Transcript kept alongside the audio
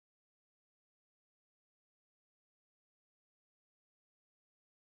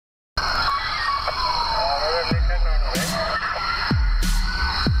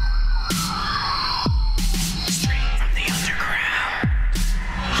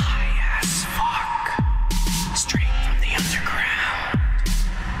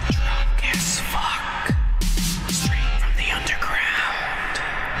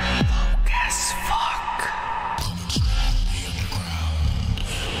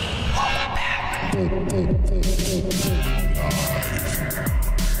Cheers!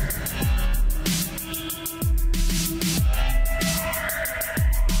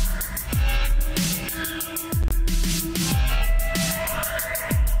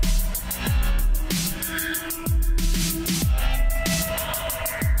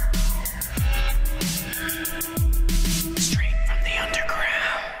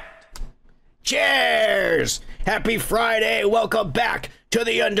 Happy Friday! Welcome back to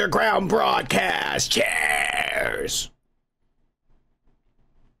the Underground Broadcast. Cheers!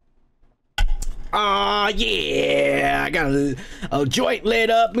 Yeah! I got a joint lit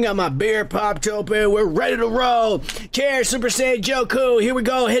up. I got my beer popped open. We're ready to roll. Cheers, Super Saiyan Joku. Here we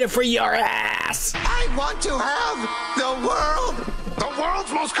go. Hit it for your ass. I want to have the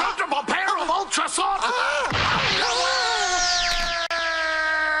world's most comfortable pair of ultra soft.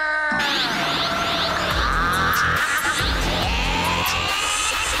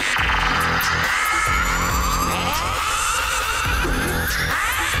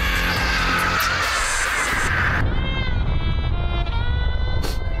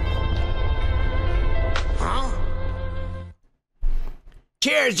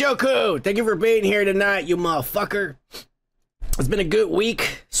 Cheers, Joku! Thank you for being here tonight, you motherfucker. It's been a good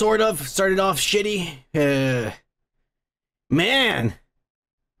week, sort of. Started off shitty. Man,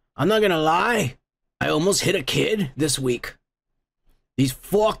 I'm not gonna lie. I almost hit a kid this week. These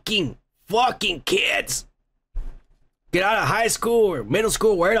fucking kids. Get out of high school or middle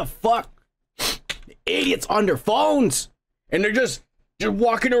school, where the fuck? Idiots on their phones. And they're just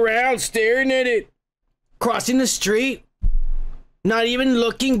walking around staring at it. Crossing the street. Not even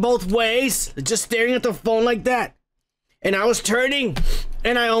looking both ways, just staring at the phone like that. And I was turning,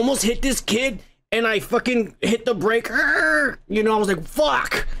 and I almost hit this kid, and I fucking hit the brake. You know, I was like,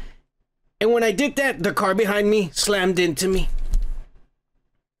 fuck. And when I did that, the car behind me slammed into me.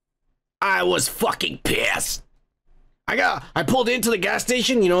 I was fucking pissed. I pulled into the gas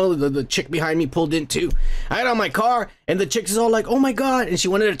station, you know, the chick behind me pulled in too. I got on my car, and the chick is all like, oh my God, and she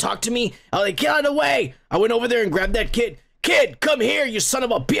wanted to talk to me. I was like, get out of the way. I went over there and grabbed that kid. Kid, come here, you son of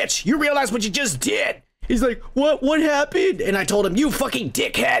a bitch. You realize what you just did? He's like, what happened? And I told him, you fucking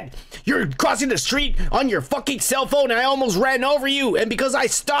dickhead. You're crossing the street on your fucking cell phone and I almost ran over you. And because I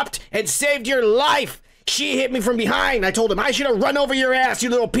stopped and saved your life, she hit me from behind. I told him, I should have run over your ass,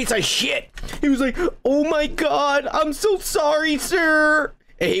 you little piece of shit. He was like, oh my God, I'm so sorry, sir.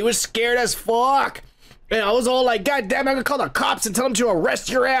 And he was scared as fuck. And I was all like, God damn, I'm gonna call the cops and tell them to arrest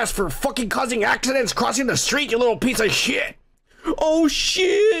your ass for fucking causing accidents crossing the street, you little piece of shit. Oh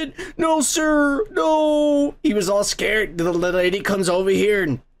shit, no sir, no. He was all scared. The lady comes over here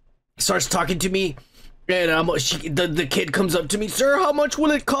and starts talking to me. And the kid comes up to me, sir, how much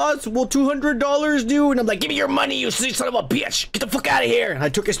will it cost? Will $200 do? And I'm like, give me your money, you son of a bitch. Get the fuck out of here. And I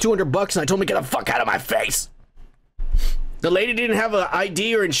took his $200 and I told him to get the fuck out of my face. The lady didn't have an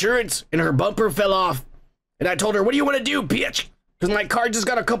ID or insurance and her bumper fell off. And I told her, what do you want to do, bitch? Because my car just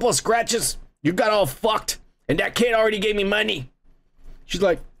got a couple of scratches. You got all fucked. And that kid already gave me money. She's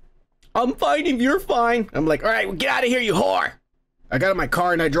like, I'm fine if you're fine. I'm like, all right, well, get out of here, you whore. I got in my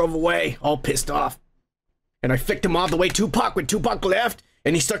car and I drove away, all pissed off. And I flicked him off the way Tupac when Tupac left.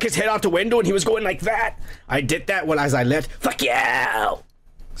 And he stuck his head out the window and he was going like that. I did that as I left. Fuck you!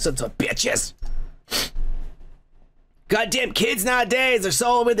 Sons of bitches. Goddamn kids nowadays are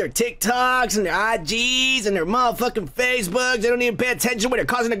so with their TikToks and their IGs and their motherfucking Facebooks. They don't even pay attention when they're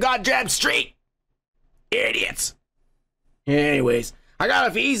causing a goddamn street. Idiots. Anyways, I got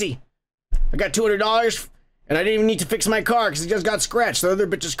off easy. I got $200 and I didn't even need to fix my car because it just got scratched. The other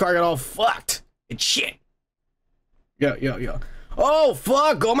bitch's car got all fucked and shit. Yo. Oh,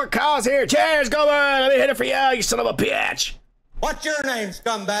 fuck. Gomer Kyle's here. Cheers, Gomer. Let me hit it for you son of a bitch. What's your name,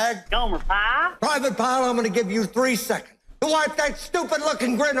 scumbag? Gomer Pyle. Private Pyle, I'm gonna give you 3 seconds to wipe that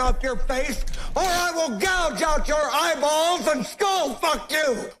stupid-looking grin off your face, or I will gouge out your eyeballs and skull fuck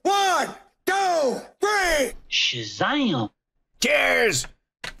you. 1, 2, 3. Shazam. Cheers,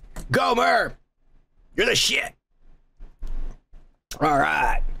 Gomer. You're the shit. All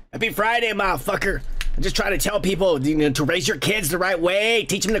right. Happy Friday, motherfucker. I'm just trying to tell people, you know, to raise your kids the right way,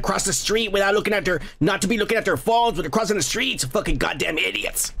 teach them to cross the street without looking at not to be looking at their phones when they're crossing the streets. Fucking goddamn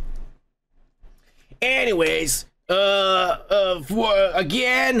idiots. Anyways,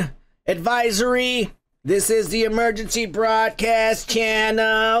 again, advisory. This is the emergency broadcast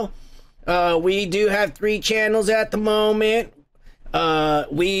channel. We do have 3 channels at the moment.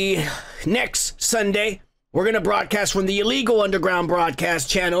 Next Sunday, we're gonna broadcast from the illegal underground broadcast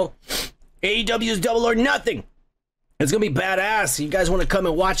channel. AEW's Double or Nothing. It's gonna be badass. You guys want to come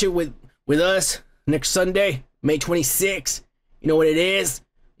and watch it with us next Sunday, May 26th? You know what it is.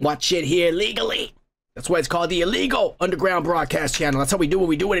 watch shit here legally. That's why it's called the Illegal Underground Broadcast Channel. That's how we do what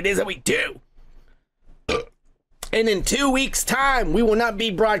we do, what it is that we do. And in 2 weeks' time, we will not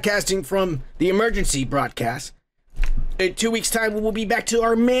be broadcasting from the emergency broadcast. In 2 weeks' time, we will be back to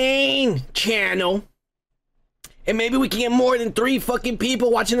our main channel. And maybe we can get more than 3 fucking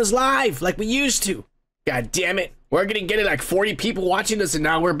people watching us live like we used to. God damn it. We're gonna get it like 40 people watching us, and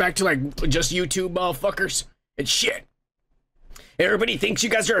now we're back to like just YouTube motherfuckers and shit. Everybody thinks you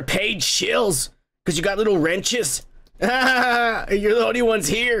guys are paid shills because you got little wrenches. You're the only ones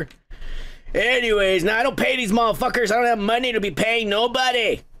here. Anyways, now I don't pay these motherfuckers. I don't have money to be paying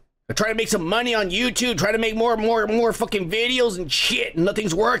nobody. I try to make some money on YouTube, try to make more fucking videos and shit, and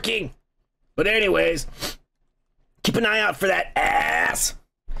nothing's working. But anyways, keep an eye out for that ass.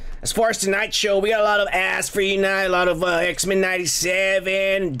 As far as tonight's show, we got a lot of ass for you tonight, a lot of X-Men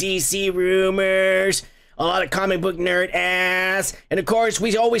 97, DC rumors, a lot of comic book nerd ass, and of course,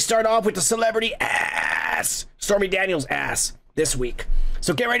 we always start off with the celebrity ass, Stormy Daniels' ass, this week.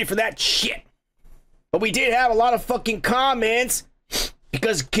 So get ready for that shit. But we did have a lot of fucking comments,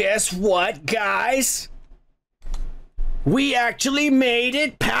 because guess what, guys? We actually made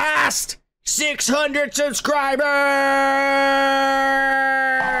it past 600 subscribers!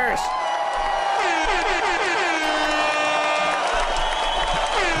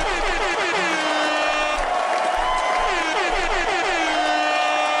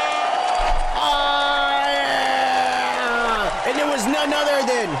 And there was none other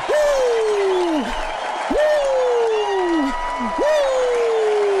than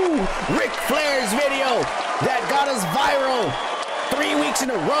Ric Flair's video that got us viral. 3 weeks in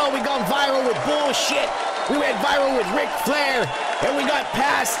a row, we got viral with bullshit. We went viral with Ric Flair, and we got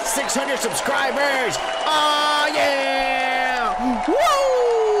past 600 subscribers. Oh, yeah! Woo!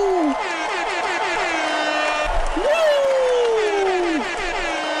 Woo!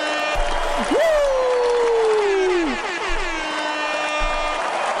 Woo!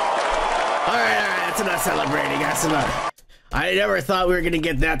 All right, that's enough celebrating. That's enough. I never thought we were going to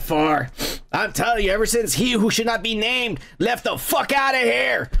get that far. I'm telling you, ever since He Who Should Not Be Named left the fuck out of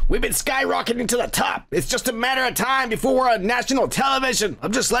here, we've been skyrocketing to the top. It's just a matter of time before we're on national television.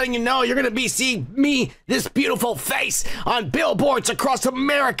 I'm just letting you know you're going to be seeing me, this beautiful face, on billboards across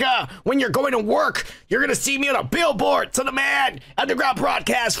America. When you're going to work, you're going to see me on a billboard. Son of man, underground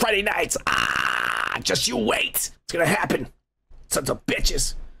broadcast Friday nights. Just you wait. It's going to happen. Sons of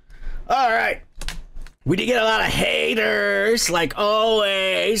bitches. All right. We did get a lot of haters, like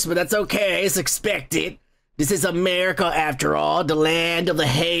always, but that's okay, it's expected. This is America, after all, the land of the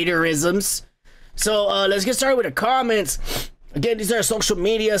haterisms. So, let's get started with the comments. Again, these are our social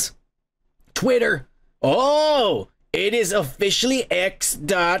medias. Twitter. Oh, it is officially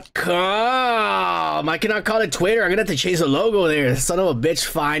x.com. I cannot call it Twitter. I'm gonna have to change the logo there. Son of a bitch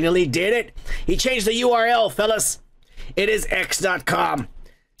finally did it. He changed the URL, fellas. It is x.com.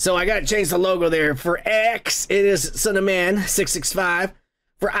 So I gotta change the logo there. For X, it is sunofman665.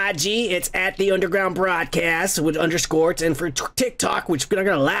 For IG, it's at the underground broadcast with underscores. And for TikTok, which is not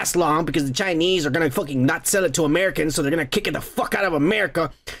gonna last long because the Chinese are gonna fucking not sell it to Americans, so they're gonna kick it the fuck out of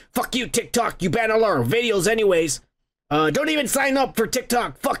America. Fuck you, TikTok. You ban all our videos anyways. Don't even sign up for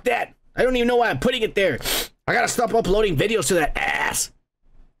TikTok. Fuck that. I don't even know why I'm putting it there. I gotta stop uploading videos to that ass.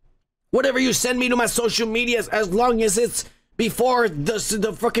 Whatever you send me to my social medias, as long as it's before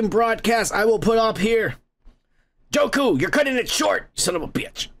the fucking broadcast, I will put up here. Joku, you're cutting it short, you son of a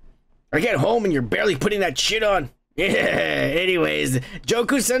bitch. I get home and you're barely putting that shit on. Yeah, anyways,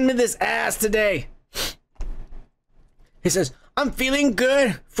 Joku sent me this ass today. He says, I'm feeling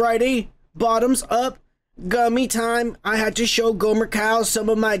good. Friday, bottoms up, gummy time. I had to show Gomer Cow some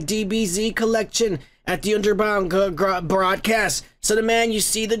of my DBZ collection at the underground broadcast. So the man, you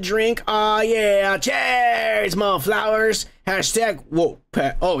see the drink? Oh yeah, cheers, motherflowers. Hashtag, whoa,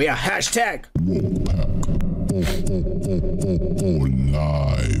 oh yeah, hashtag.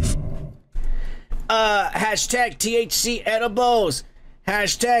 Live. Hashtag THC edibles.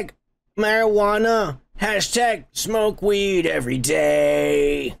 Hashtag marijuana. Hashtag smoke weed every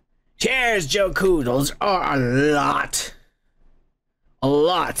day. Cheers, Joku. Those are a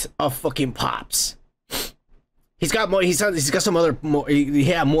lot of fucking pops. He's got more. He's got some other more.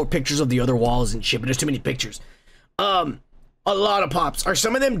 Yeah, more pictures of the other walls and shit. But there's too many pictures. A lot of pops. Are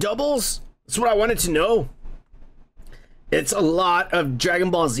some of them doubles? That's what I wanted to know. It's a lot of Dragon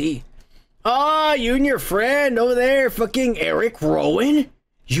Ball Z. Ah, you and your friend over there, fucking Eric Rowan.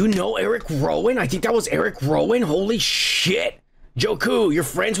 You know Eric Rowan? I think that was Eric Rowan. Holy shit, Joku, you're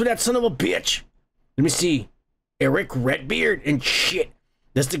friends with that son of a bitch. Let me see. Eric Redbeard and shit.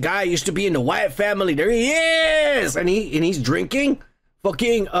 That's the guy who used to be in the Wyatt family. There he is, and he's drinking.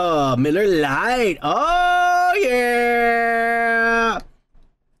 Fucking Miller Lite. Oh yeah,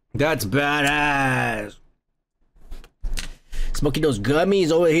 that's badass. Smoking those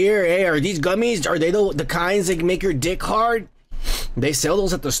gummies over here. Hey, are these gummies? Are they the kinds that make your dick hard? They sell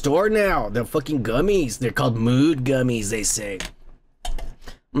those at the store now. They're fucking gummies. They're called mood gummies, they say.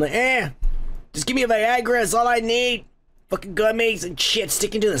 I'm like, just give me a Viagra. That's all I need. Fucking gummies and shit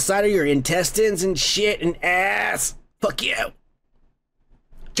sticking to the side of your intestines and shit and ass. Fuck you.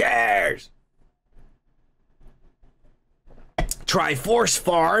 Cheers. Triforce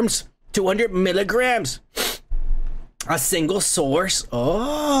Farms, 200 milligrams. A single source.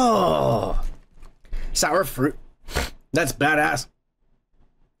 Oh. Sour fruit. That's badass.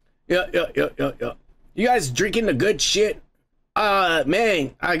 Yeah. You guys drinking the good shit?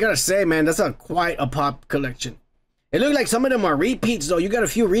 Man, I gotta say, man, that's quite a pop collection. It looks like some of them are repeats, though. You got a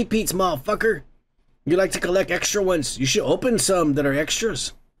few repeats, motherfucker. You like to collect extra ones. You should open some that are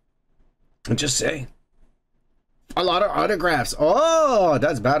extras. And just say. A lot of autographs. Oh,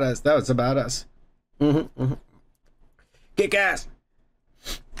 that's badass. That was a badass. Kick ass.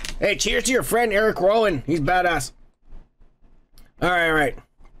 Hey, cheers to your friend Eric Rowan. He's badass. All right.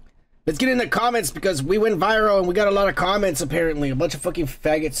 Let's get in the comments because we went viral and we got a lot of comments apparently. A bunch of fucking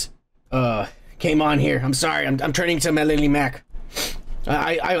faggots came on here. I'm sorry. I'm turning to Melanie Mac.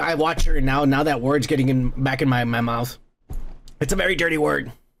 I watch her now. Now that word's getting back in my mouth. It's a very dirty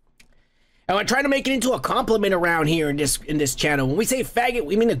word. And I'm trying to make it into a compliment around here in this channel. When we say faggot,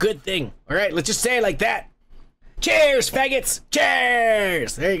 we mean a good thing. All right, let's just say it like that. Cheers, faggots!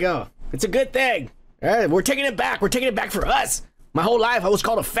 Cheers! There you go. It's a good thing. All right, we're taking it back. We're taking it back for us. My whole life, I was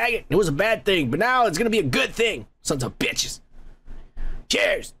called a faggot. It was a bad thing, but now it's gonna be a good thing. Sons of bitches.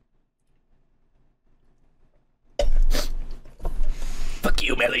 Cheers! Fuck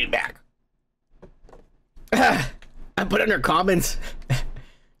you, Melanie back. I put under comments.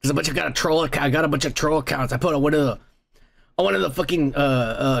 There's a bunch of I got a bunch of troll accounts. I put on one of the fucking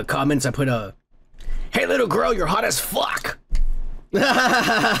comments. I put hey little girl, you're hot as fuck.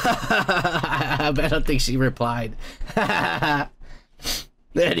 I don't think she replied.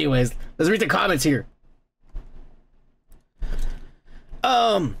 Anyways, let's read the comments here.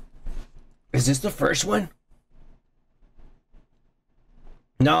 Is this the first one?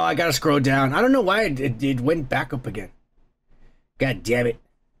 No, I gotta scroll down. I don't know why it went back up again. God damn it.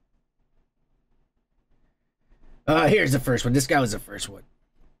 Here's the first one. This guy was the first one.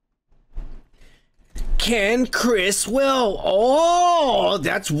 Ken Criswell. Oh,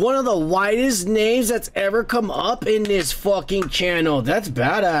 that's one of the widest names that's ever come up in this fucking channel. That's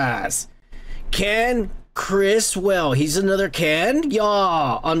badass. Ken Criswell. He's another Ken? Yeah.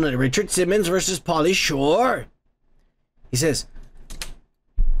 On the Richard Simmons versus Pauly Shore. He says,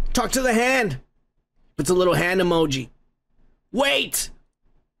 talk to the hand. Puts a little hand emoji. Wait.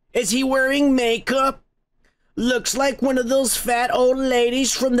 Is he wearing makeup? Looks like one of those fat old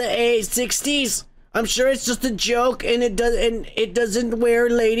ladies from the 60s. I'm sure it's just a joke, and it doesn't wear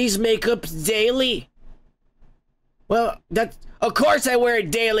ladies' makeup daily. Well, of course I wear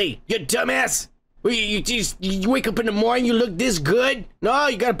it daily, you dumbass. You wake up in the morning, you look this good? No,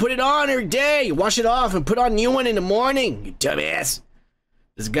 you gotta put it on every day. You wash it off and put on a new one in the morning, you dumbass.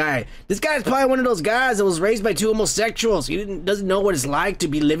 This guy's probably one of those guys that was raised by two homosexuals. He doesn't know what it's like to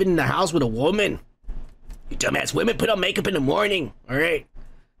be living in the house with a woman. You dumbass, women put on makeup in the morning, all right?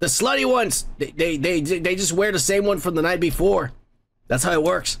 The slutty ones, they just wear the same one from the night before. That's how it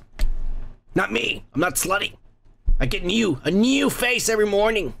works. Not me. I'm not slutty. I get a new face every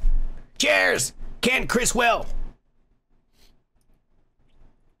morning. Cheers, Ken Criswell.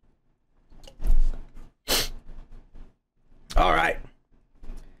 All right.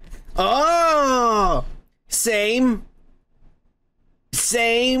 Oh, same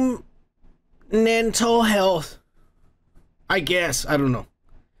mental health. I guess. I don't know.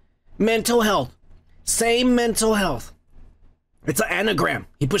 Mental health. Same mental health. It's an anagram.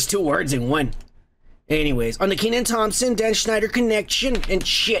 He puts two words in one. Anyways, on the Kenan Thompson, Dan Schneider connection and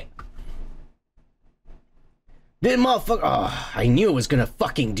shit. This motherfucker. Oh, I knew it was gonna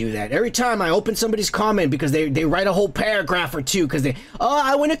fucking do that. Every time I open somebody's comment because they write a whole paragraph or two because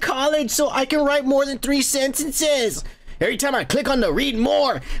I went to college so I can write more than 3 sentences. Every time I click on the read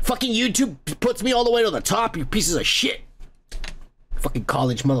more, fucking YouTube puts me all the way to the top, you pieces of shit. Fucking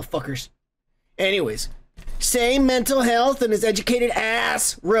college motherfuckers. Anyways, same mental health and his educated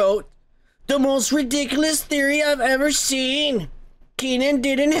ass wrote, the most ridiculous theory I've ever seen. Kenan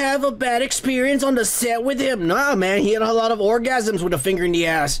didn't have a bad experience on the set with him. Nah, man, he had a lot of orgasms with a finger in the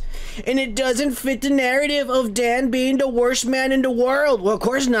ass. And it doesn't fit the narrative of Dan being the worst man in the world. Well, of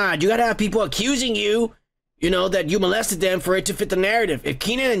course not. You gotta have people accusing you. you know, that you molested them for it to fit the narrative. If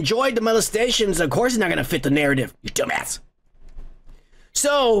Keenan enjoyed the molestations, of course it's not gonna fit the narrative, you dumbass.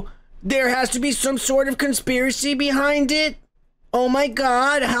 So, there has to be some sort of conspiracy behind it. Oh my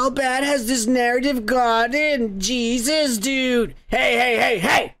god, how bad has this narrative gotten? Jesus, dude.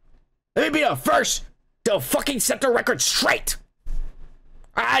 Hey. Let me be the first to fucking set the record straight.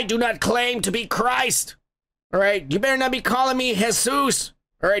 I do not claim to be Christ. Alright, you better not be calling me Jesus.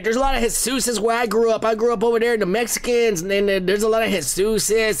 Alright, there's a lot of Jesuses where I grew up. I grew up over there in the Mexicans, and then there's a lot of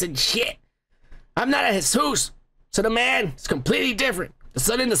Jesuses and shit. I'm not a Jesus. So the man is completely different. The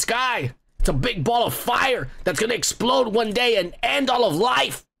sun in the sky. It's a big ball of fire that's gonna explode one day and end all of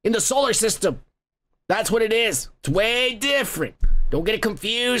life in the solar system. That's what it is. It's way different. Don't get it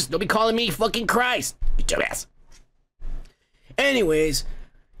confused. Don't be calling me fucking Christ, you dumbass. Anyways,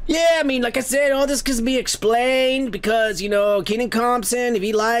 yeah, I mean, like I said, all this can be explained because, you know, Kenan Thompson, if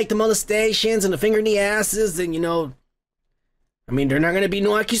he liked the molestations and the finger in the asses, then, you know, I mean, there are not gonna be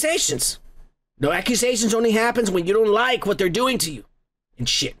no accusations. No accusations only happens when you don't like what they're doing to you. And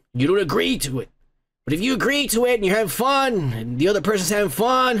shit, you don't agree to it. But if you agree to it and you're having fun and the other person's having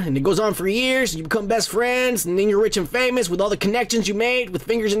fun and it goes on for years and you become best friends and then you're rich and famous with all the connections you made with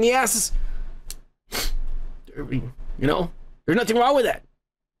fingers in the asses, you know, there's nothing wrong with that.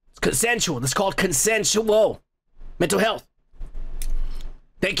 It's consensual. That's called consensual mental health.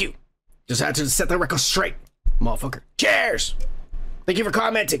 Thank you. Just had to set the record straight, motherfucker. Cheers. Thank you for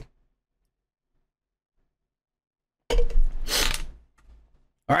commenting.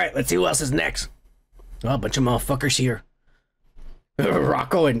 All right, let's see who else is next. Oh, a bunch of motherfuckers here.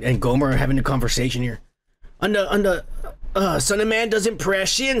 Rocco and Gomer are having a conversation here. On the Son of Man does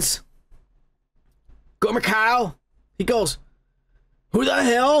impressions. Gomer Kyle, he goes, who the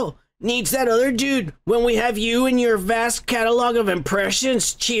hell needs that other dude when we have you and your vast catalog of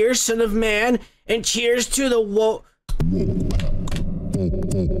impressions? Cheers, Son of Man, and cheers to the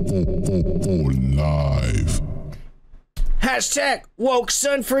live. Hashtag woke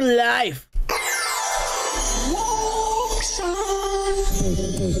son for life. Woke son.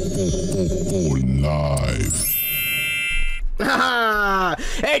 Live.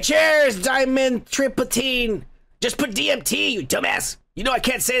 Hey, cheers, Diamond Tripotine. Just put DMT, you dumbass. You know I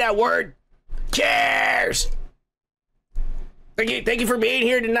can't say that word. Cheers. Thank you for being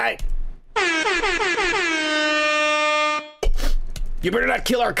here tonight. You better not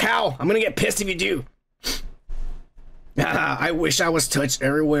kill our cow. I'm gonna get pissed if you do. I wish I was touched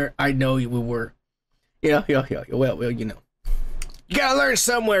everywhere. I know you were. Yeah. Well, you know. You gotta learn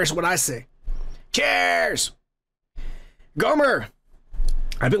somewhere is what I say. Cheers! Gomer!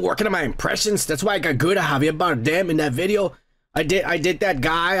 I've been working on my impressions. That's why I got good at Javier Bardem in that video. I did that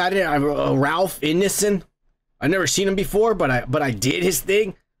guy. I did Ralph Ineson. I never seen him before, but I did his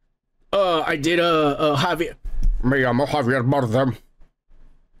thing. I did Javier. Me llamo Javier Bardem.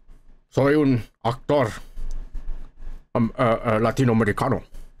 Soy un actor. Latinoamericano.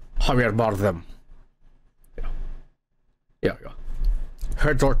 Javier Bardem. Yeah.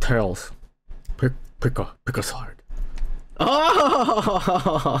 Heads or tails? Pick a side.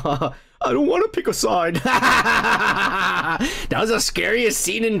 Oh, I don't want to pick a side. That was the scariest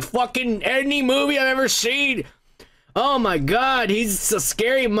scene in fucking any movie I've ever seen. Oh my god, he's a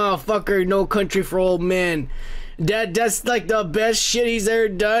scary motherfucker. No Country for Old Men. That's like the best shit he's ever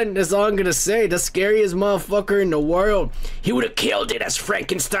done. That's all I'm gonna say. The scariest motherfucker in the world. He would have killed it as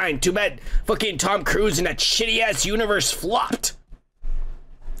Frankenstein. Too bad fucking Tom Cruise in that shitty ass universe flopped.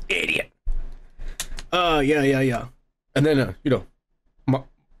 Idiot. Yeah. And then, you know,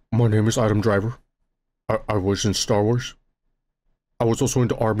 my name is Adam Driver. I was in Star Wars. I was also in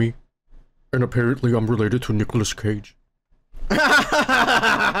the Army. And apparently I'm related to Nicolas Cage.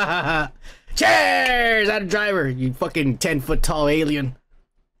 Cheers, Adam Driver, you fucking 10-foot tall alien.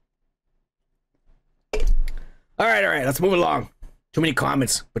 Alright, let's move along. Too many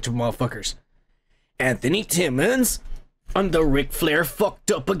comments, bunch of motherfuckers. Anthony Timmons on the Ric Flair fucked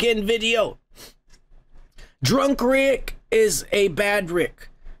up again video. Drunk Rick is a bad Rick.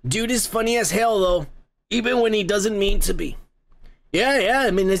 Dude is funny as hell though, even when he doesn't mean to be. Yeah,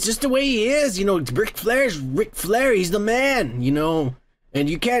 I mean, it's just the way he is, you know. Ric Flair's Ric Flair, he's the man, you know. And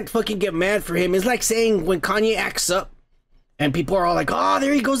you can't fucking get mad for him. It's like saying when Kanye acts up and people are all like, oh,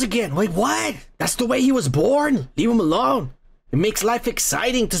 there he goes again. Wait, what? That's the way he was born. Leave him alone. It makes life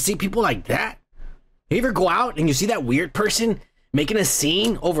exciting to see people like that. You ever go out and you see that weird person making a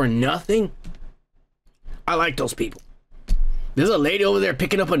scene over nothing? I like those people. There's a lady over there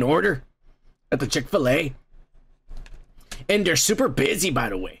picking up an order at the Chick-fil-A. And they're super busy, by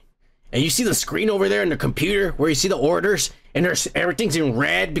the way. And you see the screen over there in the computer where you see the orders and everything's in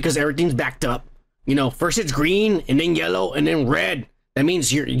red because everything's backed up. You know, first it's green and then yellow and then red. That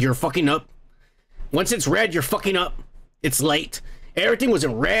means you're fucking up. Once it's red, you're fucking up. It's late. Everything was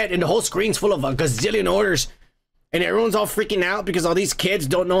in red and the whole screen's full of a gazillion orders. And everyone's all freaking out because all these kids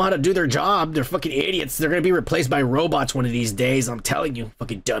don't know how to do their job. They're fucking idiots. They're gonna be replaced by robots one of these days. I'm telling you,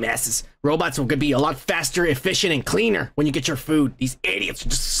 fucking dumbasses. Robots are gonna be a lot faster, efficient, and cleaner when you get your food. These idiots are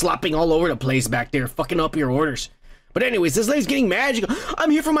just slopping all over the place back there, fucking up your orders. But anyways, this lady's getting mad. She goes, I'm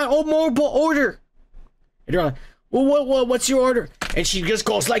here for my old mobile order. And you're like, well, what's your order? And she just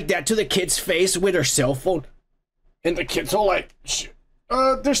goes like that to the kid's face with her cell phone. And the kid's all like,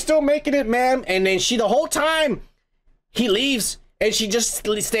 they're still making it, ma'am. And then the whole time, he leaves, and she just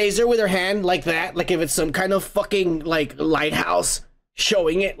stays there with her hand like that, like if it's some kind of fucking, like, lighthouse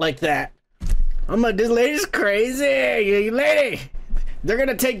showing it like that. I'm like, this lady's crazy, you lady. They're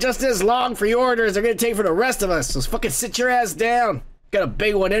gonna take just as long for your orders they're gonna take for the rest of us, so fucking sit your ass down. Got a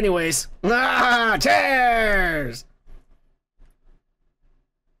big one anyways. Ah, cheers!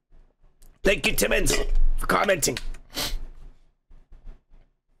 Thank you, Timmons, for commenting.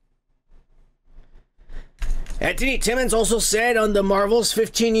 Anthony Timmons also said on the Marvel's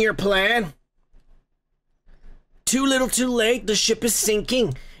 15-year plan, too little too late, the ship is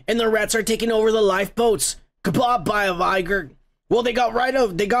sinking, and the rats are taking over the lifeboats. Kabob by a Viger. Well,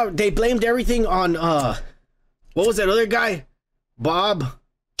 they blamed everything on, what was that other guy? Bob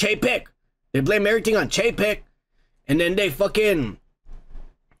Chapek. They blamed everything on Chapek, and then they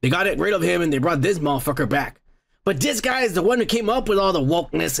got rid of him, and they brought this motherfucker back. But this guy is the one who came up with all the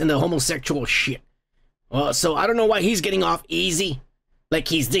wokeness and the homosexual shit. So I don't know why he's getting off easy. Like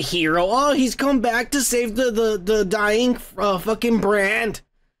he's the hero. Oh, he's come back to save the dying fucking brand.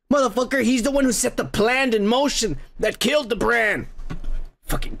 Motherfucker, he's the one who set the plan in motion that killed the brand.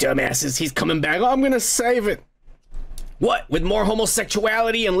 Fucking dumbasses. He's coming back. Oh, I'm gonna save it. What? With more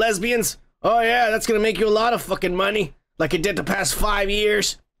homosexuality and lesbians? Oh yeah, that's gonna make you a lot of fucking money. Like it did the past 5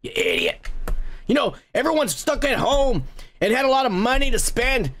 years. You idiot. You know, everyone's stuck at home and had a lot of money to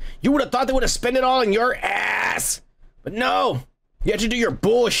spend. You would have thought they would have spent it all in your ass. But no, you have to do your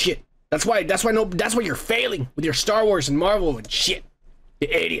bullshit. That's why you're failing with your Star Wars and Marvel and shit. You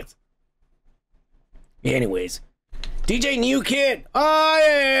idiots. Anyways, DJ New Kid. Oh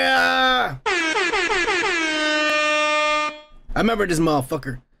yeah. I remember this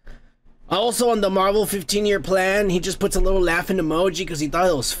motherfucker. Also on the Marvel 15-year plan, he just puts a little laughing emoji because he thought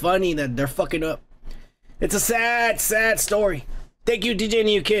it was funny that they're fucking up. It's a sad, sad story. Thank you, DJ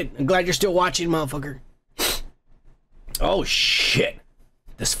New Kid. I'm glad you're still watching, motherfucker. Oh, shit.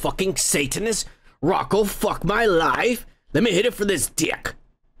 This fucking Satanist Rocco fuck my life. Let me hit it for this dick.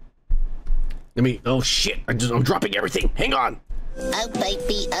 Oh, shit. I'm dropping everything. Hang on. Oh,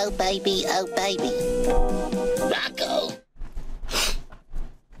 baby, oh, baby, oh, baby. Rocco.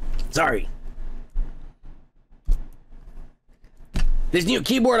 Sorry. This new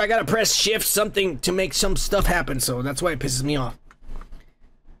keyboard, I gotta press shift something to make some stuff happen, so that's why it pisses me off.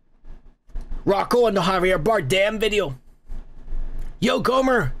 Rocco on the Javier Bardem video. Yo,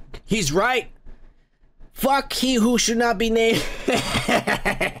 Gomer, he's right. Fuck he who should not be named.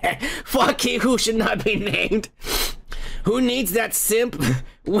 Fuck he who should not be named. Who needs that simp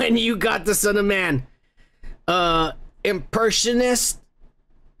when you got the Son of Man? Impersonist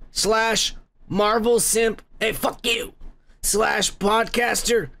 / Marvel simp. Hey, fuck you. /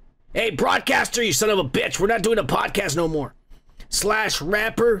 podcaster. Hey, broadcaster, you son of a bitch. We're not doing a podcast no more. /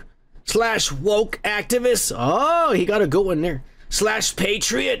 rapper / woke activist. Oh, he got a good one there. /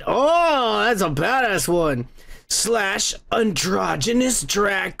 patriot. Oh, that's a badass one. / androgynous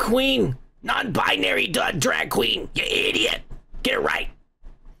drag queen. Non-binary drag queen. You idiot. Get it right.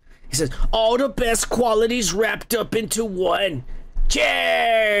 He says, all the best qualities wrapped up into one.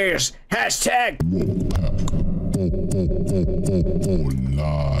 Cheers! Hashtag.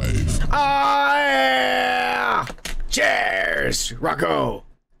 Live. Ah, yeah. Cheers, Rocco.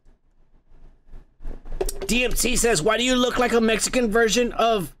 DMC says, why do you look like a Mexican version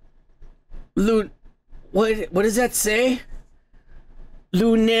of what does that say?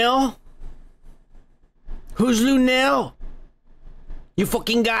 Lunel? Who's Lunel? You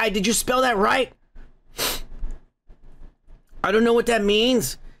fucking guy, did you spell that right? I don't know what that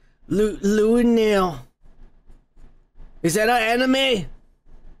means. Lunel. Is that an anime?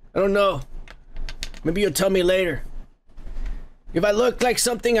 I don't know. Maybe you'll tell me later. If I look like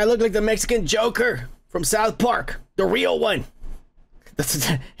something, I look like the Mexican Joker from South Park. The real one.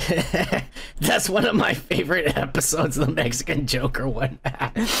 That's one of my favorite episodes, the Mexican Joker one.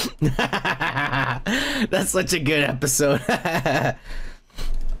 That's such a good episode.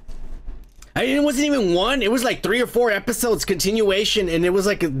 I mean, it wasn't even one. It was like 3 or 4 episodes continuation, and it was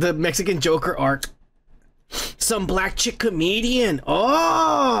like the Mexican Joker arc. Some black chick comedian.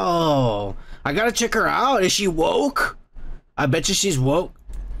 Oh, I gotta check her out. Is she woke? I bet you she's woke.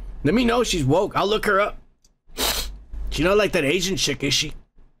 Let me know if she's woke. I'll look her up. She not like that Asian chick, is she?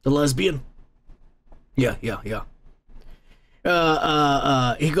 The lesbian? Yeah.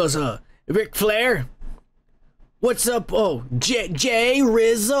 He goes, Ric Flair. What's up? Oh, J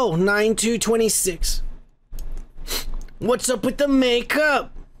Rizzo 9226. What's up with the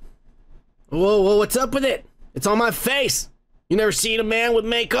makeup? Whoa, what's up with it? It's on my face. You never seen a man with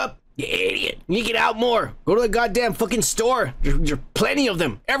makeup? You idiot. You get out more. Go to the goddamn fucking store. There's plenty of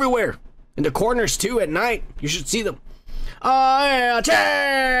them everywhere. In the corners too at night. You should see them. Oh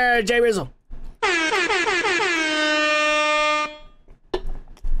yeah, J Rizzo.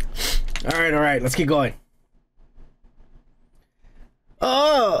 All right, let's keep going.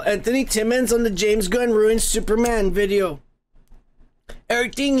 Oh, Anthony Timmons on the James Gunn ruined Superman video.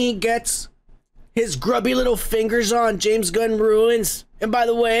 Everything he gets his grubby little fingers on, James Gunn ruins. And by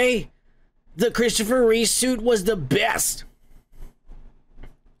the way, the Christopher Reeve suit was the best.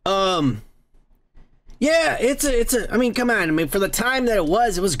 Yeah, I mean, come on. I mean, for the time that it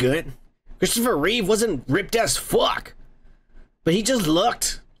was good. Christopher Reeve wasn't ripped as fuck. But he just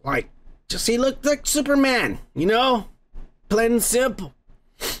looked like, he looked like Superman, you know? Plain and simple.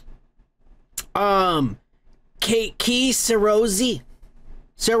 Key Cerrozzi.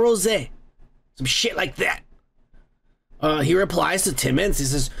 Some shit like that. He replies to Timmons. He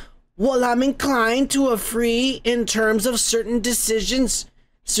says, well, I'm inclined to agree in terms of certain decisions.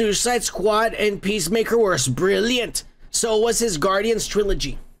 Suicide Squad and Peacemaker were brilliant. So was his Guardians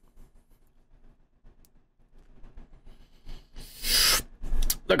trilogy.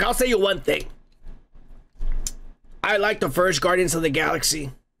 Look, I'll say you one thing. I like the first Guardians of the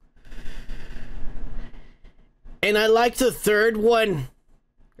Galaxy. And I like the third one.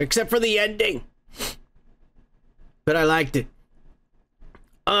 Except for the ending. But I liked it.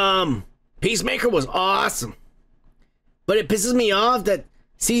 Peacemaker was awesome. But it pisses me off that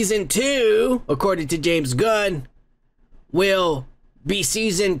season 2, according to James Gunn, will be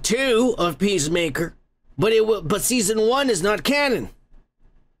season 2 of Peacemaker. But season 1 is not canon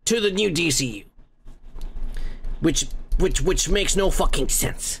to the new DCU. Which makes no fucking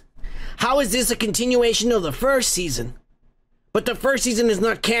sense. How is this a continuation of the first season? But the first season is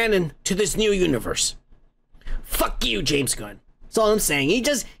not canon to this new universe. Fuck you, James Gunn. That's all I'm saying.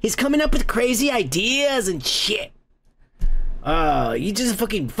 He's coming up with crazy ideas and shit. You just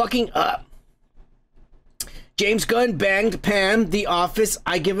fucking up. James Gunn banged Pam, The Office.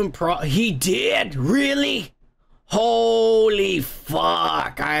 I give him he did? Really? Holy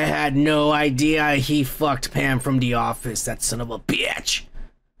fuck. I had no idea he fucked Pam from The Office. That son of a bitch.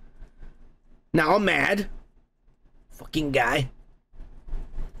 Now I'm mad. Fucking guy.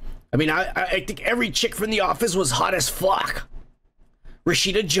 I mean, I think every chick from The Office was hot as fuck.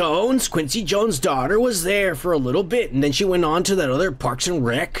 Rashida Jones, Quincy Jones' daughter, was there for a little bit, and then she went on to that other Parks and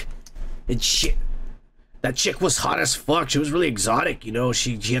Rec. And shit. That chick was hot as fuck. She was really exotic, you know.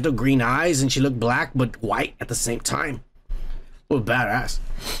 She had the green eyes, and she looked black, but white at the same time. Well, badass.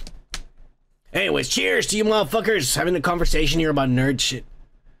 Anyways, cheers to you motherfuckers having the conversation here about nerd shit.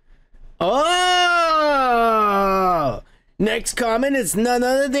 Oh! Next comment is none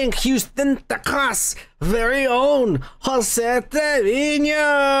other than Houston, Texas' very own Jose Trevino.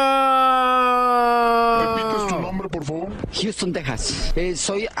 ¿Repites tu nombre, por favor? Houston, Texas.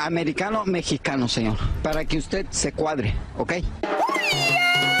 Soy americano-mexicano, señor. Para que usted se cuadre, ¿ok?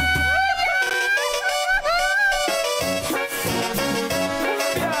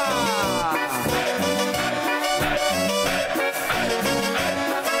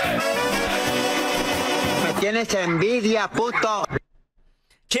 Tienes envidia, puto.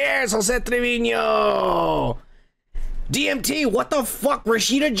 Cheers, Jose Trevino. DMT, what the fuck?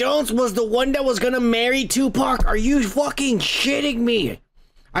 Rashida Jones was the one that was gonna marry Tupac? Are you fucking shitting me?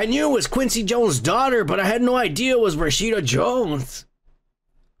 I knew it was Quincy Jones' daughter, but I had no idea it was Rashida Jones.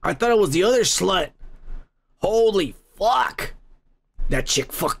 I thought it was the other slut. Holy fuck. That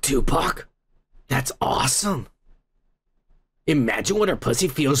chick fucked Tupac. That's awesome. Imagine what her pussy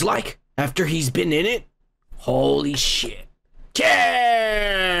feels like after he's been in it. Holy shit.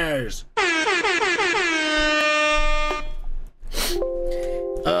 Cheers!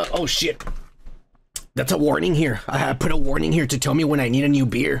 Oh shit. That's a warning here. I put a warning here to tell me when I need a new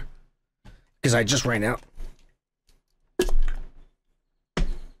beer. Because I just ran out. Let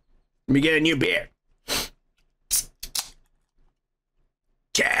me get a new beer.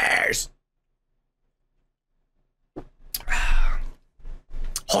 Cheers!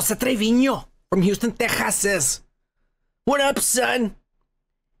 Jose Trevino from Houston, Texas says, what up, son?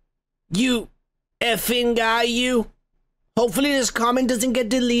 You effing guy, you. Hopefully this comment doesn't get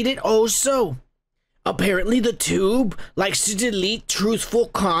deleted also. Apparently the tube likes to delete truthful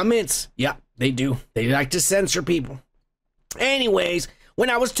comments. Yeah, they do. They like to censor people. Anyways, when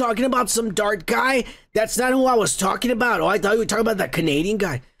I was talking about some dart guy, that's not who I was talking about. Oh, I thought you were talking about that Canadian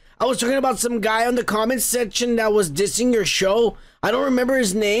guy. I was talking about some guy on the comment section that was dissing your show. I don't remember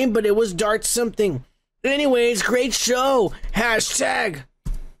his name, but it was Dart something. Anyways, great show. Hashtag.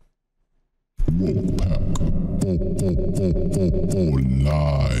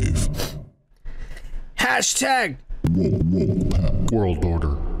 Live. Hashtag. World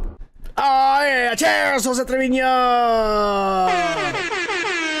order. Oh yeah, cheers, Jose Trevino.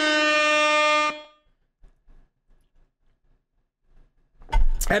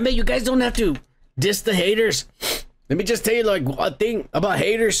 I mean, you guys don't have to diss the haters. Let me just tell you like one thing about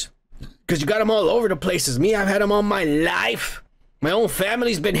haters, because you got them all over the places. Me, I've had them all my life. My own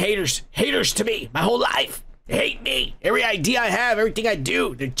family's been haters. Haters to me my whole life. They hate me. Every idea I have, everything I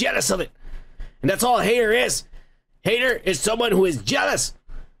do, they're jealous of it. And that's all a hater is. Hater is someone who is jealous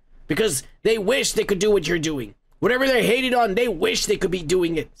because they wish they could do what you're doing. Whatever they're hated on, they wish they could be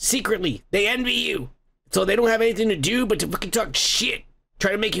doing it secretly. They envy you. So they don't have anything to do but to fucking talk shit.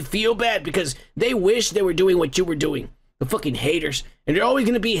 Try to make you feel bad because they wish they were doing what you were doing. The fucking haters. And they're always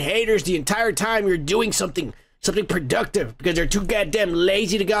going to be haters the entire time you're doing something productive, because they're too goddamn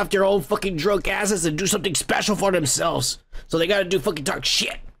lazy to get off their own fucking drunk asses and do something special for themselves. So they gotta do fucking talk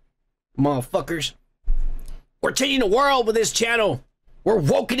shit. Motherfuckers. We're changing the world with this channel. We're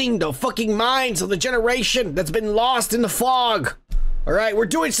awakening the fucking minds of the generation that's been lost in the fog. Alright, we're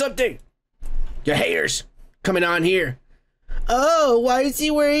doing something. You haters coming on here. Oh, why is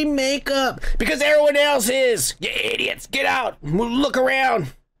he wearing makeup? Because everyone else is. You idiots. Get out. Look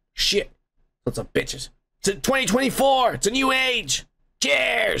around. Shit. What's up, bitches? It's 2024. It's a new age.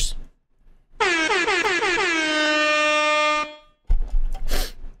 Cheers.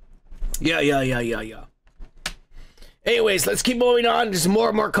 Yeah. Anyways, let's keep moving on. There's more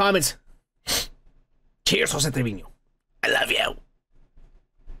and more comments. Cheers, Jose Trevino. I love you.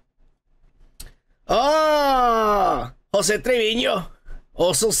 Oh, Jose Trevino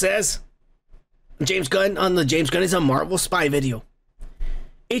also says James Gunn on the James Gunn is a Marvel spy video.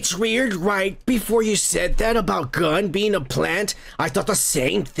 It's weird, right before you said that about Gunn being a plant, I thought the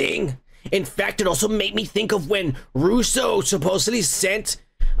same thing. In fact, it also made me think of when Russo supposedly was sent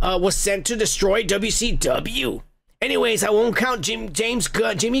to destroy WCW. Anyways, I won't count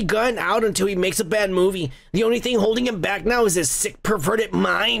Jimmy Gunn out until he makes a bad movie. The only thing holding him back now is his sick, perverted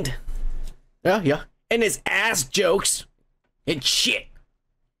mind. Yeah. And his ass jokes and shit.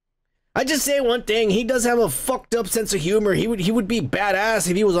 I just say one thing, he does have a fucked up sense of humor. He would be badass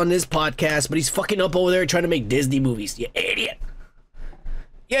if he was on this podcast, but he's fucking up over there trying to make Disney movies. You idiot.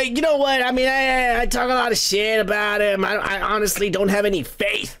 Yeah, you know what? I mean, I talk a lot of shit about him. I honestly don't have any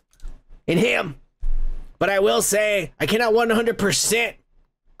faith in him. But I will say, I cannot 100%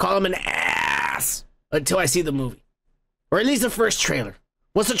 call him an ass until I see the movie. Or at least the first trailer.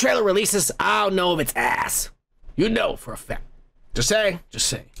 Once the trailer releases, I'll know if it's ass. You know for a fact. Just say.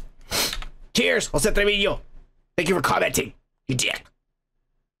 Cheers, Jose Trevino. Thank you for commenting, you dick.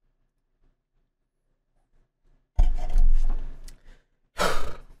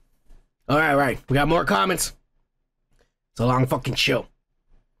 All right. We got more comments. It's a long fucking show.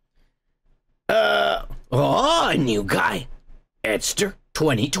 A new guy. Edster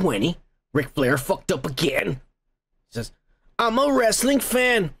 2020. Ric Flair fucked up again. Says, I'm a wrestling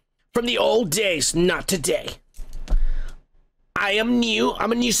fan from the old days, not today. I'm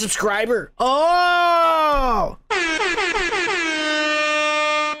a new subscriber. Oh!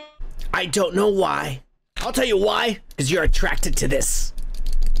 I don't know why. I'll tell you why. Because you're attracted to this.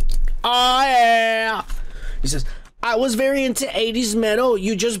 Oh, yeah. He says, I was very into 80s metal.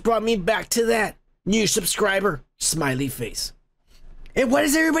 You just brought me back to that. New subscriber. Smiley face. And what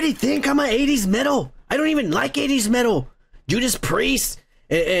does everybody think? I'm a 80s metal. I don't even like 80s metal. Judas Priest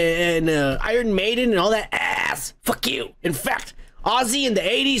and Iron Maiden and all that ass. Fuck you. In fact, Ozzy in the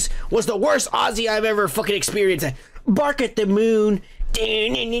 80s was the worst Ozzy I've ever fucking experienced. Bark at the Moon.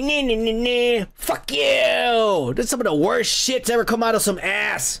 Fuck you. That's some of the worst shit to ever come out of some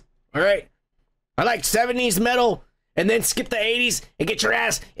ass. Alright? I like 70s metal and then skip the 80s and get your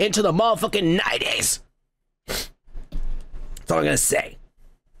ass into the motherfucking 90s. That's all I'm gonna say.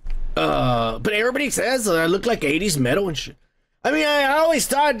 But everybody says I look like 80s metal and shit. I mean, I always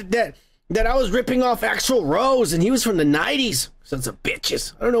thought that I was ripping off Axl Rose and he was from the 90s. Sons of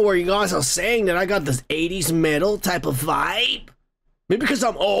bitches. I don't know where you guys are saying that I got this 80s metal type of vibe. Maybe because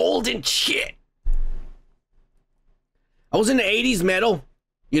I'm old and shit. I was in the 80s metal.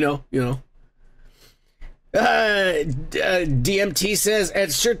 You know. DMT says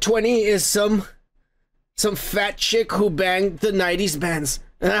Edster 20 is some fat chick who banged the 90s bands.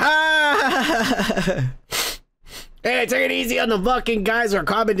 Hey, take it easy on the fucking guys who are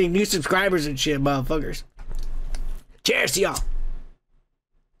commenting new subscribers and shit, motherfuckers. Cheers to y'all.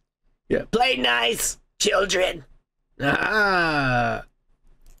 Yeah. Play nice, children. I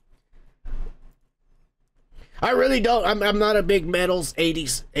really don't. I'm not a big metals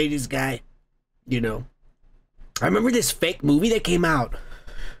 80s guy. You know. I remember this fake movie that came out.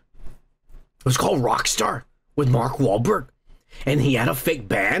 It was called Rockstar with Mark Wahlberg. And he had a fake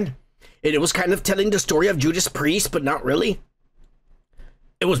band. And it was kind of telling the story of Judas Priest, but not really.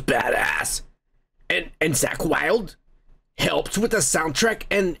 It was badass. And Zach Wilde helped with the soundtrack,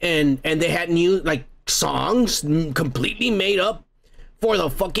 and they had new like songs completely made up for the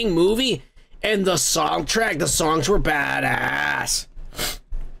fucking movie. And the soundtrack, the songs were badass.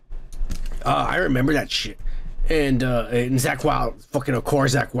 I remember that shit. And Zach Wilde, fucking of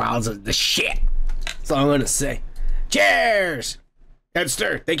course, Zach Wilde's the shit. That's all I'm gonna say. Cheers!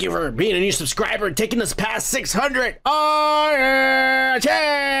 Edster, thank you for being a new subscriber and taking us past 600. Oh yeah!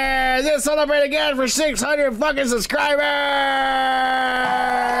 Cheers! Let's celebrate again for 600 fucking subscribers!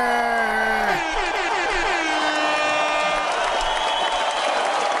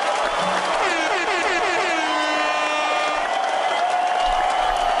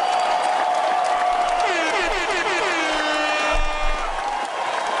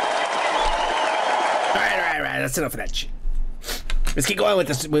 All right. That's enough of that shit. Let's keep going with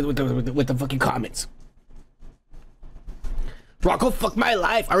this with the fucking comments. Rocco, fuck my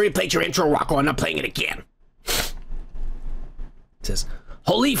life. I already played your intro, Rocco. I'm not playing it again. It says,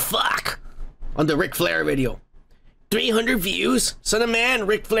 holy fuck, on the Ric Flair video. 300 views. Son of man,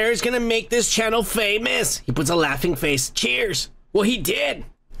 Ric Flair is gonna make this channel famous. He puts a laughing face. Cheers. Well, he did.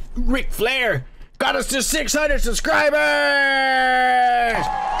 Ric Flair got us to 600 subscribers.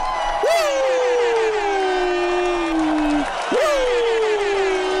 Woo!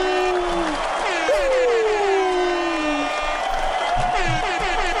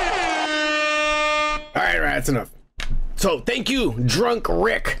 All right, that's enough. So thank you, Drunk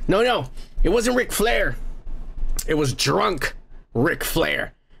Rick. No, it wasn't Ric Flair. It was Drunk Ric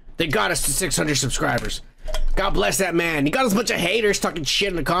Flair. They got us to 600 subscribers. God bless that man. He got us a bunch of haters talking shit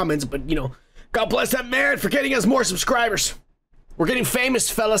in the comments, but you know, God bless that man for getting us more subscribers. We're getting famous,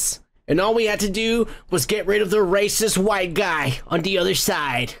 fellas. And all we had to do was get rid of the racist white guy on the other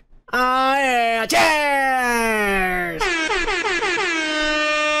side. Oh yeah, cheers!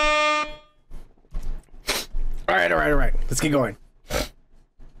 All right. Let's get going.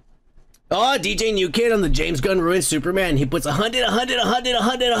 Oh, DJ New Kid on the James Gunn ruined Superman. He puts 100.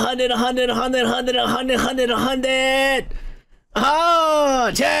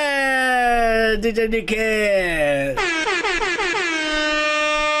 Oh, cheers, DJ New Kid.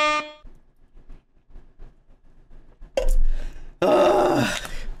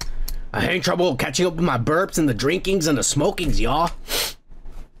 I had trouble catching up with my burps and the drinkings and the smokings, y'all.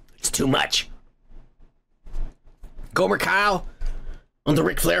 It's too much. Gomer Kyle on the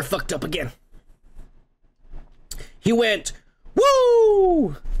Ric Flair fucked up again. He went,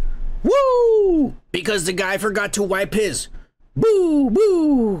 woo, woo, because the guy forgot to wipe his boo,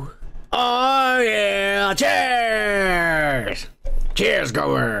 boo. Oh yeah, cheers. Cheers,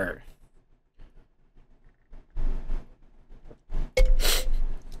 Gomer.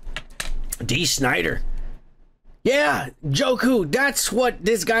 D. Snyder. Yeah, Joku, that's what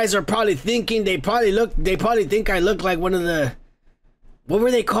these guys are probably thinking. They probably think I look like one of the, what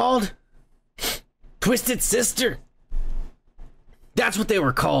were they called? Twisted Sister. That's what they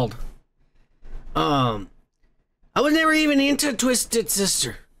were called. I was never even into Twisted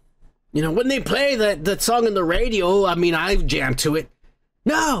Sister. You know, when they play that song on the radio, I mean, I jammed to it.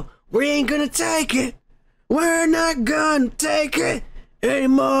 No, we ain't gonna take it. We're not gonna take it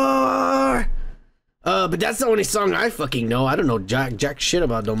anymore. But that's the only song I fucking know. I don't know jack shit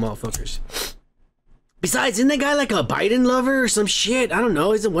about them motherfuckers. Besides, isn't that guy like a Biden lover or some shit? I don't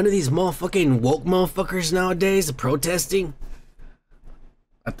know. Is it one of these motherfucking woke motherfuckers nowadays protesting?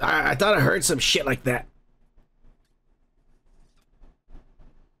 I thought I heard some shit like that.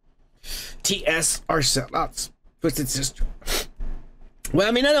 TS are sellouts. Twisted Sister. Well,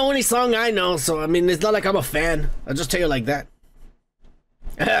 I mean, that's the only song I know, so I mean, it's not like I'm a fan. I'll just tell you like that.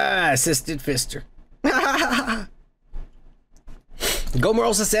 Assisted Fister. Gomer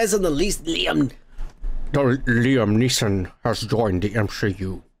also says on the least Liam Neeson has joined the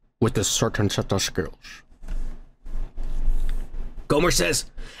MCU with a certain set of skills. Gomer says,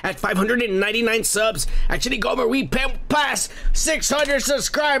 at 599 subs, actually, Gomer, we passed 600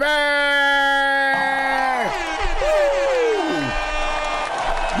 subscribers! Woo!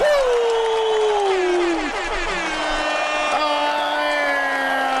 Woo!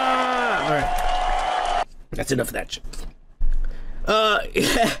 All right. That's enough of that shit.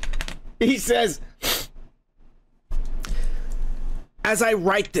 He says, as I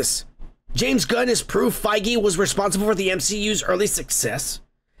write this, James Gunn is proof Feige was responsible for the MCU's early success,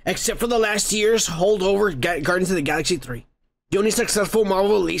 except for the last year's holdover Guardians of the Galaxy 3, the only successful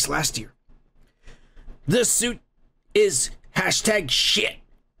Marvel release last year. The suit is hashtag shit.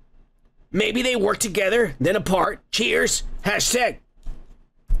 Maybe they work together, then apart. Cheers. Hashtag.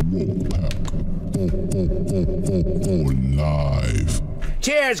 Live.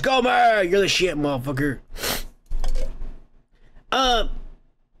 Cheers, Gomer. You're the shit, motherfucker.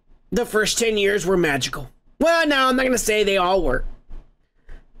 The first 10 years were magical. Well, no, I'm not going to say they all were.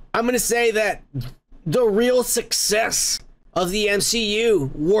 I'm going to say that the real success of the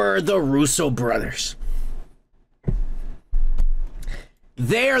MCU were the Russo brothers.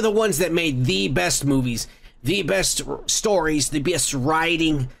 They are the ones that made the best movies, the best stories, the best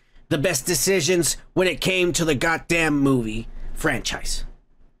writing, the best decisions when it came to the goddamn movie franchise.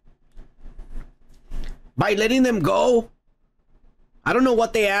 By letting them go, I don't know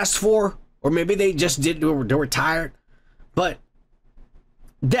what they asked for, or maybe they just they were tired, but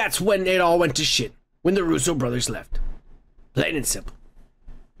that's when it all went to shit, when the Russo brothers left. Plain and simple.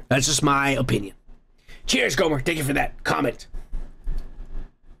 That's just my opinion. Cheers, Gomer. Thank you for that comment.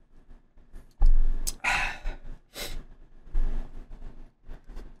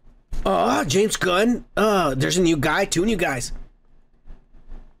 James Gunn. There's a new guy, 2 new guys.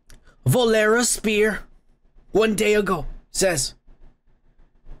 Valera Spear, 1 day ago, says,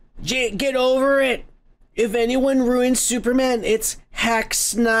 get over it. If anyone ruins Superman, it's Hack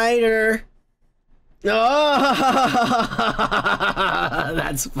Snyder. Oh,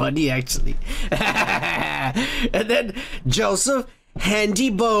 that's funny, actually. And then Joseph Handy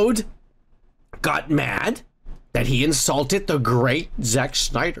Bode got mad that he insulted the great Zack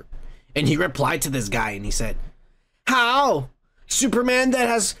Snyder. And he replied to this guy and he said, how? Superman that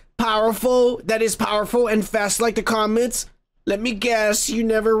is powerful and fast like the comics? Let me guess, you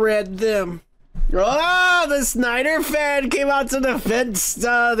never read them. Oh, the Snyder fan came out to defend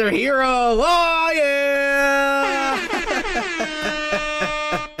their hero. Oh, yeah.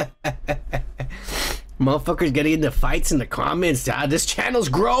 Motherfuckers getting into fights in the comments. This channel's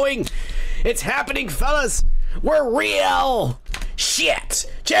growing. It's happening, fellas. We're real. Shit.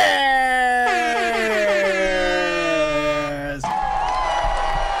 Cheers.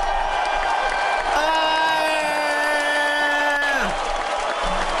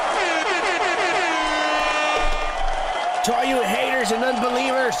 To all you haters and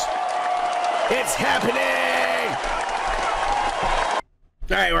unbelievers, it's happening!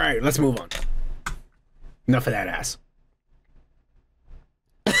 All right, let's move on. Enough of that ass.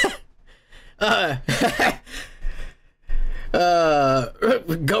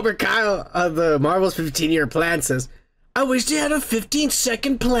 Gober Kyle of the Marvel's 15-year plan says, I wish they had a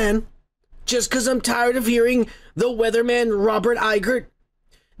 15-second plan, just because I'm tired of hearing the weatherman Robert Iger.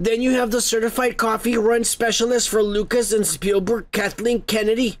 Then you have the certified coffee run specialist for Lucas and Spielberg, Kathleen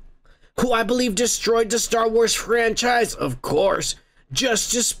Kennedy, who I believe destroyed the Star Wars franchise, of course,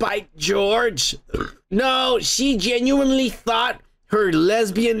 just to spite George. No, she genuinely thought her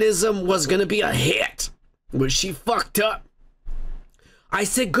lesbianism was gonna be a hit, but she fucked up. I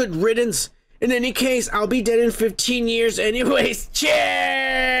said good riddance. In any case, I'll be dead in 15 years anyways.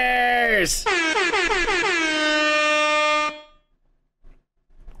 Cheers!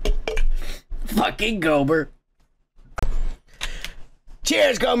 Fucking Gomer.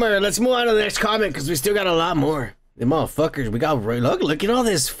 Cheers, Gomer. Let's move on to the next comment because we still got a lot more. The motherfuckers, we got look at all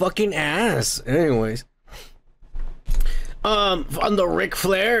this fucking ass. Anyways, on the Ric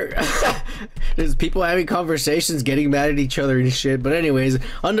Flair, there's people having conversations, getting mad at each other and shit. But anyways,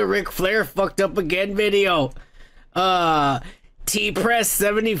 on the Ric Flair fucked up again video, T Press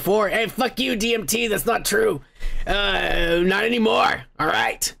 74. Hey, fuck you, DMT. That's not true. Not anymore. All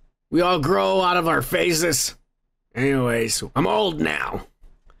right. We all grow out of our phases. Anyways, I'm old now.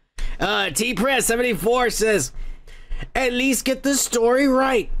 T-Press 74 says, at least get the story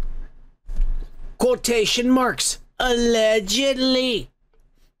right. Quotation marks. Allegedly.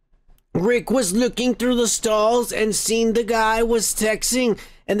 Rick was looking through the stalls and seen the guy was texting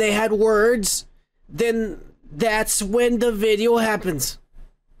and they had words. Then that's when the video happens.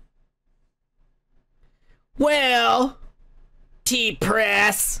 Well,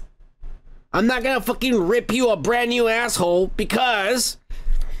 T-Press. I'm not gonna fucking rip you a brand new asshole because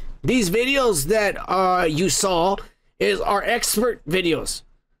these videos that you saw are expert videos.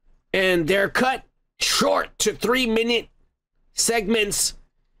 And they're cut short to 3-minute segments.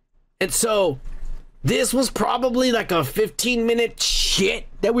 And so this was probably like a 15-minute shit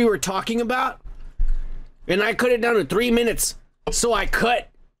that we were talking about. And I cut it down to 3 minutes. So I cut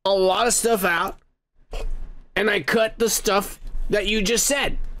a lot of stuff out. And I cut the stuff that you just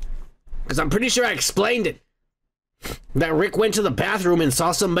said. Because I'm pretty sure I explained it. That Rick went to the bathroom and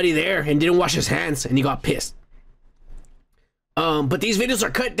saw somebody there and didn't wash his hands and he got pissed. But these videos are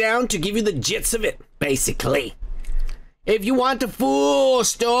cut down to give you the gist of it, basically. If you want the full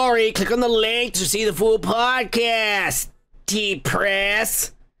story, click on the link to see the full podcast.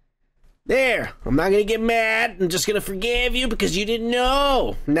 T-Press. There. I'm not gonna get mad. I'm just gonna forgive you because you didn't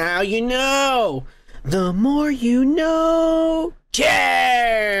know. Now you know. The more you know.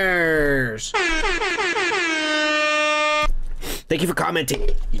 Cheers! Thank you for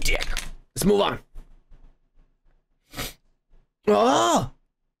commenting, you dick. Let's move on. Oh!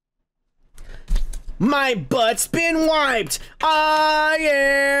 My butt's been wiped! Oh,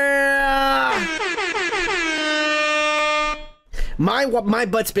 yeah! My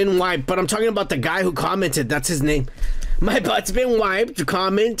butt's been wiped, but I'm talking about the guy who commented. That's his name. My butt's been wiped,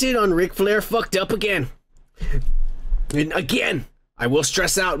 commented on Ric Flair fucked up again. And again, I will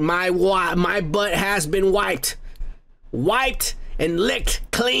stress out, my butt has been wiped. Wiped and licked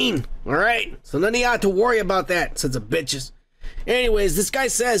clean. Alright? So none of y'all have to worry about that, sons of bitches. Anyways, this guy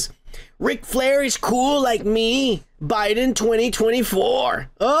says, Ric Flair is cool like me. Biden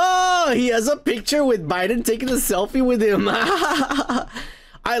 2024. Oh, he has a picture with Biden taking a selfie with him. I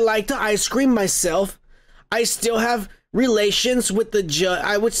like to ice cream myself. I still have relations with the Judd.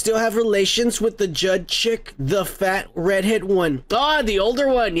 I would still have relations with the Judd chick, the fat redhead one. Oh, the older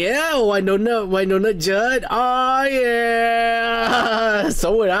one. Yeah, Winona Judd. Oh, yeah.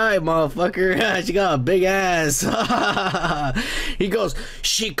 So would I, motherfucker. She got a big ass. He goes,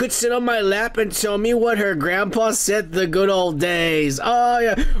 she could sit on my lap and tell me what her grandpa said the good old days. Oh,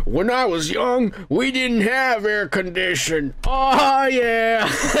 yeah. When I was young, we didn't have air condition. Oh, yeah.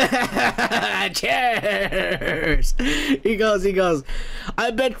 Cheers. He goes, I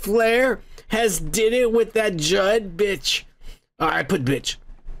bet Flair has did it with that Judd bitch. I put bitch.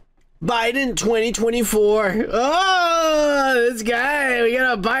 Biden 2024. Oh, this guy. We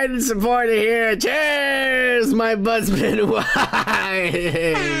got a Biden supporter here. Cheers. My butt's been wide.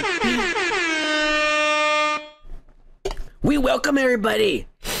 We welcome everybody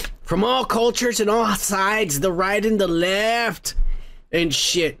from all cultures and all sides, the right and the left and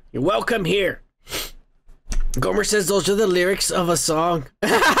shit. You're welcome here. Gomer says those are the lyrics of a song.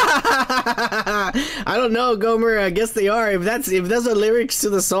 I don't know, Gomer. I guess they are. If those are lyrics to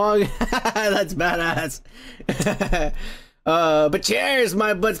the song, that's badass. But cheers,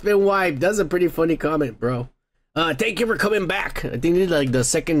 my butt's been wiped. That's a pretty funny comment, bro. Thank you for coming back. I think it's like the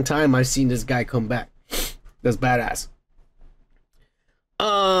second time I've seen this guy come back. That's badass.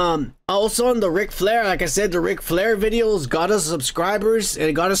 Also on the Ric Flair, like I said, the Ric Flair videos got us subscribers and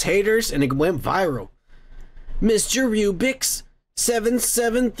it got us haters and it went viral. Mr. Rubix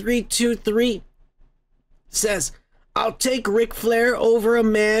 77323 says, I'll take Ric Flair over a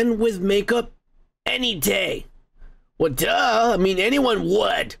man with makeup any day. Well, duh. I mean, anyone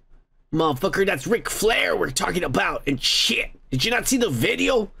would. Motherfucker, that's Ric Flair we're talking about and shit. Did you not see the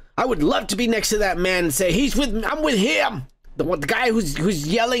video? I would love to be next to that man and say, I'm with him. The guy who's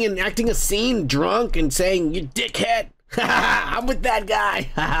yelling and acting a scene drunk and saying, you dickhead. I'm with that guy.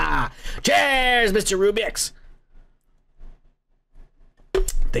 Cheers, Mr. Rubix.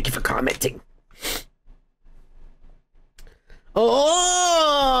 Thank you for commenting.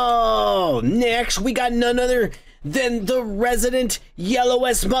 Oh, next we got none other than the resident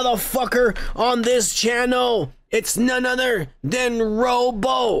yellowest motherfucker on this channel. It's none other than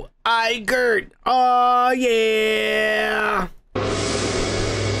Robo Igert. Oh, yeah.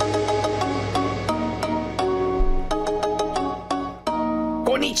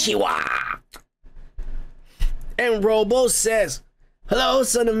 Konnichiwa. And Robo says, hello,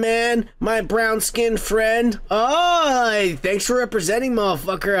 son of man, my brown-skinned friend. Oh, thanks for representing,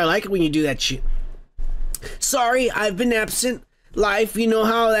 motherfucker. I like it when you do that shit. Sorry, I've been absent. Life, you know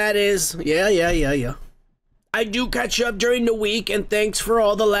how that is. Yeah. I do catch up during the week, and thanks for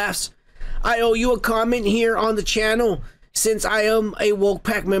all the laughs. I owe you a comment here on the channel, since I am a Woke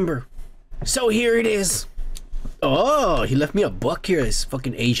Pack member. So here it is. Oh, he left me a buck here, this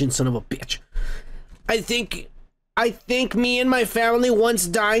fucking Asian son of a bitch. I think I think me and my family once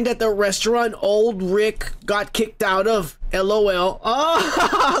dined at the restaurant old Rick got kicked out of. LOL.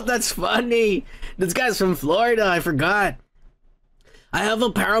 Oh, that's funny. This guy's from Florida. I forgot. I have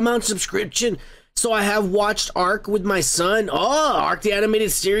a Paramount subscription, so I have watched Ark with my son. Oh, Ark the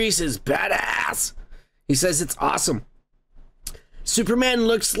animated series is badass. He says it's awesome. Superman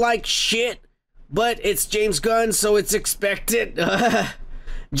looks like shit, but it's James Gunn, so it's expected.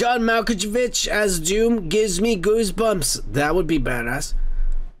 John Malkovich as Doom gives me goosebumps. That would be badass.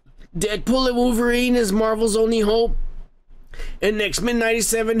 Deadpool and Wolverine is Marvel's only hope. And X-Men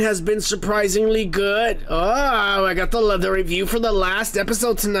 97 has been surprisingly good. Oh, I got the review for the last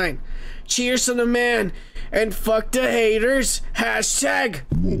episode tonight. Cheers, son of man. And fuck the haters. Hashtag.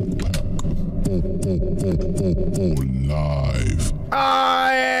 Live. Oh,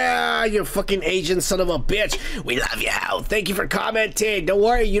 yeah, you fucking Asian son of a bitch. We love you. Thank you for commenting. Don't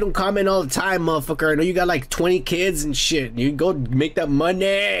worry, you don't comment all the time, motherfucker. I know you got like 20 kids and shit. You go make that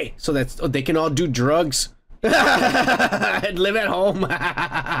money so that they can all do drugs and live at home.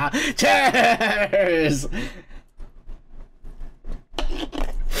 Cheers.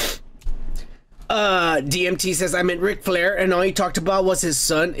 DMT says, I met Ric Flair and all he talked about was his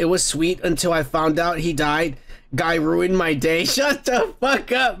son. It was sweet until I found out he died. Guy ruined my day. Shut the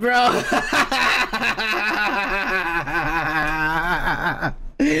fuck up, bro.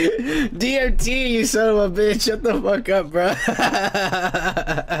 DMT, you son of a bitch. Shut the fuck up, bro.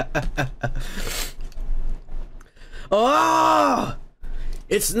 Oh,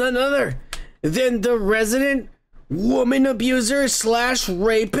 it's none other than the resident woman abuser /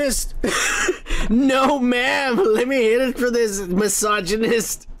 rapist. No, ma'am. Let me hit it for this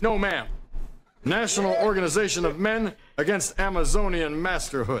misogynist. No, ma'am. National Organization of Men Against Amazonian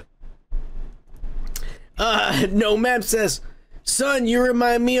Masterhood. No, ma'am says, son, you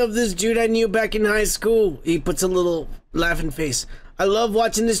remind me of this dude I knew back in high school. He puts a little laughing face. I love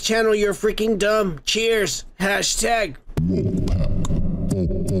watching this channel. You're freaking dumb. Cheers. Hashtag.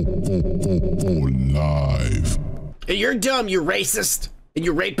 Live. You're dumb. You're racist. And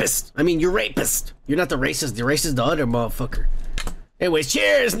you're rapist. I mean, you're rapist. You're not the racist. The racist, the other motherfucker. Anyways,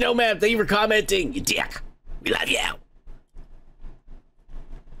 cheers, no ma'am. Thank you for commenting, you dick. We love you.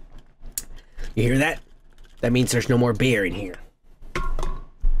 You hear that? That means there's no more beer in here.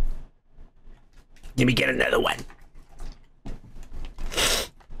 Let me get another one.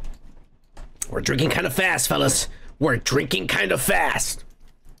 We're drinking kind of fast, fellas. We're drinking kind of fast.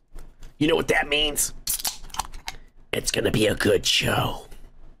 You know what that means? It's gonna be a good show.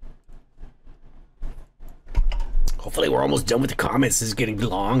 Hopefully we're almost done with the comments. This is getting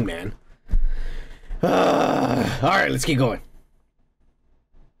long, man. Alright, let's keep going.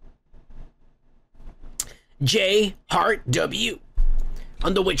 J Hart W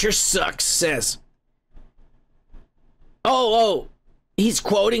on The Witcher Sucks says, oh, he's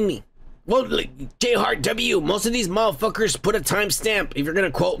quoting me. Well, like, J Hart W, most of these motherfuckers put a timestamp if you're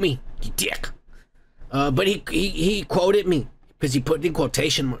gonna quote me, you dick. But he quoted me because he put in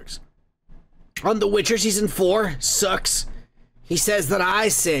quotation marks. On The Witcher Season 4 sucks. He says that I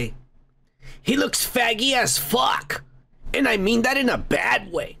say, he looks faggy as fuck. And I mean that in a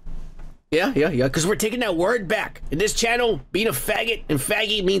bad way. Yeah, because we're taking that word back. In this channel, being a faggot and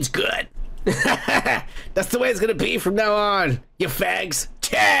faggy means good. That's the way it's gonna be from now on, you fags.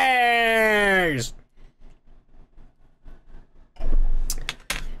 Cheers!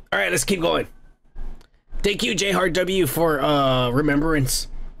 Alright, let's keep going. Thank you, J Hard W, for remembrance.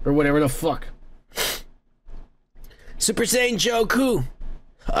 Or whatever the fuck. Super Saiyan Joku.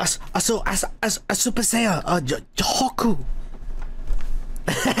 Super Saiyan Joku.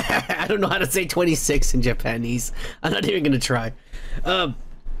 I don't know how to say 26 in Japanese. I'm not even gonna try.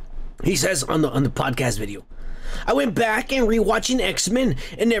 He says on the podcast video, I went back and rewatching X-Men,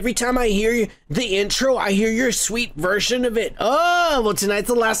 and every time I hear the intro, I hear your sweet version of it. Oh, well, tonight's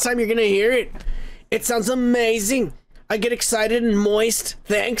the last time you're gonna hear it. It sounds amazing. I get excited and moist.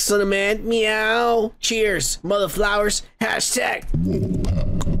 Thanks, son of man. Meow. Cheers, mother flowers. Hashtag.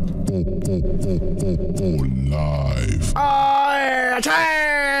 Live. Oh, yeah.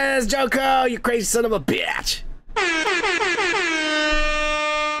 Cheers, Joko, you crazy son of a bitch.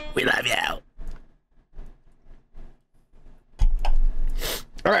 We love you.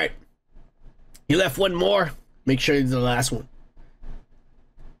 All right. You left one more. Make sure it's the last one.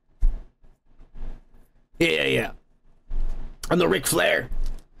 Yeah. On the Ric Flair.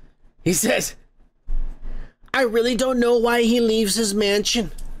 He says, I really don't know why he leaves his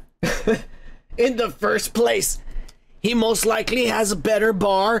mansion in the first place. he most likely has a better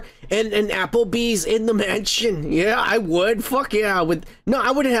bar and an Applebee's in the mansion. Yeah, I would. Fuck yeah, I would. No,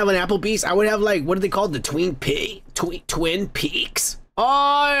 I wouldn't have an Applebee's. I would have, like, what are they called? The Twin Peaks.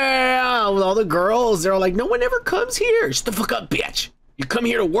 Oh, yeah, with all the girls. They're all like, no one ever comes here. Shut the fuck up, bitch. You come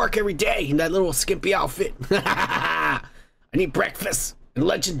here to work every day in that little skimpy outfit. I need breakfast and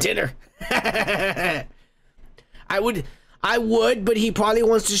lunch and dinner. I would, but he probably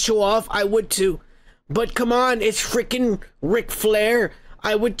wants to show off. I would too. But come on, it's freaking Ric Flair.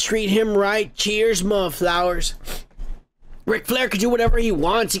 I would treat him right. Cheers, motherflowers. Ric Flair can do whatever he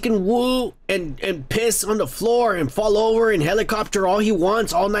wants. He can woo and piss on the floor and fall over and helicopter all he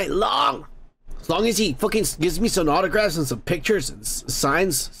wants all night long. As long as he fucking gives me some autographs and some pictures and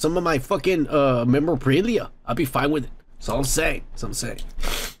signs some of my fucking memorabilia, I'll be fine with it. That's all I'm saying. That's all I'm saying.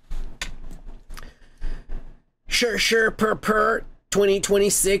 Sure, per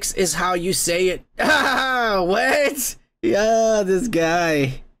 2026 is how you say it. What? Yeah, this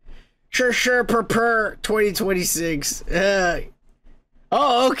guy. Sure, per 2026.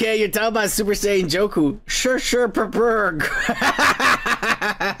 Oh, okay, you're talking about Super Saiyan Joku. Sure, per.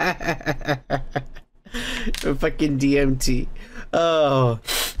 Fucking DMT. Oh.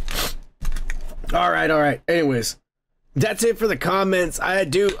 All right. Anyways, that's it for the comments. I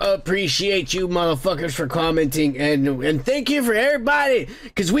do appreciate you motherfuckers for commenting, and thank you for everybody,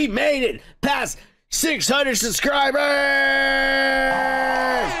 because we made it past 600 subscribers.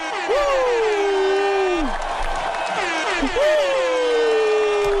 Woo!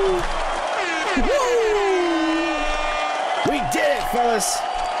 We did it, fellas.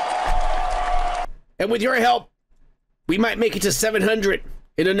 And with your help, we might make it to 700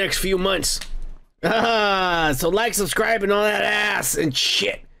 in the next few months. So like, subscribe, and all that ass and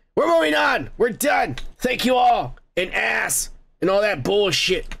shit. We're moving on. We're done. Thank you all. And ass and all that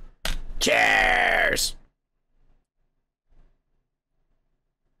bullshit. Cheers.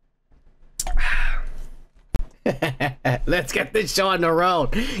 Let's get this show on the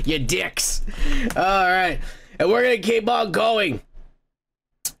road, you dicks. All right. And we're going to keep on going.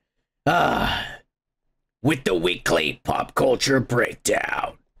 With the weekly pop culture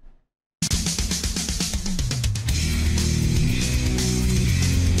breakdown.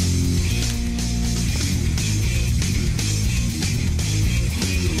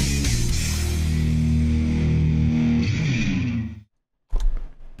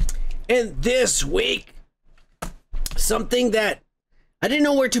 And this week, something that I didn't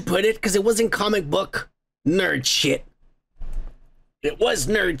know where to put it because it wasn't comic book nerd shit. It was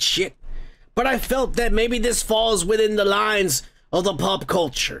nerd shit. But I felt that maybe this falls within the lines of the pop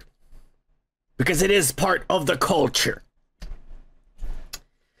culture. Because it is part of the culture.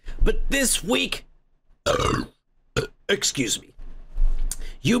 But this week, excuse me,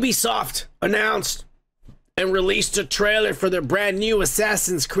 Ubisoft announced and released a trailer for their brand new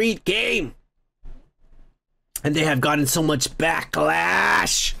Assassin's Creed game. And they have gotten so much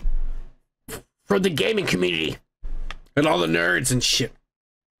backlash from the gaming community and all the nerds and shit.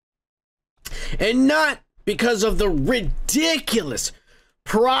 And not because of the ridiculous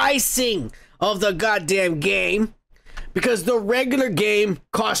pricing of the goddamn game, because the regular game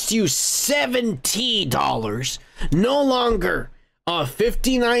costs you $70, no longer a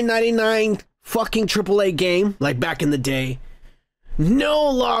 $59.99 fucking AAA game like back in the day, no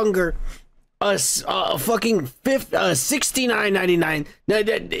longer a fucking $69.99.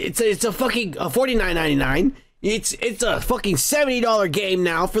 It's a fucking $49.99. It's a fucking $70 game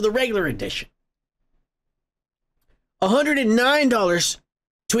now for the regular edition. $109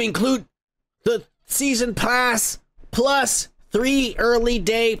 to include the season pass plus 3 early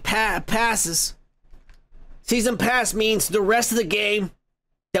day passes. Season pass means the rest of the game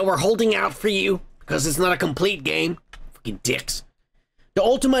that we're holding out for you because it's not a complete game. Fucking dicks. The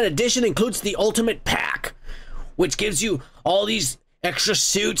Ultimate Edition includes the Ultimate Pack, which gives you all these extra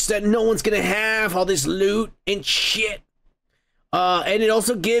suits that no one's gonna have, all this loot and shit. And it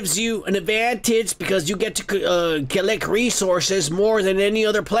also gives you an advantage because you get to collect resources more than any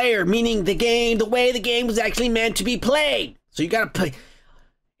other player, meaning the way the game was actually meant to be played. So you gotta play.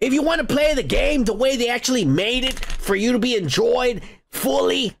 If you want to play the game the way they actually made it for you to be enjoyed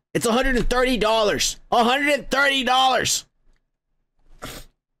fully, it's $130. $130.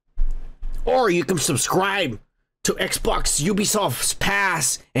 Or you can subscribe to Xbox Ubisoft's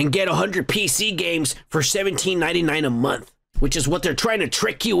Pass and get 100 PC games for $17.99 a month, which is what they're trying to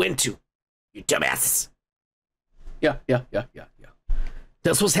trick you into, you dumbasses. Yeah.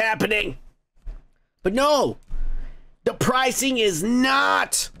 That's what's happening. But no, the pricing is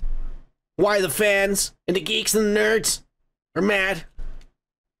not why the fans and the geeks and the nerds are mad.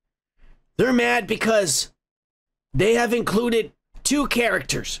 They're mad because they have included 2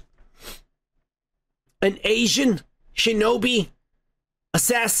 characters. An Asian shinobi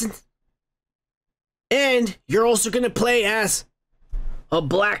assassin. And you're also going to play as a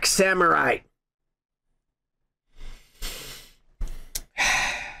black samurai.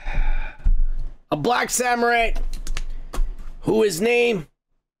 A black samurai who is named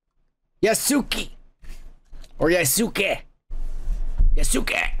Yasuki. Or Yasuke.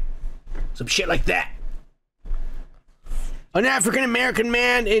 Yasuke. Some shit like that. An African-American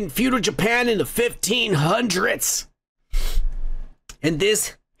man in feudal Japan in the 1500s. And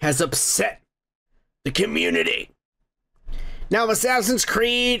this has upset the community. Now, Assassin's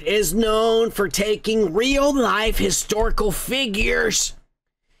Creed is known for taking real-life historical figures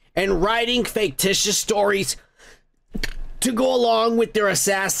and writing fictitious stories to go along with their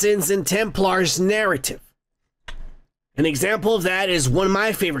Assassins and Templars narrative. An example of that is one of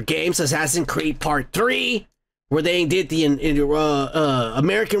my favorite games, Assassin's Creed Part 3, where they did the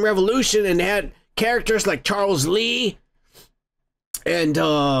American Revolution and they had characters like Charles Lee and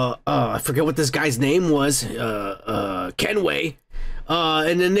I forget what this guy's name was, Kenway.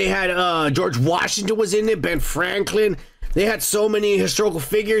 And then they had George Washington was in it, Ben Franklin. They had so many historical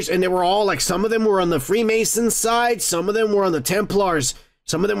figures, and they were all like, some of them were on the Freemason side, some of them were on the Templars,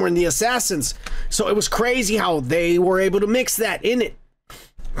 some of them were in the Assassins. So it was crazy how they were able to mix that in it.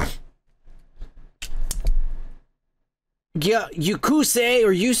 Yeah, Yukuse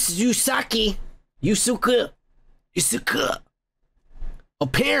or Yusuka,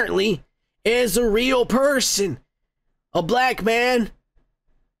 apparently is a real person, a black man,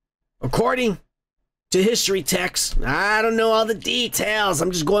 according to history texts. I don't know all the details.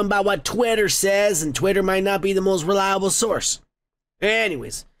 I'm just going by what Twitter says, and Twitter might not be the most reliable source.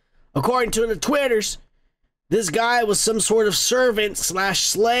 Anyways, according to the Twitters, this guy was some sort of servant /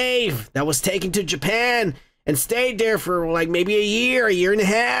 slave that was taken to Japan and stayed there for like maybe a year and a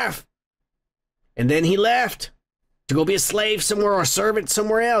half. And then he left to go be a slave somewhere or a servant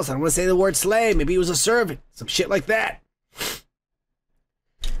somewhere else. I don't want to say the word slave. Maybe he was a servant. Some shit like that.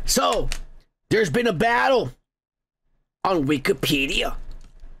 So, there's been a battle on Wikipedia,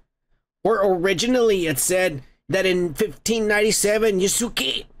 where originally it said that in 1597,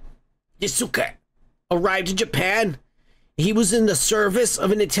 Yasuke arrived in Japan. He was in the service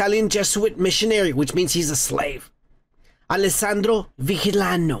of an Italian Jesuit missionary, which means he's a slave. Alessandro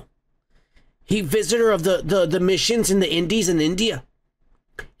Vigilano. He visitor of the missions in the Indies and India.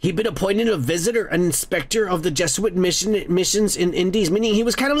 He'd been appointed a visitor, an inspector of the Jesuit missions in Indies, meaning he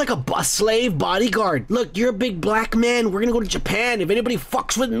was kind of like a bus slave bodyguard. Look, you're a big black man. We're going to go to Japan. If anybody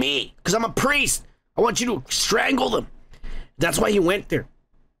fucks with me, because I'm a priest, I want you to strangle them. That's why he went there.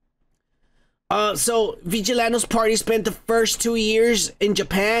 So Vigilano's party spent the first 2 years in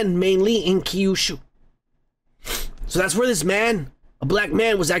Japan, mainly in Kyushu. So that's where this man, a black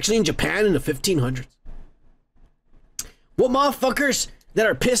man, was actually in Japan in the 1500s. What motherfuckers that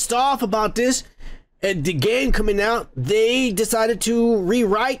are pissed off about this, and the game coming out, they decided to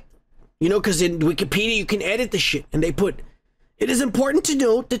rewrite, you know, because in Wikipedia you can edit the shit, and they put, it is important to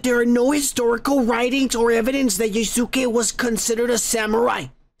note that there are no historical writings or evidence that Yasuke was considered a samurai.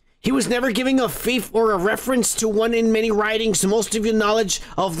 He was never giving a fief or a reference to one in many writings. Most of your knowledge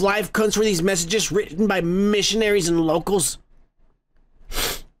of life comes from these messages written by missionaries and locals.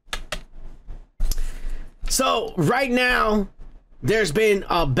 So, right now, there's been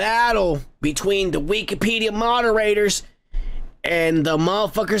a battle between the Wikipedia moderators and the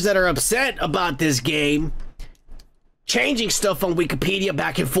motherfuckers that are upset about this game, changing stuff on Wikipedia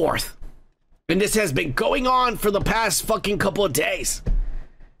back and forth. And this has been going on for the past fucking couple of days.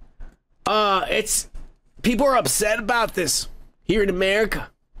 People are upset about this here in America.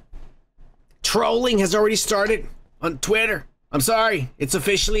 Trolling has already started on Twitter. I'm sorry, it's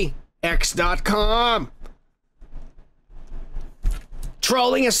officially x.com.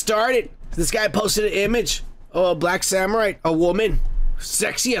 Trolling has started. This guy posted an image of a black samurai, a woman,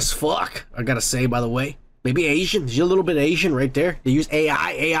 sexy as fuck, I gotta say, by the way. Maybe Asian. She's a little bit Asian right there. They use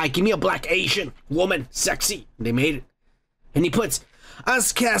AI, give me a black Asian woman, sexy. They made it. And he puts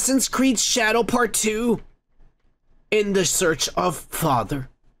Assassin's Creed Shadow Part 2 in the search of father.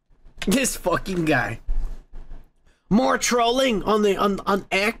 This fucking guy. More trolling on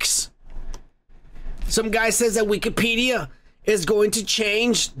X. Some guy says that Wikipedia is going to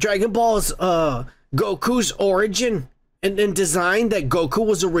change Dragon Ball's Goku's origin and design, that Goku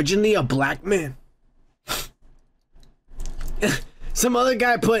was originally a black man. Some other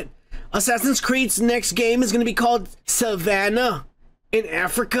guy put Assassin's Creed's next game is going to be called Savannah in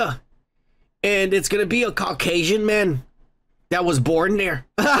Africa, and it's going to be a Caucasian man that was born there.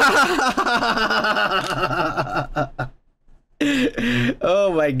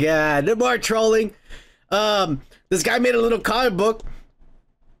 Oh my god. No more trolling. This guy made a little comic book,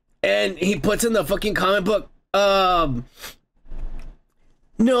 and he puts in the fucking comic book,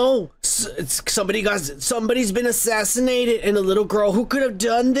 no, somebody's been assassinated, and a little girl who could have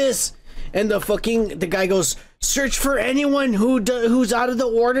done this. And the guy goes, search for anyone who's out of the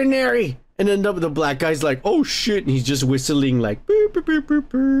ordinary. And then the black guy's like, oh shit, and he's just whistling like boop, boop, boop,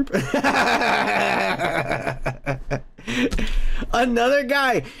 boop, boop. Another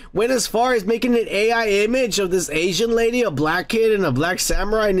guy went as far as making an AI image of this Asian lady, a black kid, and a black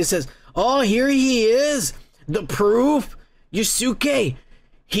samurai, and he says, oh, here he is, the proof, Yusuke.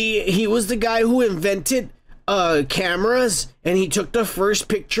 He was the guy who invented cameras, and he took the first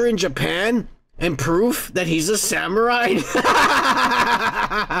picture in Japan and proof that he's a samurai.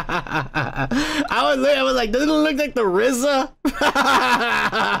 I was like, doesn't it look like the RZA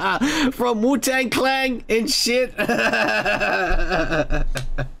from Wu-Tang Clan and shit?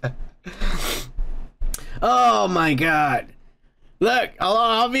 Oh my god. Look,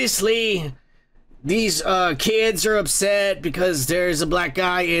 obviously these kids are upset because there's a black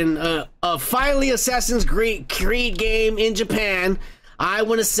guy in a finally Assassin's Creed game in Japan. I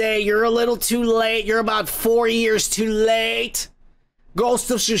want to say you're a little too late. You're about 4 years too late. Ghost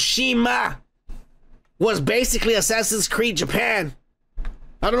of Tsushima was basically Assassin's Creed Japan.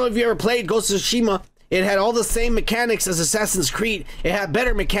 I don't know if you ever played Ghost of Tsushima. It had all the same mechanics as Assassin's Creed. It had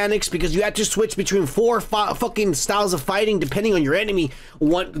better mechanics because you had to switch between four fucking styles of fighting depending on your enemy.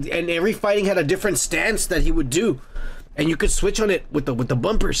 And every fighting had a different stance that he would do, and you could switch on it with the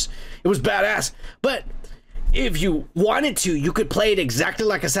bumpers. It was badass. But if you wanted to, you could play it exactly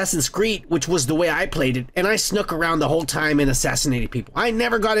like Assassin's Creed, which was the way I played it, and I snuck around the whole time and assassinated people. I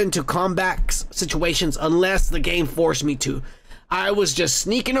never got into combat situations unless the game forced me to. I was just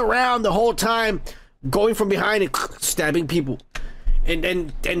sneaking around the whole time, going from behind and stabbing people. And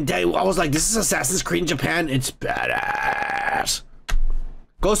I was like, this is Assassin's Creed in Japan. It's badass.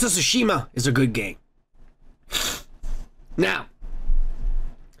 Ghost of Tsushima is a good game. Now,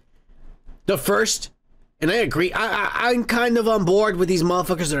 the first, and I agree, I'm kind of on board with these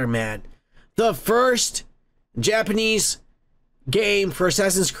motherfuckers that are mad. The first Japanese game for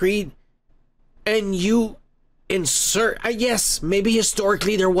Assassin's Creed, and you insert, yes, maybe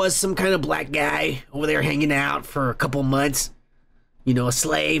historically there was some kind of black guy over there hanging out for a couple months. You know, a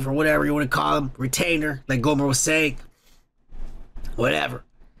slave or whatever you want to call him, retainer, like Gomer was saying. Whatever.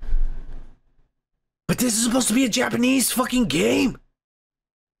 But this is supposed to be a Japanese fucking game.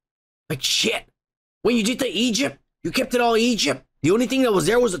 Like shit. When you did the Egypt, you kept it all Egypt. The only thing that was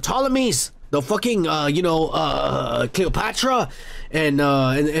there was the Ptolemies, the fucking Cleopatra, and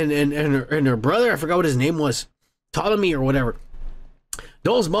her brother. I forgot what his name was, Ptolemy or whatever.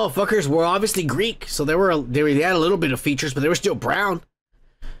 Those motherfuckers were obviously Greek, so they had a little bit of features, but they were still brown.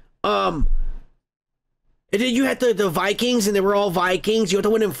 And then you had the Vikings, and they were all Vikings. You had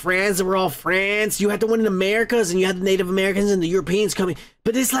the one in France, they were all France. You had the one in Americas, and you had the Native Americans and the Europeans coming.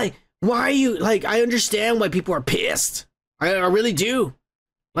 But it's like, why are you, like, I understand why people are pissed. I really do.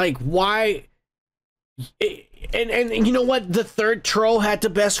 Like, why? And you know what? The third troll had the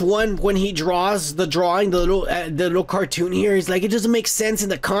best one when he draws the drawing, the little cartoon here. He's like, it doesn't make sense in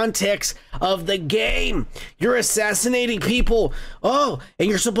the context of the game. You're assassinating people. Oh, and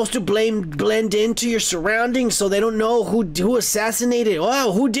you're supposed to blend into your surroundings so they don't know who assassinated.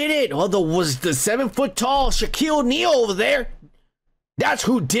 Oh, who did it? Oh, was the 7-foot-tall Shaquille O'Neal over there. That's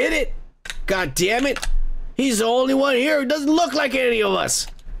who did it. God damn it. He's the only one here who doesn't look like any of us.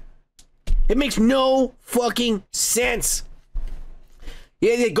 It makes no fucking sense.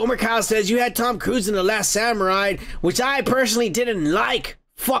 Yeah, Gomer Kyle says, you had Tom Cruise in The Last Samurai, which I personally didn't like.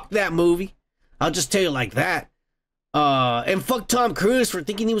 Fuck that movie. I'll just tell you like that. And fuck Tom Cruise for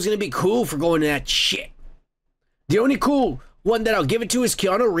thinking he was going to be cool for going to that shit. The only cool one that I'll give it to is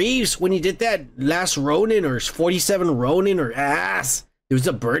Keanu Reeves when he did that Last Ronin or 47 Ronin or ass. It was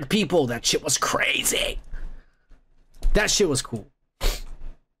the bird people. That shit was crazy. That shit was cool.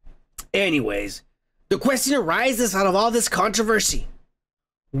 Anyways, the question arises out of all this controversy.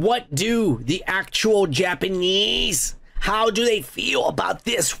 What do the actual Japanese, how do they feel about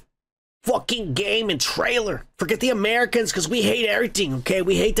this fucking game and trailer? Forget the Americans, because we hate everything, okay?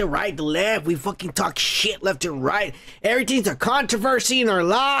 We hate the right, the left. We fucking talk shit left and right. Everything's a controversy in our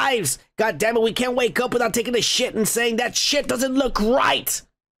lives. God damn it, we can't wake up without taking a shit and saying that shit doesn't look right.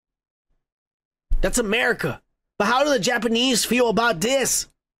 That's America. But how do the Japanese feel about this?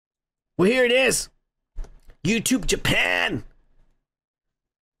 Well, here it is. YouTube Japan.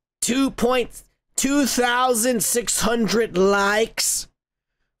 2.2 2,600 likes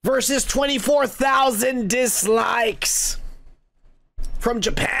versus 24,000 dislikes from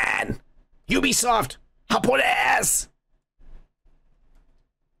Japan. Ubisoft, hop on ass.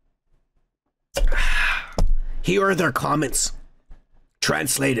 Here are their comments,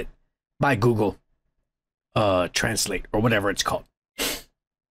 translated by Google Translate or whatever it's called.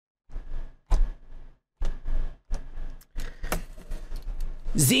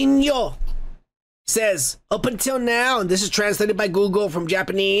 Zinyo says, up until now, and this is translated by Google from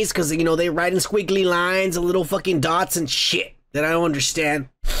Japanese because, you know, they write in squiggly lines and little fucking dots and shit that I don't understand.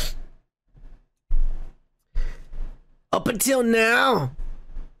 Up until now,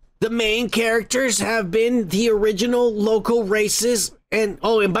 the main characters have been the original local races. And,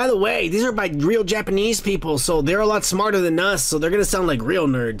 oh, and by the way, these are by real Japanese people, so they're a lot smarter than us, so they're going to sound like real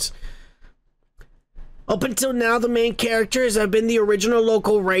nerds. Up until now, the main characters have been the original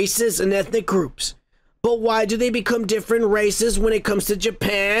local races and ethnic groups. But why do they become different races when it comes to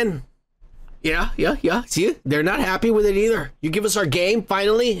Japan? Yeah. See, they're not happy with it either. You give us our game,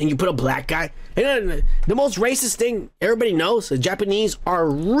 finally, and you put a black guy. And the most racist thing everybody knows, the Japanese are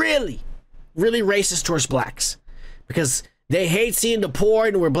really, really racist towards blacks. Because they hate seeing the poor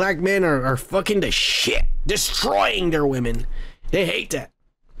and where black men are fucking the shit. Destroying their women. They hate that.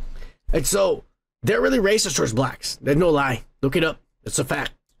 And so, they're really racist towards blacks. There's no lie. Look it up. It's a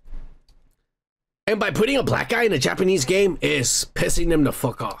fact. And by putting a black guy in a Japanese game is pissing them the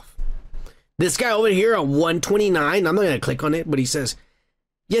fuck off. This guy over here on 129, I'm not going to click on it, but he says,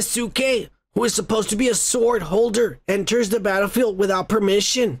 Yasuke, who is supposed to be a sword holder, enters the battlefield without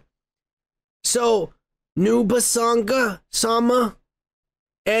permission. So, Nubasanga-sama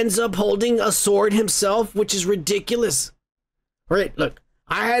ends up holding a sword himself, which is ridiculous. All right, look,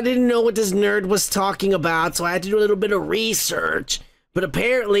 I didn't know what this nerd was talking about, so I had to do a little bit of research. But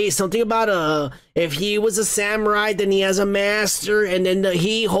apparently, something about if he was a samurai, then he has a master, and then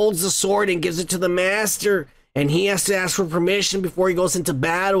he holds the sword and gives it to the master, and he has to ask for permission before he goes into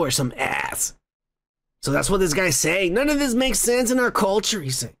battle or some ass. So that's what this guy's saying. None of this makes sense in our culture,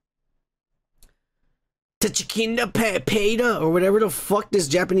 he's saying. Tachikinda Peida, or whatever the fuck this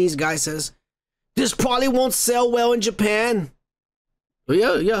Japanese guy says. This probably won't sell well in Japan.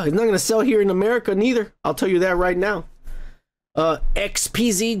 Well, yeah, it's not going to sell here in America neither. I'll tell you that right now.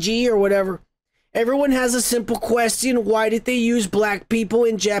 XPZG or whatever. Everyone has a simple question. Why did they use black people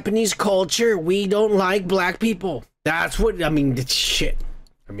in Japanese culture? We don't like black people. That's what, I mean, it's shit.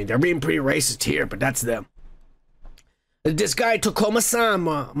 I mean, they're being pretty racist here, but that's them. This guy,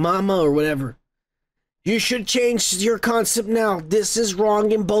 Tokoma-sama, Mama or whatever. You should change your concept now. This is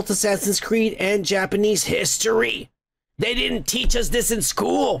wrong in both Assassin's Creed and Japanese history. They didn't teach us this in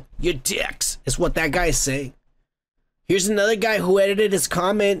school, you dicks, is what that guy is saying. Here's another guy who edited his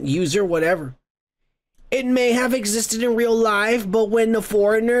comment, user, whatever. It may have existed in real life, but when a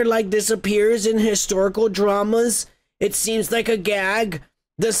foreigner like this appears in historical dramas, it seems like a gag.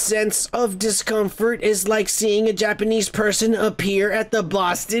 The sense of discomfort is like seeing a Japanese person appear at the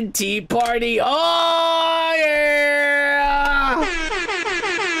Boston Tea Party. Oh, yeah!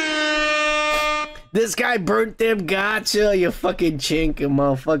 This guy burnt them. Gotcha, you fucking chink, you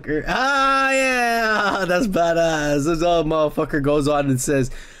motherfucker. Ah, yeah, that's badass. This old motherfucker goes on and says,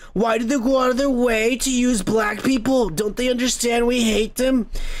 why do they go out of their way to use black people? Don't they understand we hate them?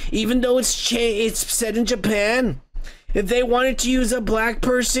 Even though it's set in Japan. If they wanted to use a black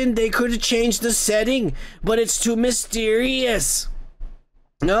person, they could have changed the setting, but it's too mysterious.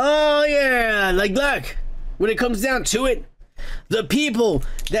 Oh, yeah, like, look, when it comes down to it, the people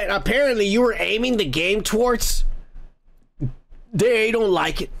that apparently you were aiming the game towards, they don't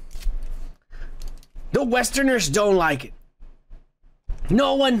like it. The Westerners don't like it.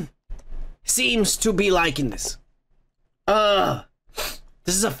 No one seems to be liking this. This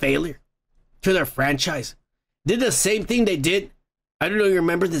is a failure to their franchise. Did the same thing they did. I don't know if you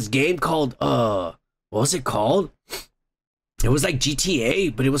remember this game called, what was it called? It was like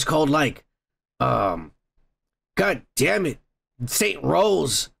GTA, but it was called like, God damn it. St.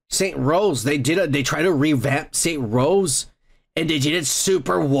 Rose. They tried to revamp St. Rose, and they did it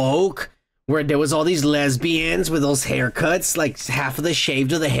super woke, where there was all these lesbians with those haircuts, like half of the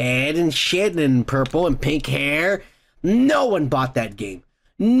shaved of the head and shit, and purple and pink hair. No one bought that game.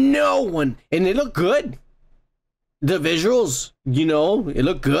 No one. And it looked good. The visuals, you know, it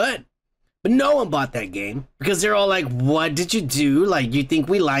looked good. But no one bought that game because they're all like, what did you do? Like, you think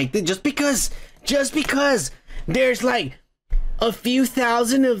we liked it? Just because there's like a few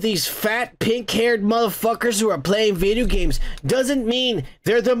thousand of these fat pink-haired motherfuckers who are playing video games doesn't mean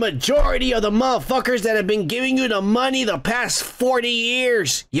they're the majority of the motherfuckers that have been giving you the money the past 40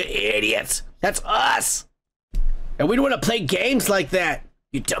 years. You idiots. That's us. And we don't want to play games like that,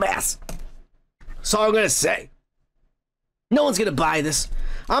 you dumbass. That's all I'm going to say. No one's going to buy this.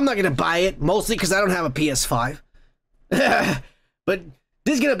 I'm not going to buy it, mostly because I don't have a PS5. But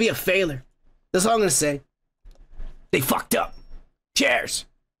this is going to be a failure. That's all I'm going to say. They fucked up. Cheers.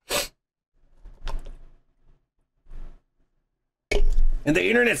 And the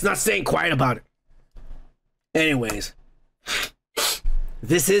internet's not staying quiet about it. Anyways,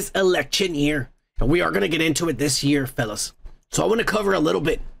 this is election year. And we are going to get into it this year, fellas. So I want to cover a little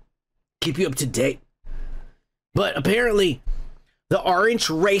bit. Keep you up to date. But apparently, the orange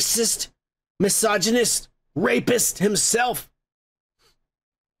racist, misogynist, rapist himself,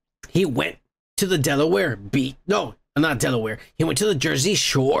 he went to the Delaware beach. No, not Delaware. He went to the Jersey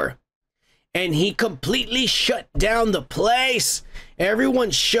Shore. And he completely shut down the place.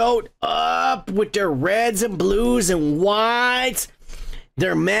 Everyone showed up with their reds and blues and whites.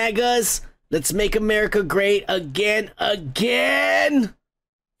 Their MAGAs. Let's make America great again.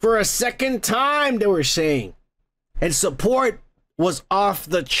 For a second time, they were saying. And support was off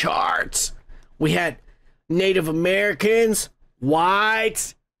the charts. We had Native Americans,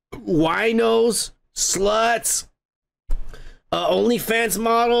 whites, winos, sluts, OnlyFans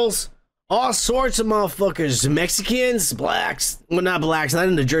models, all sorts of motherfuckers, Mexicans, blacks, well, not blacks, not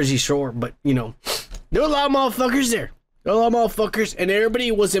in the Jersey Shore, but you know, there were a lot of motherfuckers there. There were a lot of motherfuckers, and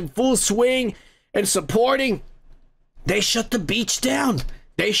everybody was in full swing and supporting. They shut the beach down.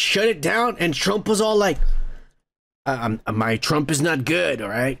 They shut it down, and Trump was all like, my Trump is not good, all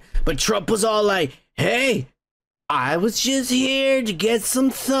right? But Trump was all like, hey, I was just here to get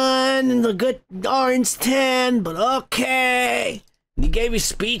some sun and a good orange tan, but okay. And he gave his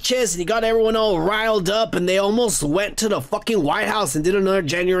speeches, and he got everyone all riled up, and they almost went to the fucking White House and did another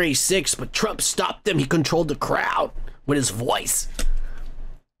January 6th, but Trump stopped them. He controlled the crowd with his voice.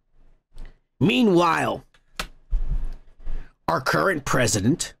 Meanwhile, our current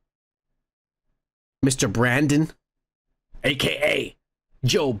president, Mr. Brandon, aka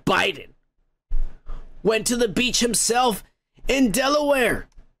Joe Biden, went to the beach himself in Delaware.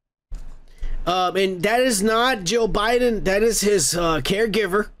 And that is not Joe Biden. That is his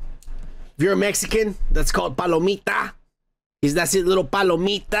caregiver. If you're a Mexican, that's called Palomita. That's his little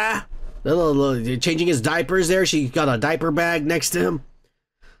Palomita. Changing his diapers there. She got a diaper bag next to him.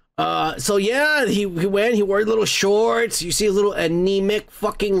 So yeah, he went. He wore little shorts. You see his little anemic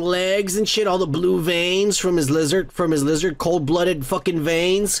fucking legs and shit. All the blue veins from his lizard, cold-blooded fucking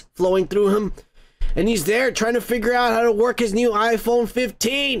veins flowing through him. And he's there trying to figure out how to work his new iPhone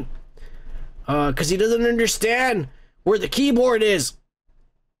 15. Because he doesn't understand where the keyboard is.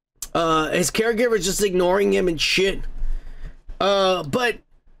 His caregiver's just ignoring him and shit. But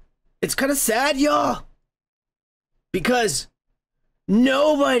it's kind of sad, y'all. Because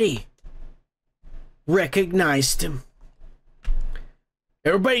nobody recognized him.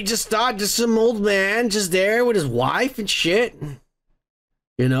 Everybody just thought just some old man just there with his wife and shit.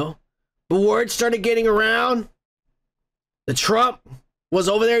 You know? But word started getting around. The Trump was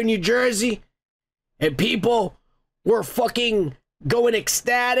over there in New Jersey. And people were fucking going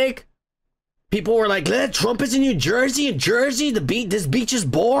ecstatic. People were like, Trump is in New Jersey. In Jersey, this beach is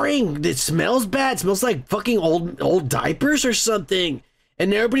boring. It smells bad. It smells like fucking old diapers or something.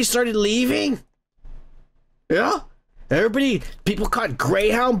 And everybody started leaving. Yeah. People caught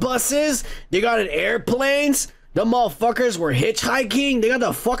Greyhound buses. They got in airplanes. The motherfuckers were hitchhiking. They got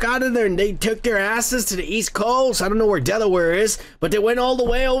the fuck out of there and they took their asses to the East Coast. I don't know where Delaware is, but they went all the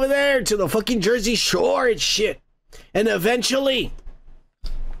way over there to the fucking Jersey Shore and shit. And eventually,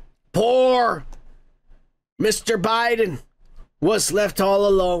 poor Mr. Biden was left all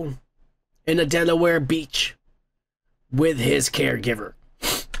alone in a Delaware beach with his caregiver.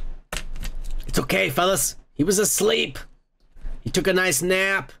 It's okay, fellas. He was asleep. He took a nice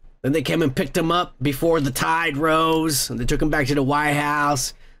nap. Then they came and picked him up before the tide rose, and they took him back to the White House.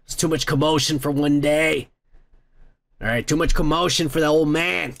 It was too much commotion for one day. All right, too much commotion for the old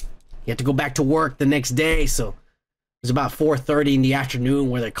man. He had to go back to work the next day, so it was about 4:30 in the afternoon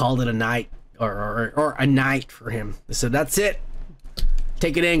where they called it a night, or a night for him. They said, that's it.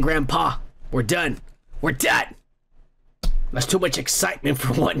 Take it in, Grandpa. We're done. We're done. That's too much excitement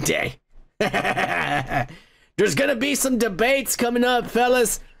for one day. There's gonna be some debates coming up,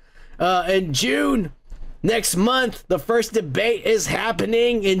 fellas. In June, next month, the first debate is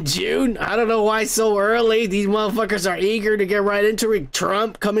happening in June. I don't know why so early. These motherfuckers are eager to get right into it.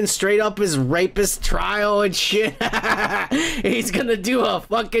 Trump coming straight up his rapist trial and shit. He's gonna do a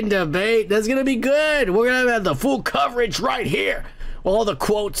fucking debate. That's gonna be good. We're gonna have the full coverage right here. All the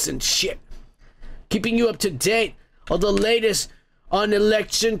quotes and shit. Keeping you up to date on the latest on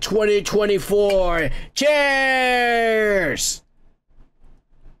election 2024. Cheers!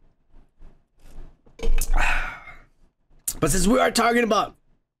 But since we are talking about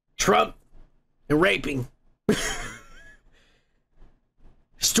Trump and raping,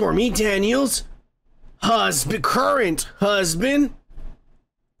 Stormy Daniels' current husband,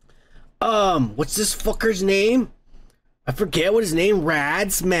 what's this fucker's name? I forget what his name,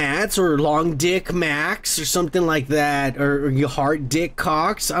 Mats, or Long Dick Max, or something like that, or your Hard Dick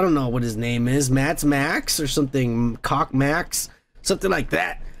Cox. I don't know what his name is, Max, or something, Cock Max, something like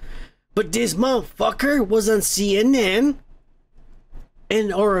that. But this motherfucker was on CNN,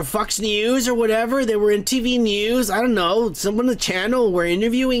 or Fox News, or whatever. They were in TV News. I don't know. Someone on the channel were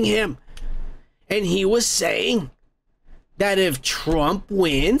interviewing him, and he was saying that if Trump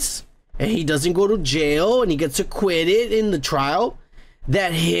wins and he doesn't go to jail and he gets acquitted in the trial,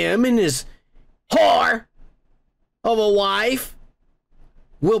 that him and his whore of a wife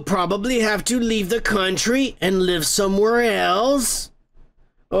will probably have to leave the country and live somewhere else.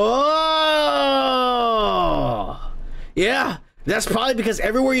 Oh, yeah, that's probably because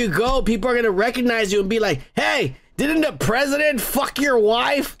everywhere you go, people are going to recognize you and be like, hey, didn't the president fuck your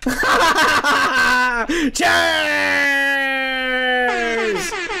wife? Cheers!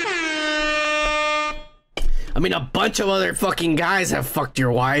 I mean, a bunch of other fucking guys have fucked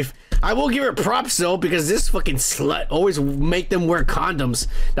your wife. I will give her props though, because this fucking slut always make them wear condoms.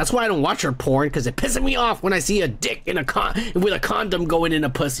 That's why I don't watch her porn, because it pisses me off when I see a dick in with a condom going in a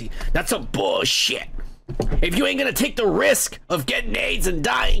pussy. That's some bullshit. If you ain't gonna take the risk of getting AIDS and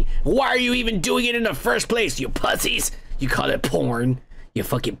dying, why are you even doing it in the first place, you pussies? You call it porn, you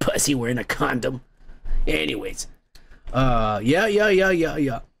fucking pussy wearing a condom. Anyways,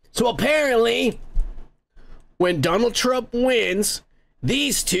 yeah. So apparently, when Donald Trump wins,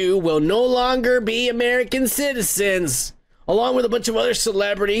 these two will no longer be American citizens, along with a bunch of other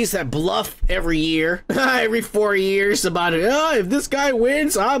celebrities that bluff every year, every 4 years about it. Oh, if this guy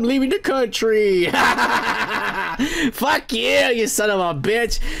wins, I'm leaving the country. Fuck you, you son of a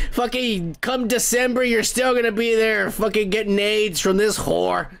bitch. Fucking come December, you're still gonna be there fucking getting AIDS from this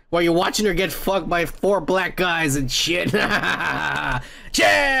whore while you're watching her get fucked by 4 black guys and shit.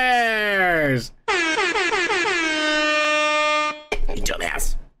 Cheers! You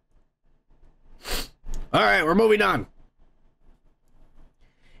dumbass. Alright, we're moving on.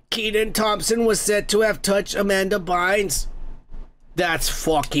 Kenan Thompson was said to have touched Amanda Bynes. That's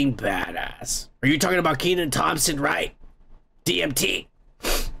fucking badass. Are you talking about Kenan Thompson, right? DMT.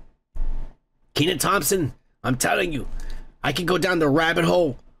 Kenan Thompson, I'm telling you, I can go down the rabbit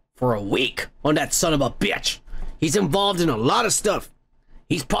hole for a week on that son of a bitch. He's involved in a lot of stuff.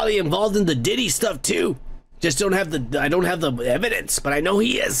 He's probably involved in the Diddy stuff too. Just don't have I don't have the evidence, but I know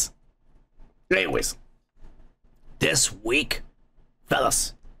he is. Anyways, this week,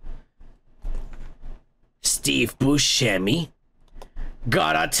 fellas, Steve Buscemi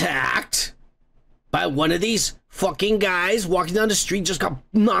got attacked by one of these fucking guys walking down the street, just got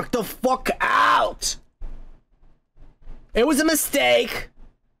knocked the fuck out. It was a mistake.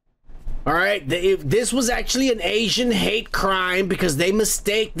 All right, this was actually an Asian hate crime because they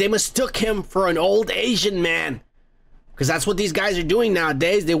mistook him for an old Asian man. Because that's what these guys are doing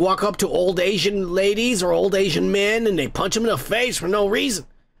nowadays. They walk up to old Asian ladies or old Asian men and they punch them in the face for no reason.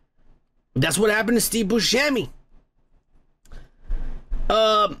 That's what happened to Steve Buscemi.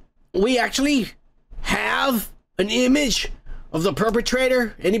 We actually have an image of the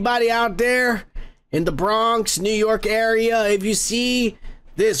perpetrator. Anybody out there in the Bronx, New York area, if you see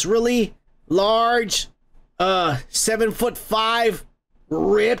this really large, 7'5",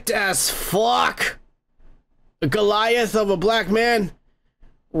 ripped as fuck Goliath of a black man,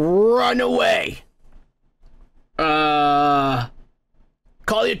 run away. Call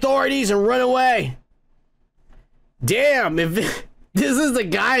the authorities and run away. Damn, if this is the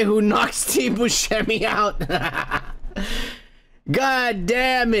guy who knocked Steve Buscemi out. God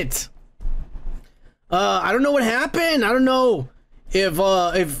damn it. I don't know what happened. I don't know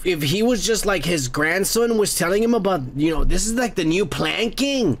if he was just like his grandson was telling him about, you know, this is like the new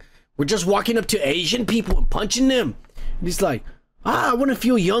planking. We're just walking up to Asian people and punching them. And he's like, I want to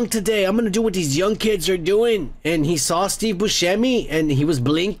feel young today. I'm going to do what these young kids are doing. And he saw Steve Buscemi and he was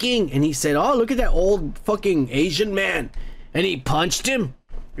blinking and he said, oh, look at that old fucking Asian man. And he punched him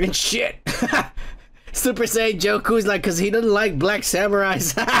and shit. Super Saiyan Joku's like, because he doesn't like black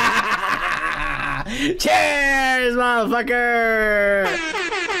samurais. Cheers, motherfucker!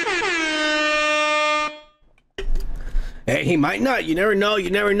 Hey, he might not. You never know.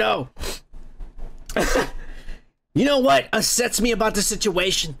 You never know. You know what upsets me about the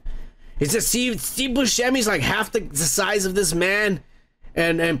situation It's just Steve Buscemi's like half the size of this man.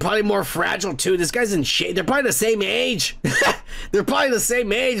 And probably more fragile too. This guy's in shape. They're probably the same age. They're probably the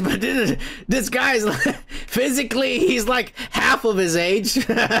same age, but this guy's like, physically, he's like half of his age. You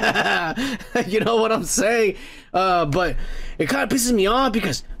know what I'm saying? But it kind of pisses me off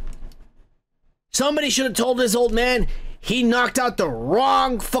because somebody should have told this old man he knocked out the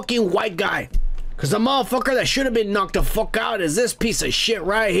wrong fucking white guy. Because the motherfucker that should have been knocked the fuck out is this piece of shit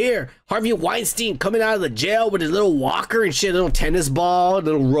right here. Harvey Weinstein coming out of the jail with his little walker and shit, little tennis ball,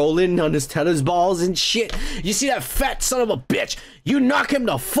 little rolling on his tennis balls and shit. You see that fat son of a bitch? You knock him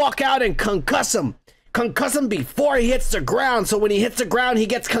the fuck out and concuss him. Concuss him before he hits the ground, so when he hits the ground, he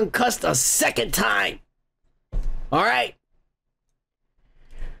gets concussed a second time. All right?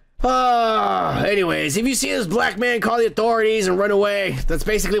 Anyways, if you see this black man, call the authorities and run away. That's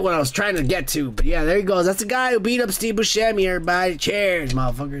basically what I was trying to get to. But yeah, there he goes. That's the guy who beat up Steve Buscemi, everybody. Cheers,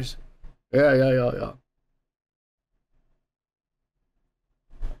 motherfuckers. Yeah.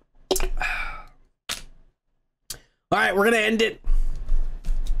 Alright, we're gonna end it.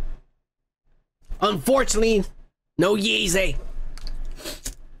 Unfortunately, no Yeezy.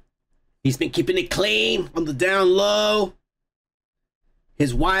 He's been keeping it clean on the down low.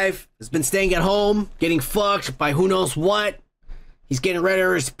 His wife has been staying at home, getting fucked by who knows what. He's getting rid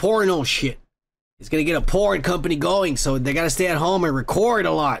of his porno shit. He's gonna get a porn company going, so they gotta stay at home and record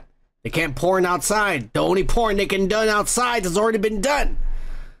a lot. They can't porn outside. The only porn they can done outside has already been done.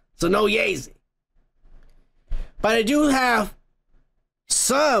 So no Yeezy. But I do have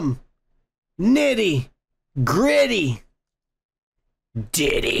some nitty gritty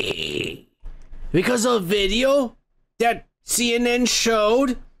ditty. Because of a video that CNN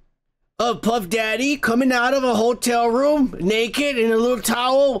showed of Puff Daddy coming out of a hotel room naked in a little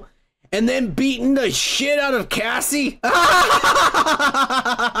towel and then beating the shit out of Cassie. Oh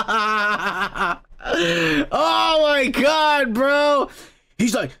my God, bro.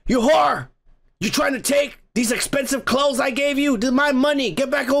 He's like, you whore. You trying to take these expensive clothes I gave you? This is my money. Get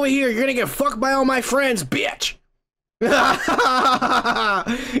back over here. You're gonna get fucked by all my friends, bitch.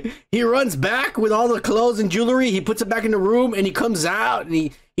 He runs back with all the clothes and jewelry. He puts it back in the room and he comes out and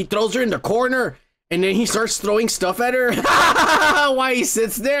he throws her in the corner and then he starts throwing stuff at her while he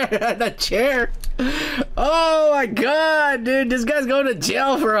sits there at the chair. Oh my God, dude, this guy's going to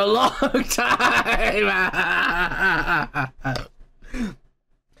jail for a long time.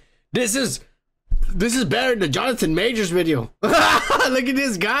 This is better than Jonathan Majors video. Look at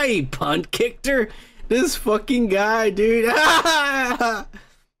this guy, he punt kicked her. This fucking guy, dude.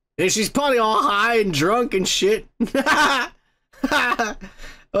 And she's probably all high and drunk and shit.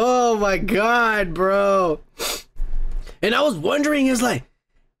 Oh my God, bro. And I was wondering, he's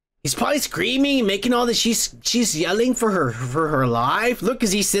probably screaming, making all this. She's yelling for her life. Look,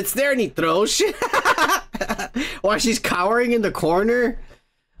 as he sits there and he throws shit while she's cowering in the corner.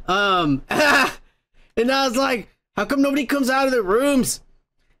 And I was like, how come nobody comes out of the rooms?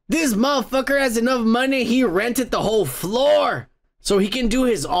 This motherfucker has enough money, he rented the whole floor so he can do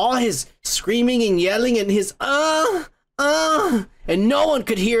all his screaming and yelling and his and no one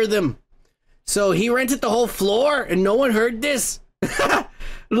could hear them. So he rented the whole floor and no one heard this.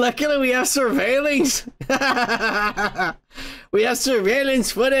 Luckily we have surveillance. We have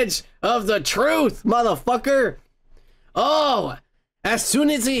surveillance footage of the truth, motherfucker. Oh, as soon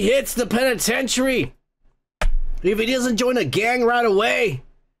as he hits the penitentiary, if he doesn't join a gang right away,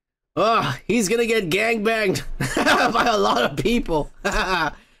 he's gonna get gangbanged by a lot of people.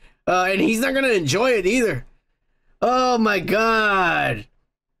 And he's not gonna enjoy it either. Oh my God.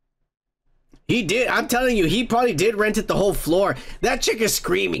 He did. I'm telling you, he probably did rent it the whole floor. That chick is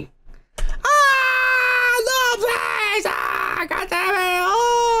screaming. No, please! God damn it!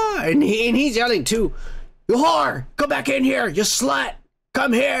 Oh! And he's yelling too. You whore! Go back in here! You slut!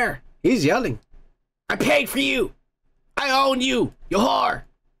 Come here! He's yelling. I paid for you! I own you! You whore!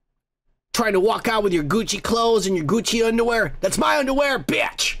 Trying to walk out with your Gucci clothes and your Gucci underwear. That's my underwear,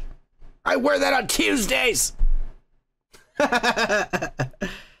 bitch. I wear that on Tuesdays.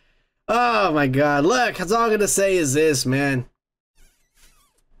 Oh my God. Look, that's all I'm gonna say is this, man.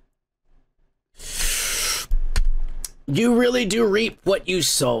 You really do reap what you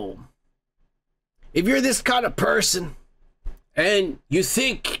sow. If you're this kind of person and you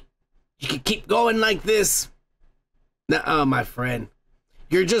think you can keep going like this, nuh-uh, my friend.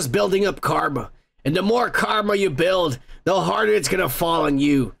 You're just building up karma. And the more karma you build, the harder it's gonna fall on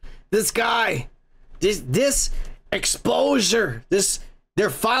you. This guy, this exposure, they're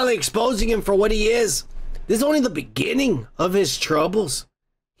finally exposing him for what he is. This is only the beginning of his troubles.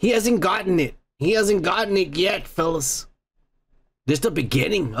 He hasn't gotten it. He hasn't gotten it yet, fellas. Just the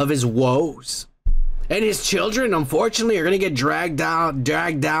beginning of his woes. And his children, unfortunately, are going to get dragged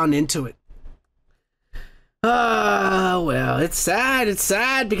down into it. Well, it's sad. It's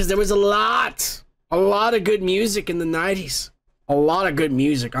sad because there was a lot of good music in the 90s. A lot of good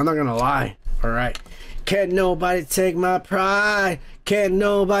music. I'm not going to lie. All right. Can't nobody take my pride. Can't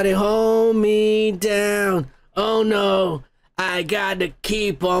nobody hold me down. Oh, no. I got to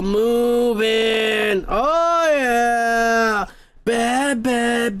keep on moving. Oh, yeah. Bad,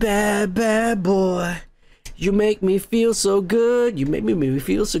 bad, bad, bad boy. You make me feel so good. You make me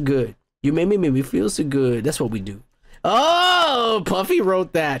feel so good. You make me feel so good. That's what we do. Oh, Puffy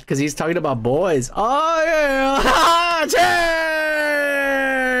wrote that because he's talking about boys. Oh, yeah. Cheers!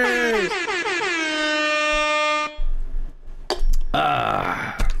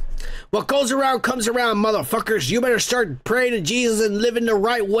 What goes around comes around, motherfuckers. You better start praying to Jesus and living the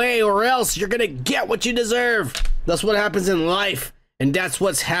right way, or else you're gonna get what you deserve. That's what happens in life, and that's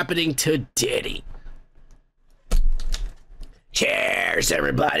what's happening to Diddy. Cheers,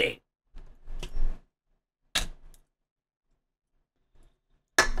 everybody.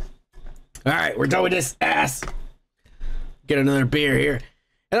 All right, we're done with this ass. Get another beer here.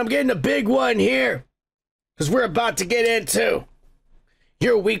 And I'm getting a big one here, because we're about to get into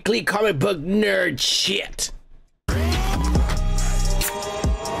your weekly comic book nerd shit.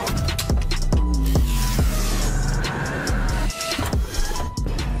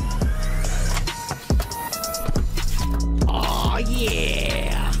 Oh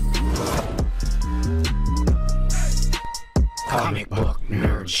yeah. Comic book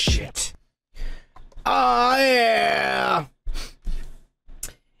nerd shit. Oh yeah.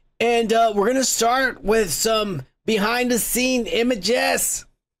 And we're gonna start with some behind the scene images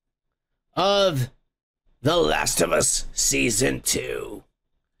of The Last of Us Season 2.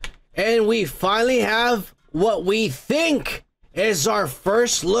 And we finally have what we think is our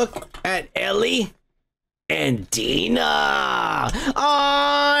first look at Ellie and Dina.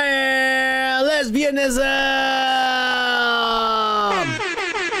 Oh, yeah, lesbianism!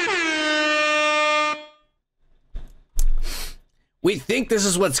 We think this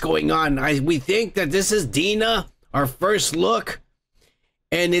is what's going on. We think that this is Dina, our first look,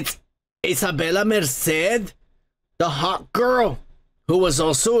 and it's Isabella Merced, the hot girl, who was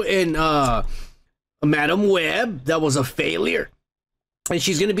also in Madam Web. That was a failure. And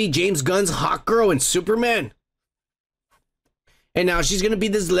she's going to be James Gunn's hot girl in Superman. And now she's going to be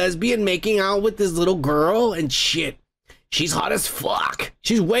this lesbian making out with this little girl and shit. She's hot as fuck.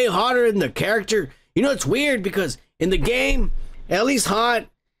 She's way hotter than the character. You know, it's weird because in the game, Ellie's hot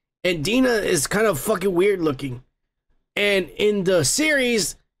and Dina is kind of fucking weird looking. And in the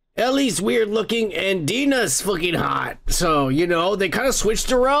series, Ellie's weird looking and Dina's fucking hot. So, you know, they kind of switched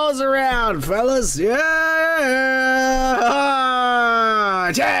the roles around, fellas. Yeah!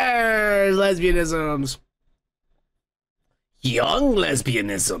 Cheers! Lesbianisms. Young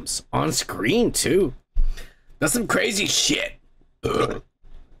lesbianisms. On screen, too. That's some crazy shit. They're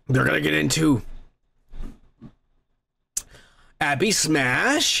gonna get into Abby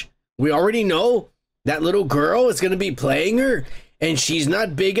Smash. We already know that little girl is going to be playing her, and she's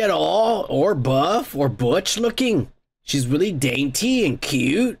not big at all, or buff, or butch looking. She's really dainty and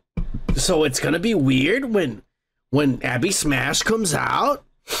cute. So it's going to be weird when Abby Smash comes out,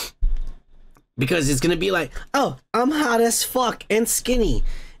 because it's going to be like, oh, I'm hot as fuck and skinny,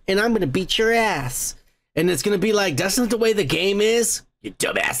 and I'm going to beat your ass. And it's going to be like, that's not the way the game is, you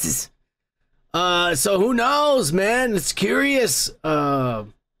dumbasses. So who knows, man? It's curious.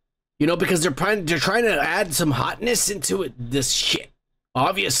 You know, because they're trying to add some hotness into it, this shit.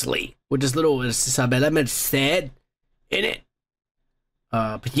 Obviously, with this little Isabella Merced in it.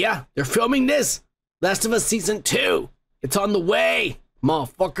 But yeah, they're filming this Last of Us Season 2. It's on the way,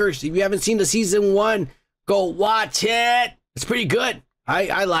 motherfuckers. If you haven't seen the Season 1, go watch it. It's pretty good.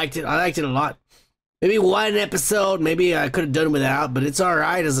 I liked it. I liked it a lot. Maybe one episode, maybe I could have done it without, but it's all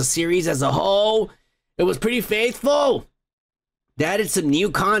right as a series as a whole. It was pretty faithful. They added some new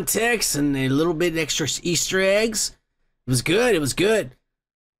context and a little bit extra Easter eggs. It was good. It was good.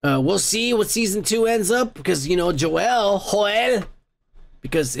 We'll see what Season 2 ends up because, you know, Joel,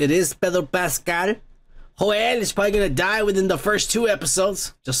 because it is Pedro Pascal. Joel is probably going to die within the first 2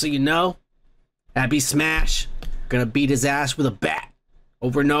 episodes, just so you know. Abby Smash, going to beat his ass with a bat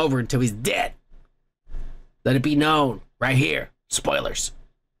over and over until he's dead. Let it be known right here. Spoilers.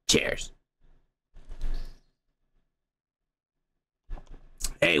 Cheers.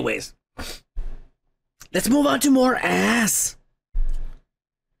 Anyways, let's move on to more ass.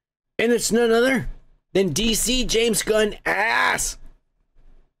 And it's none other than DC James Gunn ass.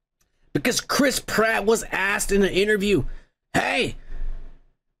 Because Chris Pratt was asked in an interview, hey,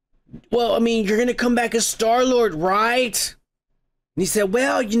 well, I mean, you're gonna come back as Star-Lord, right? And he said,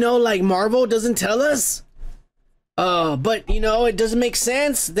 well, you know, like Marvel doesn't tell us. But, you know, it doesn't make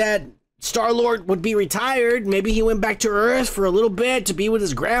sense that Star-Lord would be retired. Maybe he went back to Earth for a little bit to be with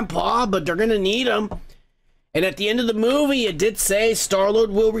his grandpa, but they're gonna need him. And at the end of the movie, it did say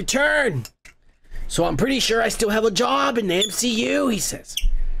Star-Lord will return. So I'm pretty sure I still have a job in the MCU, he says.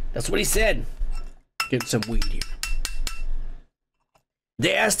 That's what he said. Get some weed here.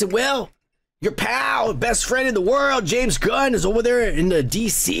 They asked him, well, your pal, best friend in the world, James Gunn, is over there in the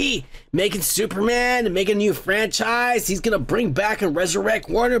DC making Superman and making a new franchise. He's going to bring back and resurrect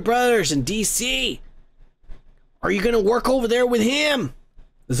Warner Brothers in DC. Are you going to work over there with him?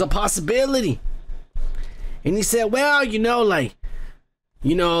 There's a possibility. And he said, well, and he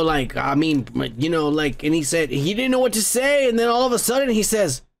said he didn't know what to say. And then all of a sudden he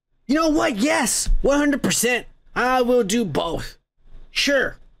says, you know what? Yes, 100%. I will do both.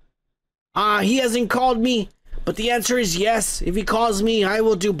 Sure. He hasn't called me, but the answer is yes. If he calls me, I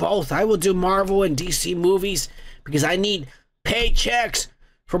will do both. I will do Marvel and DC movies because I need paychecks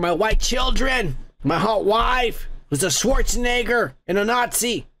for my white children, my hot wife, who's a Schwarzenegger and a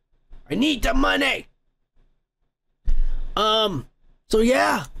Nazi. I need the money. So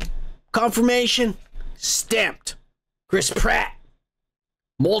yeah, confirmation stamped. Chris Pratt,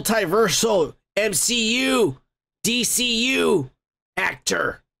 multiversal MCU, DCU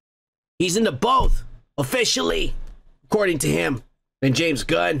actor. He's into both, officially, according to him and James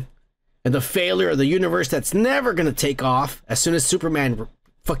Gunn. And the failure of the universe that's never going to take off as soon as Superman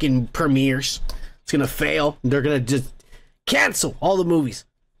fucking premieres. It's going to fail. They're going to just cancel all the movies.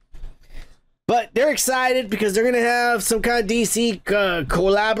 But they're excited because they're going to have some kind of DC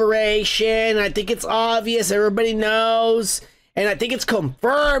collaboration. I think it's obvious. Everybody knows. And I think it's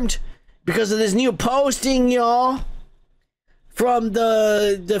confirmed because of this new posting, y'all. From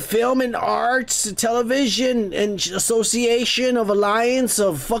the Film and Arts Television and Association of Alliance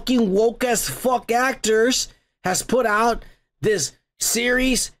of fucking woke as fuck actors has put out this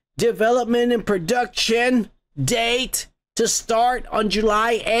series development and production date to start on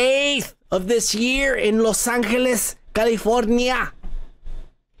July 8th of this year in Los Angeles, California.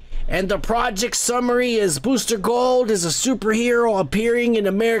 And the project summary is Booster Gold is a superhero appearing in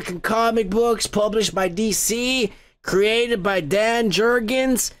American comic books published by DC. Created by Dan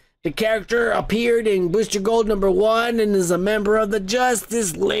Jurgens, the character appeared in Booster Gold #1 and is a member of the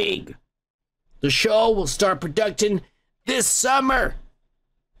Justice League. The show will start production this summer.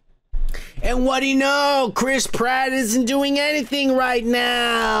 And what do you know? Chris Pratt isn't doing anything right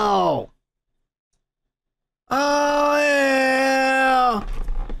now. Oh, yeah.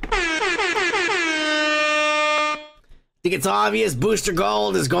 I think it's obvious Booster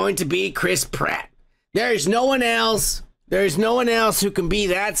Gold is going to be Chris Pratt. There's no one else. There's no one else who can be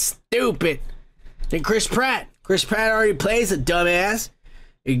that stupid than Chris Pratt. Chris Pratt already plays a dumbass.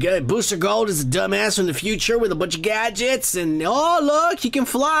 Booster Gold is a dumbass from the future with a bunch of gadgets. And, oh, look, he can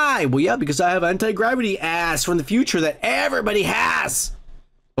fly. Well, yeah, because I have anti-gravity ass from the future that everybody has.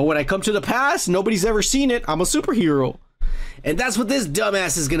 But when I come to the past, nobody's ever seen it. I'm a superhero. And that's what this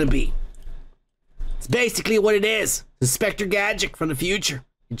dumbass is going to be. It's basically what it is. Inspector Gadget from the future.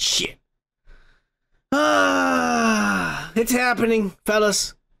 And shit. It's happening,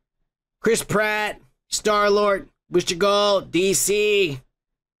 fellas. Chris Pratt, Star-Lord, Booster Gold, DC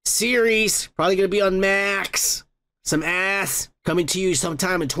series, probably gonna be on Max. Some ass coming to you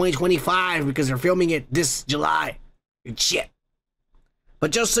sometime in 2025 because they're filming it this July. Good shit.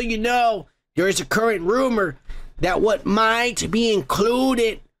 But just so you know, there is a current rumor that what might be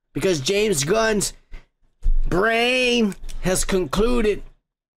included because James Gunn's brain has concluded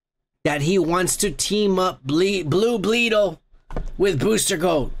that he wants to team up Blue Bleedo with Booster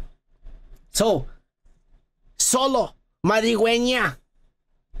Gold. So, Solo Marihuana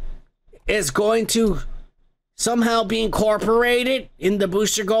is going to somehow be incorporated in the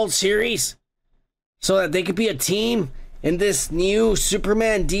Booster Gold series so that they could be a team in this new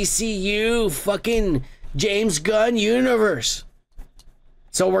Superman DCU fucking James Gunn universe.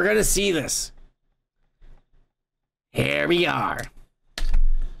 So we're going to see this. Here we are.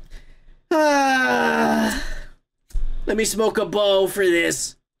 Let me smoke a bow for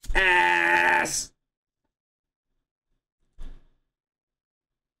this ass.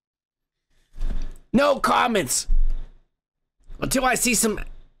 No comments until I see some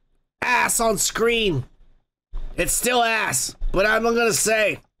ass on screen. It's still ass, but I'm not gonna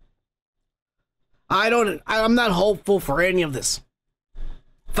say. I'm not hopeful for any of this.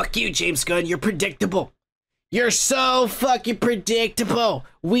 Fuck you, James Gunn. You're predictable. You're so fucking predictable.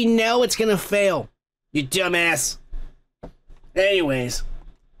 We know it's gonna fail. You dumbass. Anyways,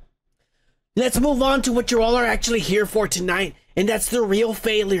 let's move on to what you all are actually here for tonight, and that's the real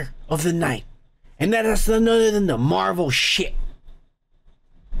failure of the night. And that's none other than the Marvel shit.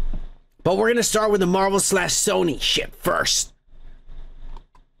 But we're gonna start with the Marvel / Sony shit first.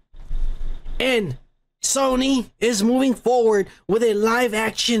 And Sony is moving forward with a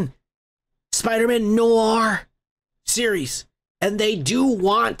live-action Spider-Man Noir series. And they do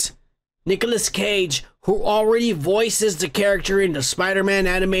want Nicolas Cage, who already voices the character in the Spider-Man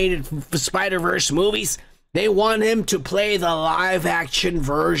animated Spider-Verse movies, they want him to play the live-action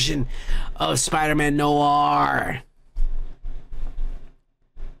version of Spider-Man Noir.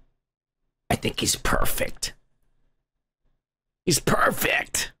 I think he's perfect. He's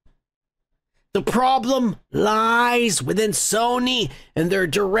perfect. The problem lies within Sony and their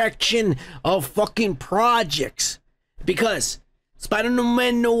direction of fucking projects. Because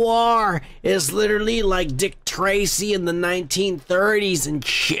Spider-Man Noir is literally like Dick Tracy in the 1930s and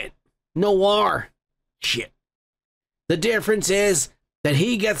shit. Noir shit. The difference is that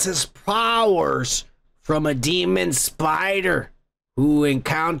he gets his powers from a demon spider who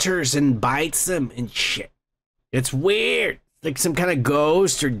encounters and bites him and shit. It's weird. Like some kind of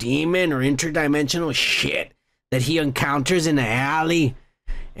ghost or demon or interdimensional shit that he encounters in the alley.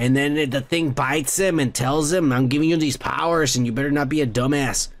 And then the thing bites him and tells him, I'm giving you these powers and you better not be a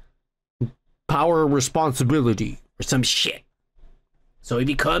dumbass. Power responsibility or some shit. So he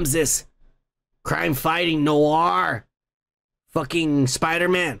becomes this crime-fighting noir fucking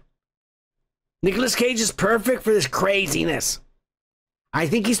Spider-Man. Nicolas Cage is perfect for this craziness. I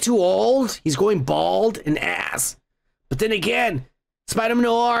think he's too old. He's going bald and ass. But then again, Spider-Man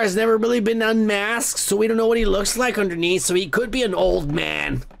Noir has never really been unmasked, so we don't know what he looks like underneath, so he could be an old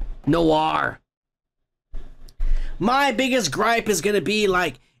man. Noir. My biggest gripe is going to be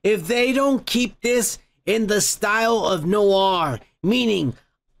like, if they don't keep this in the style of Noir, meaning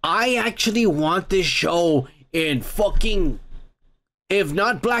I actually want this show in fucking, if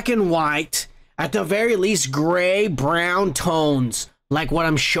not black and white, at the very least gray, brown tones, like what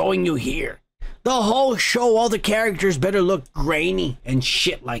I'm showing you here. The whole show, all the characters better look grainy and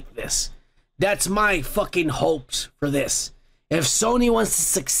shit like this. That's my fucking hopes for this. If Sony wants to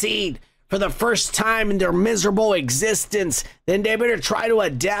succeed for the first time in their miserable existence, then they better try to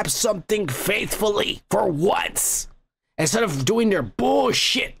adapt something faithfully for once. Instead of doing their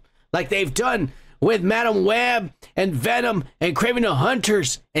bullshit like they've done with Madam Web and Venom and Kraven the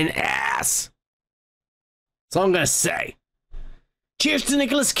Hunters and ass. That's all I'm gonna say. Cheers to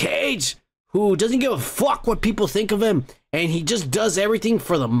Nicolas Cage, who doesn't give a fuck what people think of him, and he just does everything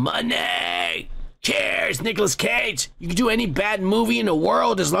for the money. Cheers, Nicolas Cage. You can do any bad movie in the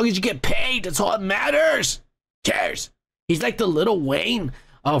world as long as you get paid. That's all that matters. Cheers. He's like the Lil Wayne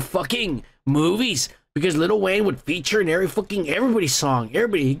of fucking movies, because Lil Wayne would feature in everybody's song.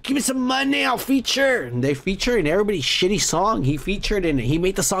 Everybody, give me some money, I'll feature. And they feature in everybody's shitty song. He featured in it. He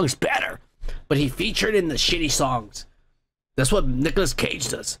made the songs better, but he featured in the shitty songs. That's what Nicolas Cage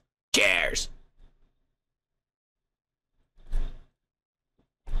does. Cheers.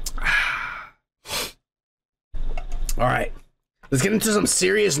 All right, let's get into some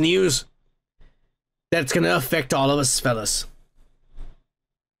serious news that's gonna affect all of us, fellas.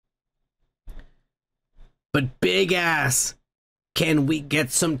 But big ass, can we get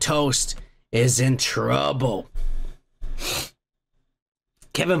some toast, is in trouble.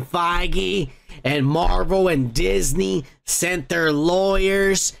 Kevin Feige and Marvel and Disney sent their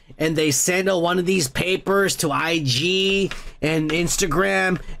lawyers, and they sent one of these papers to IG and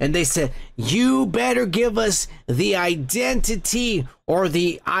Instagram, and they said, you better give us the identity or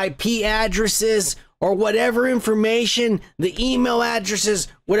the IP addresses or whatever information, the email addresses,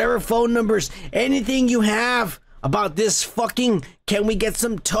 whatever phone numbers, anything you have about this fucking can we get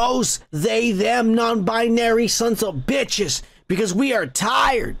some toast, they, them, non-binary sons of bitches, because we are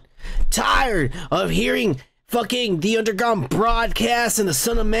tired of hearing fucking the Underground Broadcast and the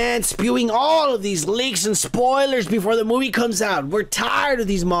Son of Man spewing all of these leaks and spoilers before the movie comes out. We're tired of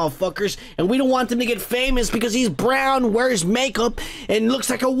these motherfuckers, and we don't want them to get famous because he's brown, wears makeup, and looks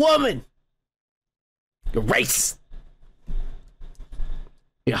like a woman. You're racist.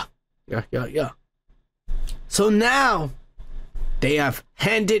 Yeah. So now, they have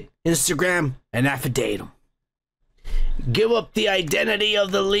handed Instagram an affidavit. Give up the identity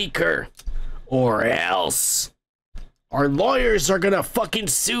of the leaker, or else our lawyers are gonna fucking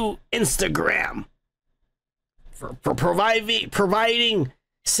sue Instagram for providing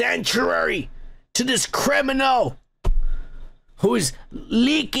sanctuary to this criminal who's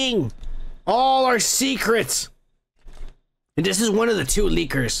leaking all our secrets. And this is one of the two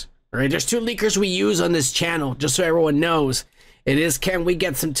leakers. All right, there's two leakers we use on this channel, just so everyone knows. It is Can We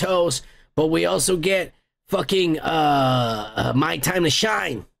Get Some Toes? But we also get fucking My Time to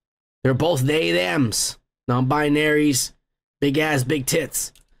Shine. They're both they, thems. Non-binaries. Big ass, big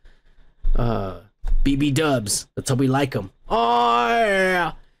tits. BB dubs. That's how we like them. Oh,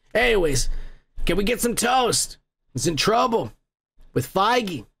 yeah. Anyways, can we get some toast? He's in trouble with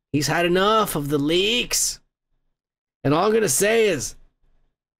Feige. He's had enough of the leaks. And all I'm going to say is,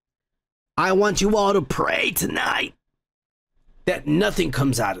 I want you all to pray tonight that nothing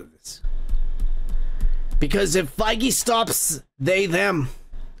comes out of this. Because if Feige stops they, them,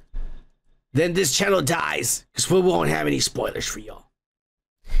 then this channel dies. Because we won't have any spoilers for y'all.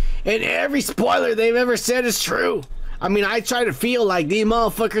 And every spoiler they've ever said is true. I mean, I try to feel like these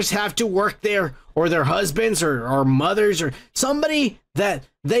motherfuckers have to work there, or their husbands, or mothers, or somebody that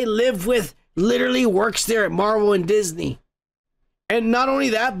they live with literally works there at Marvel and Disney. And not only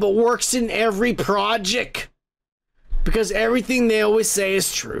that, but works in every project. Because everything they always say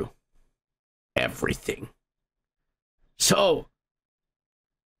is true. Everything. So,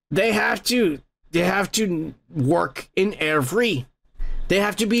 they have to work in every. They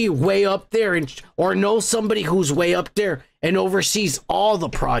have to be way up there, or know somebody who's way up there and oversees all the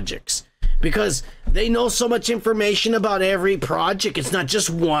projects. Because they know so much information about every project. It's not just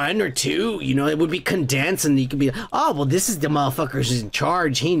one or two. You know, it would be condensed, and you could be, oh, well, this is the motherfucker who's in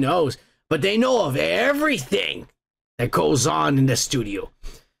charge. He knows. But they know of everything that goes on in the studio.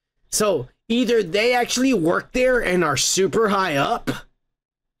 So either they actually work there and are super high up,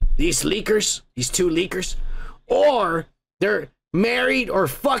 these leakers, these two leakers, or they're married or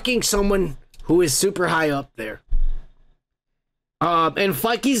fucking someone who is super high up there. And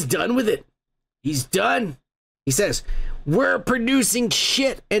Feige's done with it. He's done. He says, we're producing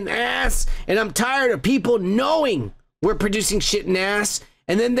shit and ass, and I'm tired of people knowing we're producing shit and ass,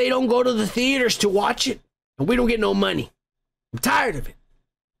 and then they don't go to the theaters to watch it, and we don't get no money. I'm tired of it.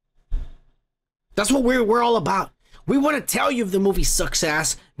 That's what we're all about. We want to tell you if the movie sucks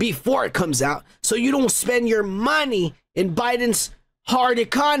ass before it comes out, so you don't spend your money in Biden's hard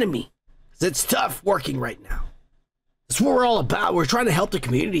economy. 'Cause it's tough working right now. That's what we're all about. We're trying to help the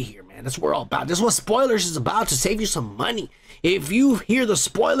community here, man. That's what we're all about. That's what spoilers is about, to save you some money. If you hear the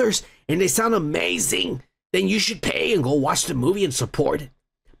spoilers and they sound amazing, then you should pay and go watch the movie and support it.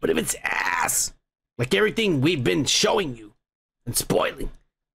 But if it's ass, like everything we've been showing you and spoiling,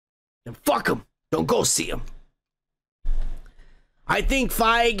 then fuck them. Don't go see them. I think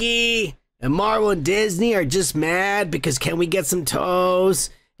Feige and Marvel and Disney are just mad because Can We Get Some Toes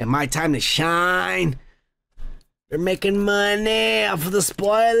and My Time to Shine? They're making money off of the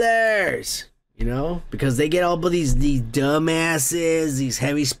spoilers, you know? Because they get all of these dumbasses, these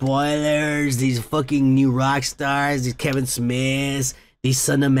heavy spoilers, these fucking new rock stars, these Kevin Smiths, these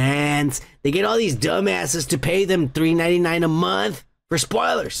sunofmans. They get all these dumbasses to pay them $3.99 a month for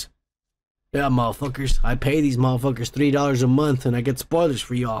spoilers. Yeah, motherfuckers. I pay these motherfuckers $3 a month and I get spoilers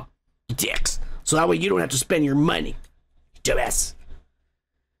for y'all. Dicks. So that way you don't have to spend your money. Dumbass.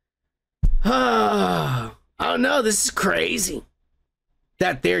 I don't know. This is crazy.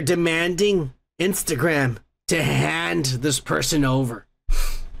 That they're demanding Instagram to hand this person over.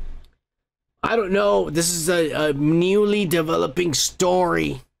 I don't know. This is a newly developing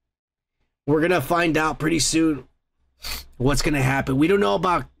story. We're going to find out pretty soon what's going to happen. We don't know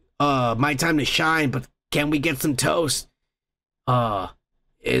about My Time to Shine, but Can We Get Some Toast?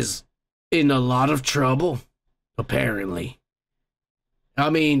 Is in a lot of trouble, apparently. I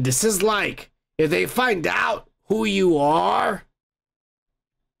mean, this is like, if they find out who you are,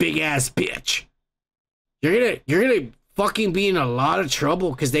 big ass bitch, you're gonna fucking be in a lot of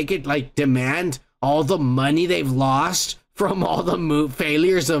trouble, because they could like demand all the money they've lost from all the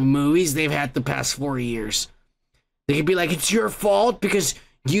failures of movies they've had the past 4 years. They could be like, it's your fault because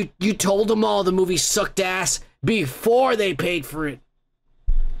you told them all the movie sucked ass before they paid for it.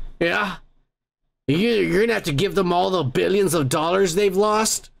 Yeah, you're gonna have to give them all the billions of dollars they've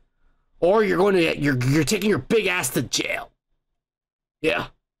lost, or you're taking your big ass to jail. Yeah.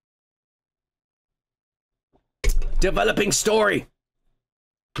 Developing story.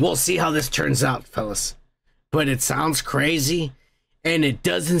 We'll see how this turns out, fellas. But it sounds crazy, and it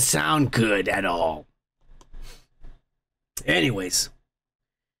doesn't sound good at all. Anyways,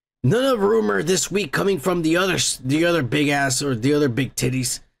 another rumor this week coming from the other big ass, or the other big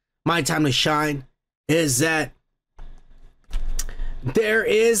titties, My Time to Shine, is that there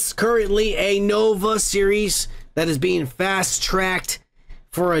is currently a Nova series that is being fast-tracked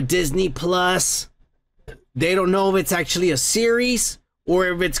for a Disney Plus. They don't know if it's actually a series or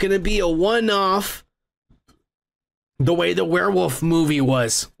if it's going to be a one-off, the way the werewolf movie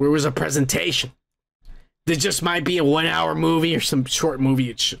was, where it was a presentation. This just might be a 1 hour movie or some short movie.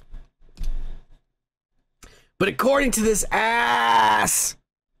 It should. But according to this ass,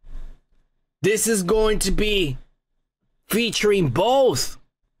 this is going to be featuring both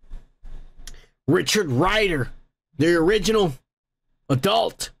Richard Rider, the original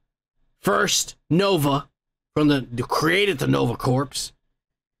adult first Nova from the created the Nova Corps,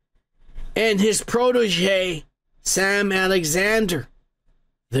 and his protege Sam Alexander,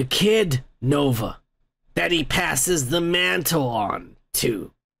 the kid Nova that he passes the mantle on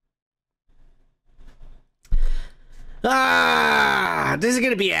to. This is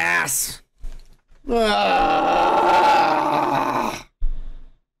gonna be ass. I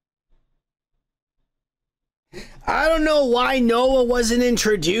don't know why Noah wasn't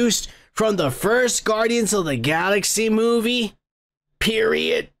introduced from the first Guardians of the Galaxy movie.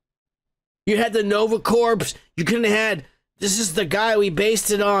 Period. You had the Nova Corps. You couldn't have had, this is the guy we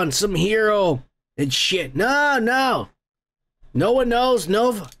based it on, some hero and shit. No. No one knows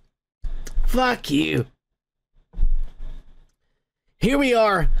Nova. Fuck you. Here we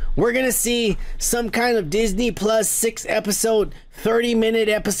are. We're gonna see some kind of Disney Plus 6-episode, 30-minute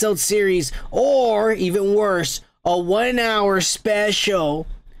episode series, or even worse, a 1 hour special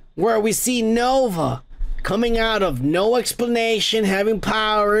where we see Nova coming out of no explanation, having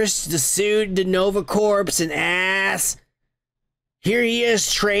powers to suit the Nova Corps and ass. Here he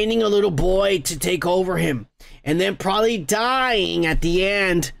is training a little boy to take over him, and then probably dying at the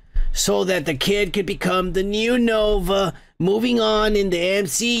end so that the kid could become the new Nova, moving on in the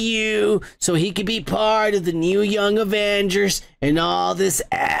MCU so he could be part of the new Young Avengers and all this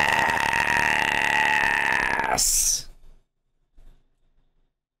ass.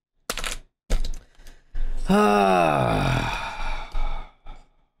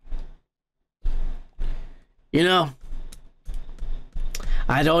 You know,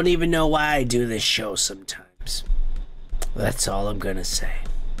 I don't even know why I do this show sometimes. That's all I'm gonna say.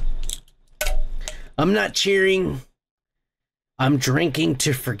 I'm not cheering. I'm drinking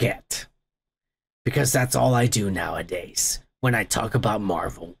to forget. Because that's all I do nowadays when I talk about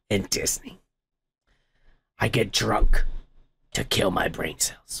Marvel and Disney. I get drunk to kill my brain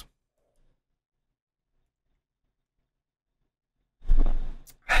cells.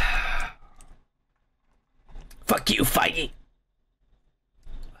 Fuck you, Feige.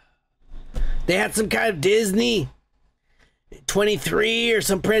 They had some kind of Disney 23 or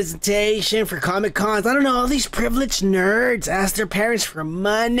some presentation for Comic Cons. I don't know, all these privileged nerds asked their parents for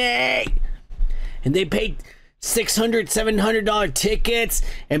money. And they paid $600, $700 tickets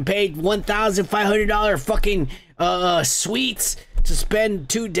and paid $1,500 fucking suites to spend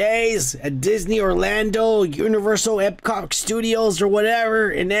 2 days at Disney Orlando, Universal Epcot Studios or whatever,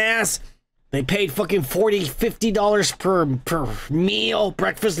 and ass. They paid fucking $40, $50 per meal,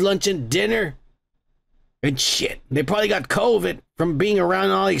 breakfast, lunch, and dinner. And shit. They probably got COVID from being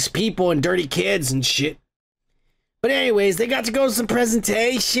around all these people and dirty kids and shit. But anyways, they got to go to some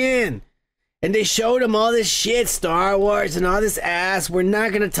presentation. And they showed them all this shit, Star Wars and all this ass we're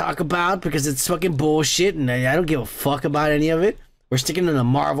not going to talk about because it's fucking bullshit and I don't give a fuck about any of it. We're sticking to the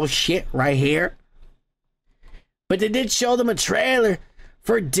Marvel shit right here. But they did show them a trailer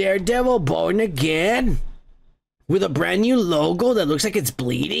for Daredevil Born Again with a brand new logo that looks like it's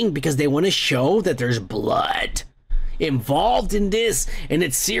bleeding because they want to show that there's blood involved in this and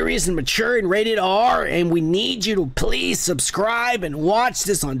it's serious and mature and rated R, and we need you to please subscribe and watch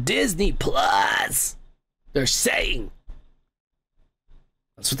this on Disney Plus. They're saying.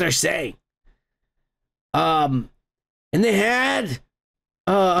 That's what they're saying. And they had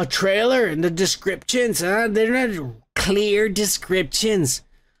a trailer and the descriptions. They're not clear descriptions,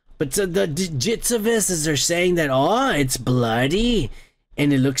 but the gist of this is they're saying that it's bloody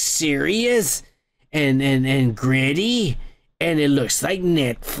and it looks serious and gritty and it looks like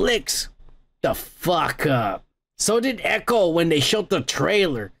Netflix. The fuck up. So did Echo when they showed the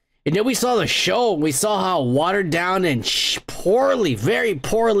trailer, and then we saw the show and we saw how watered down and poorly, very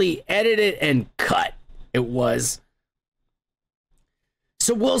poorly edited and cut it was.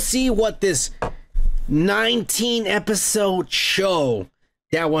 So we'll see what this 19-episode show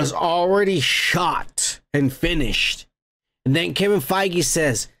that was already shot and finished. And then Kevin Feige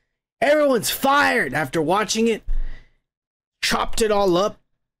says, everyone's fired after watching it, chopped it all up,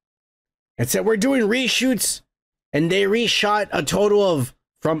 and said, we're doing reshoots. And they reshot a total of,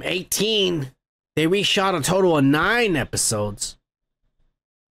 from 18, they reshot a total of 9 episodes.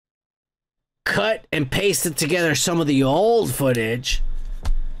 Cut and pasted together some of the old footage.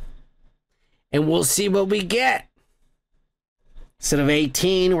 And we'll see what we get. Instead of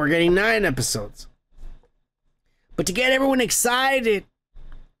 18, we're getting 9 episodes. But to get everyone excited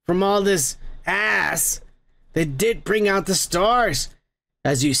from all this ass, They did bring out the stars.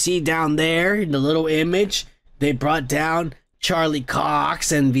 As you see down there in the little image, they brought down Charlie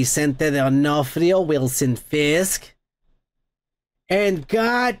Cox and Vicente D'Onofrio, Wilson Fisk. And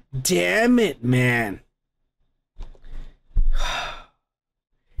god damn it, man.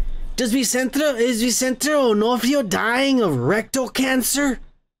 Is Vicente D'Onofrio dying of rectal cancer?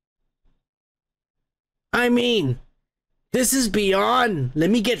 I mean, this is beyond let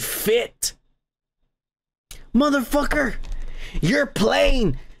me get fit. Motherfucker, you're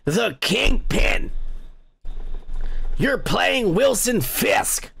playing the Kingpin. You're playing Wilson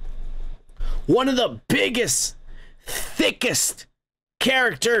Fisk. One of the biggest, thickest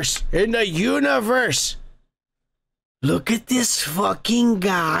characters in the universe. Look at this fucking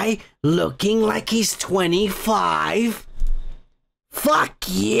guy looking like he's 25. Fuck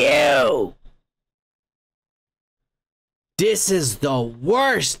you. This is the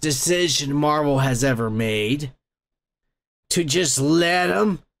worst decision Marvel has ever made. To just let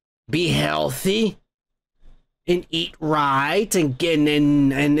him be healthy and eat right and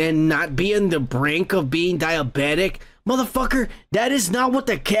not be on the brink of being diabetic. Motherfucker, that is not what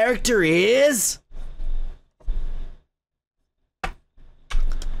the character is.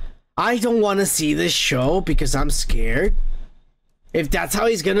 I don't want to see this show because I'm scared. If that's how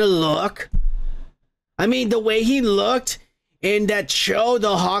he's gonna look. I mean, the way he looked in that show,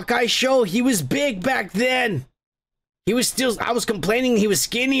 the Hawkeye show, he was big back then. He was still, I was complaining he was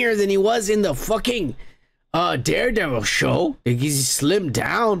skinnier than he was in the fucking Daredevil show. He slimmed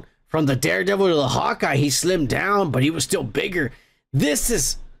down from the Daredevil to the Hawkeye. He slimmed down, but he was still bigger. This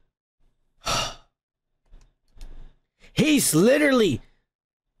is... He's literally...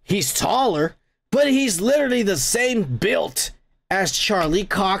 He's taller, but he's literally the same built as Charlie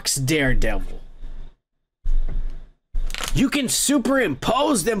Cox Daredevil. You can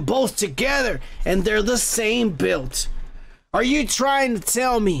superimpose them both together and they're the same build. Are you trying to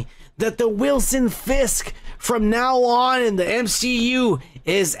tell me that the Wilson Fisk from now on in the MCU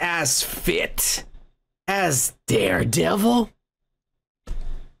is as fit as Daredevil?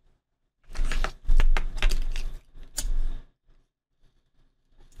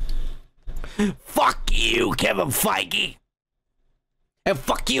 Fuck you, Kevin Feige. And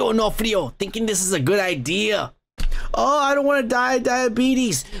fuck you, Onofrio, thinking this is a good idea. Oh, I don't want to die of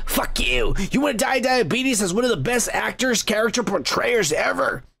diabetes. Fuck you. You want to die of diabetes as one of the best actors, character portrayers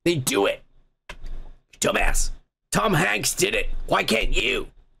ever. They do it. Dumbass. Tom Hanks did it. Why can't you?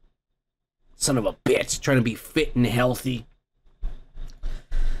 Son of a bitch, trying to be fit and healthy.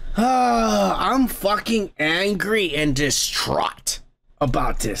 I'm fucking angry and distraught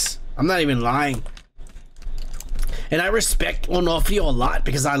about this. I'm not even lying. And I respect Onofrio a lot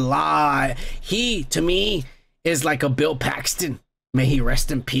because I lie. He, to me, is like a Bill Paxton. May he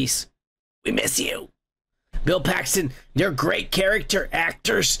rest in peace. We miss you. Bill Paxton, they're great character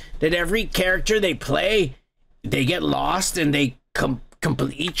actors that every character they play, they get lost and they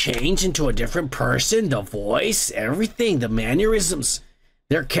completely change into a different person. The voice, everything, the mannerisms.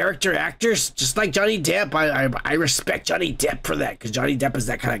 They're character actors, just like Johnny Depp. I respect Johnny Depp for that because Johnny Depp is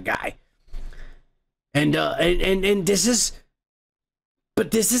that kind of guy. And this is,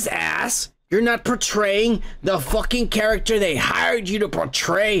 but this is ass. You're not portraying the fucking character they hired you to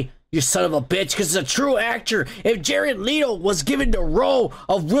portray, you son of a bitch, because it's a true actor. If Jared Leto was given the role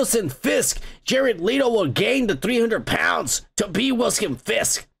of Wilson Fisk, Jared Leto will gain the 300 pounds to be Wilson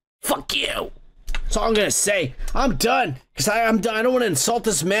Fisk. Fuck you. That's all I'm gonna say. I'm done, because I'm done. I don't want to insult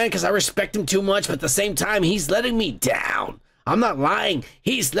this man because I respect him too much, but at the same time, he's letting me down. I'm not lying.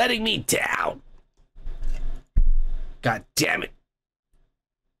 He's letting me down. God damn it.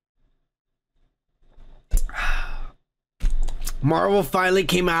 Marvel finally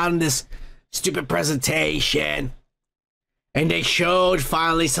came out in this stupid presentation and they showed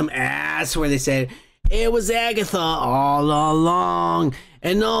finally some ass where they said it was Agatha all along,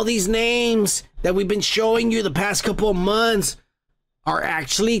 and all these names that we've been showing you the past couple of months are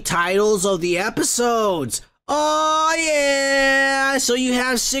actually titles of the episodes. Oh yeah, so you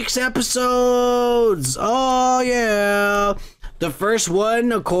have 6 episodes. Oh yeah. The first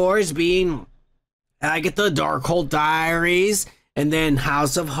one, of course, being Agatha Darkhold Diaries, and then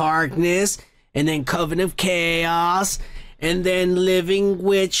House of Harkness, and then Coven of Chaos, and then Living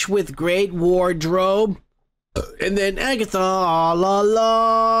Witch with Great Wardrobe, and then Agatha All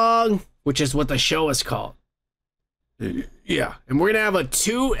Along, which is what the show is called. Yeah, and we're gonna have a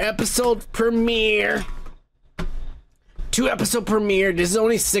 2-episode premiere. 2-episode premiere. This is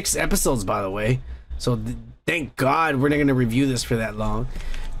only 6 episodes, by the way, so thank God we're not gonna review this for that long.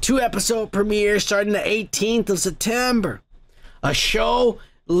 2-episode premiere starting the 18th of September. A show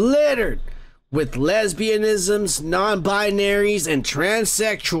littered with lesbianisms, non-binaries, and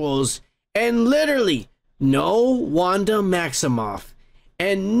transsexuals, and literally no Wanda Maximoff,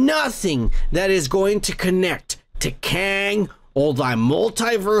 and nothing that is going to connect to Kang or the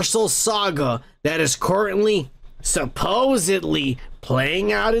multiversal saga that is currently supposedly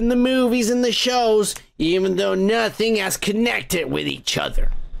playing out in the movies and the shows, even though nothing has connected with each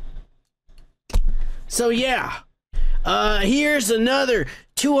other. So yeah, here's another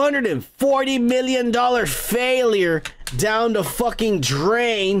 $240 million failure down the fucking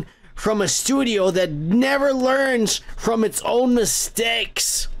drain from a studio that never learns from its own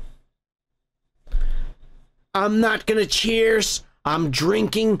mistakes. I'm not gonna cheers. I'm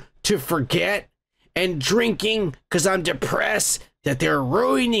drinking to forget, and drinking because I'm depressed that they're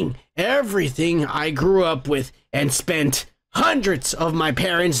ruining everything I grew up with and spent hundreds of my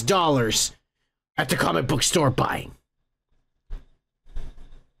parents' dollars at the comic book store buying.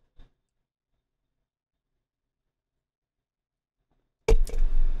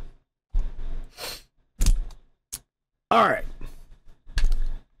 All right.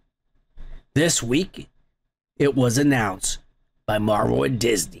 This week, it was announced by Marvel and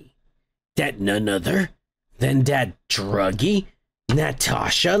Disney that none other than that druggie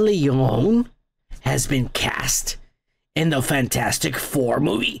Natasha Lyonne has been cast in the Fantastic Four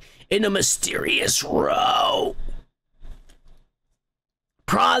movie in a mysterious role.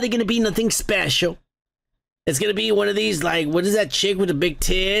 Probably gonna be nothing special. It's gonna be one of these, like, what is that chick with the big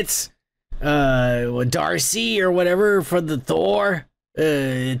tits? Darcy or whatever for the Thor.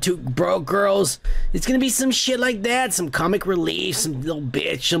 Two broke girls. It's gonna be some shit like that. Some comic relief, some little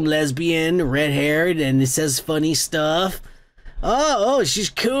bitch, some lesbian, red-haired, and it says funny stuff. Oh,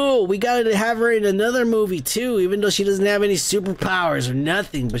 she's cool. We gotta have her in another movie too, even though she doesn't have any superpowers or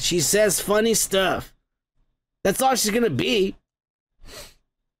nothing, but she says funny stuff. That's all she's gonna be.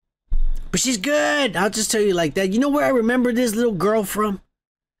 But she's good. I'll just tell you like that. You know where I remember this little girl from?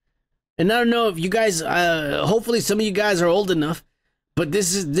 And I don't know if you guys, hopefully some of you guys are old enough, but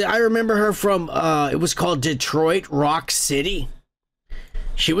I remember her from, it was called Detroit Rock City.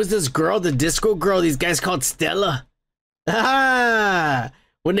 She was this girl, the disco girl, these guys called Stella.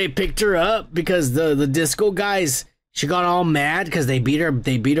 When they picked her up because the disco guys, she got all mad because they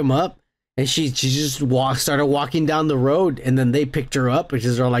beat him up, and she just started walking down the road, and then they picked her up, which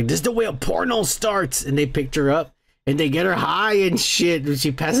is all like, this is the way a porno starts, and they picked her up. And they get her high and shit when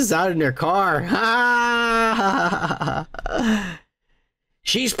she passes out in their car.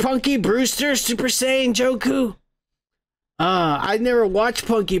 She's Punky Brewster, Super Saiyan Joku. I never watched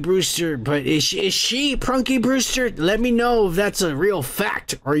Punky Brewster, but is she Punky Brewster? Let me know if that's a real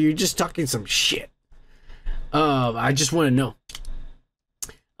fact or you're just talking some shit. I just want to know.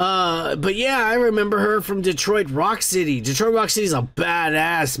 But yeah, I remember her from Detroit Rock City. Detroit Rock City is a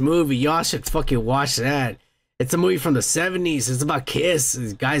badass movie. Y'all should fucking watch that. It's a movie from the 70s. It's about Kiss.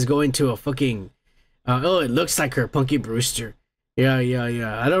 These guys go into a fucking... oh, it looks like her, Punky Brewster. Yeah.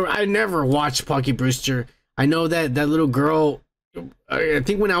 I never watched Punky Brewster. I know that little girl... I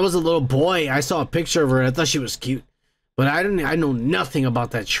think when I was a little boy, I saw a picture of her. And I thought she was cute. But I know nothing about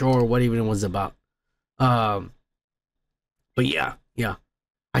that show or what even it was about. But yeah.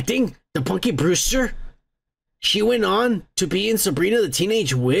 I think the Punky Brewster... She went on to be in Sabrina the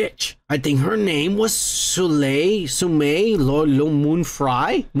Teenage Witch. I think her name was Soleil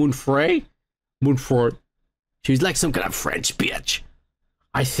Moonfray. She was like some kind of French bitch.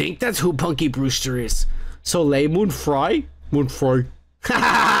 I think that's who Punky Brewster is. Soleil Moonfray.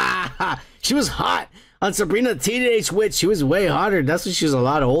 She was hot on Sabrina the Teenage Witch. She was way hotter. That's when she was a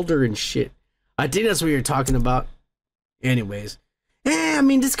lot older and shit. I think that's what you're talking about. Anyways. I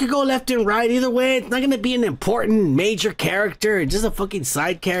mean, this could go left and right. Either way, it's not going to be an important major character. Just a fucking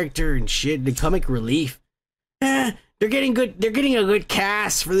side character and shit. The comic relief. They're getting good. They're getting a good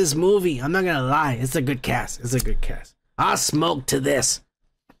cast for this movie. I'm not going to lie. It's a good cast. I'll smoke to this.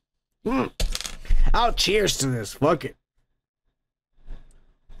 I'll cheers to this. Fuck it.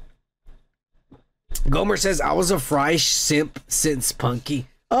 Gomer says, I was a Fry simp since Punky.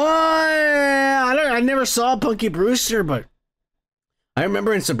 Oh, I never saw Punky Brewster, but I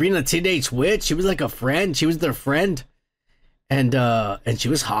remember in Sabrina the Teenage Witch, she was like a friend. She was their friend. And she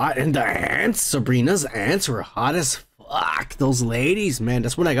was hot. And the aunts, Sabrina's aunts were hot as fuck. Those ladies, man.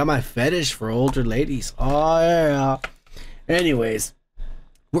 That's when I got my fetish for older ladies. Oh, yeah. Anyways,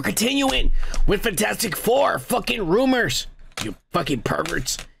 we're continuing with Fantastic Four fucking rumors. You fucking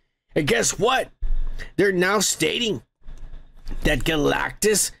perverts. And guess what? They're now stating that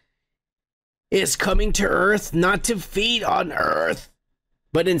Galactus is coming to Earth not to feed on Earth,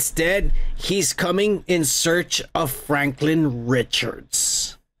 but instead, he's coming in search of Franklin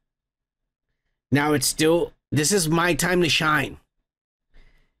Richards. Now it's still, this is my time to shine.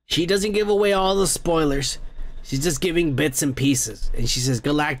 She doesn't give away all the spoilers. She's just giving bits and pieces. And she says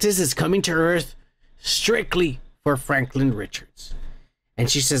Galactus is coming to Earth strictly for Franklin Richards. And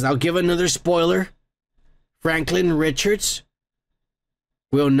she says, I'll give another spoiler. Franklin Richards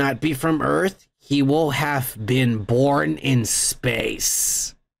will not be from Earth. He will have been born in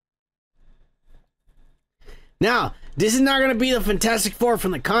space. Now, this is not going to be the Fantastic Four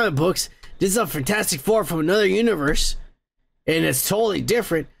from the comic books. This is a Fantastic Four from another universe. And it's totally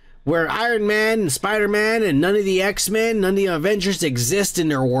different. Where Iron Man and Spider-Man and none of the X-Men, none of the Avengers exist in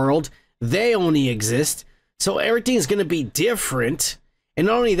their world. They only exist. So everything is going to be different. And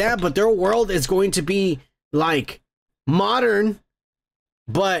not only that, but their world is going to be like modern.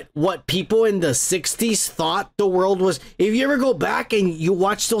 But what people in the 60s thought the world was. If you ever go back and you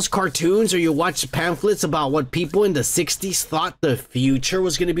watch those cartoons or you watch pamphlets about what people in the 60s thought the future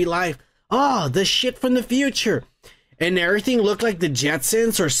was going to be like. Oh, the shit from the future. And everything looked like the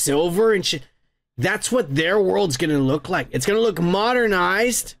Jetsons or silver and shit. That's what their world's going to look like. It's going to look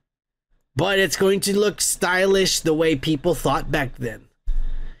modernized, but it's going to look stylish the way people thought back then.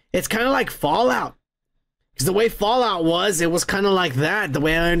 It's kind of like Fallout. Because the way Fallout was, it was kind of like that, the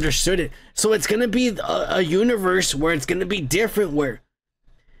way I understood it. So it's going to be a universe where it's going to be different, where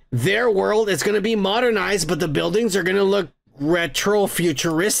their world is going to be modernized, but the buildings are going to look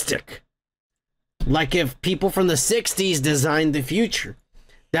retro-futuristic. Like if people from the 60s designed the future.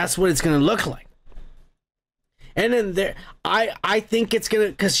 That's what it's going to look like. And then there, I think it's going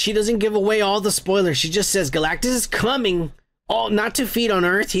to, because she doesn't give away all the spoilers. She just says Galactus is coming, not to feed on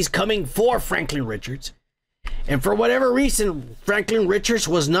Earth. He's coming for Franklin Richards. And for whatever reason, Franklin Richards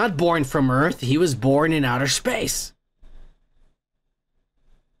was not born from Earth. He was born in outer space.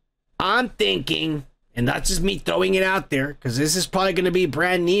 I'm thinking, and that's just me throwing it out there, because this is probably going to be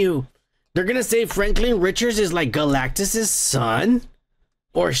brand new. They're going to say Franklin Richards is like Galactus's son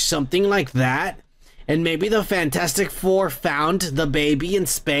or something like that. And maybe the Fantastic Four found the baby in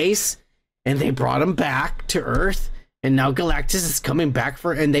space and they brought him back to Earth. And now Galactus is coming back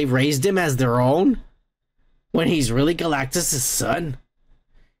for, and they raised him as their own when he's really Galactus's son.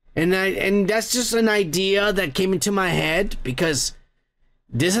 And that's just an idea that came into my head because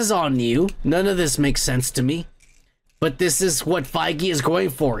this is all new. None of this makes sense to me. But this is what Feige is going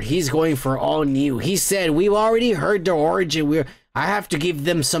for. He's going for all new. He said, we've already heard their origin. I have to give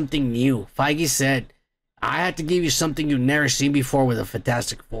them something new. Feige said, I have to give you something you've never seen before with a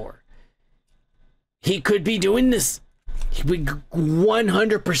Fantastic Four. He could be doing this. He would be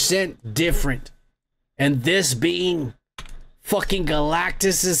 100% different. And this being fucking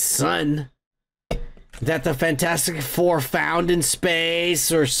Galactus's son that the Fantastic Four found in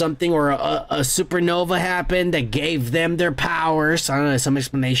space or something, or a supernova happened that gave them their powers. I don't know, some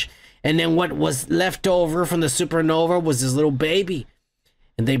explanation. And then what was left over from the supernova was his little baby.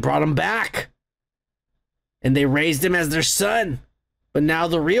 And they brought him back. And they raised him as their son. But now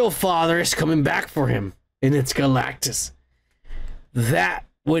the real father is coming back for him. And it's Galactus. That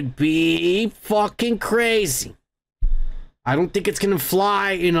would be fucking crazy. I don't think it's going to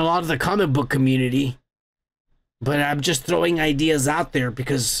fly in a lot of the comic book community. But I'm just throwing ideas out there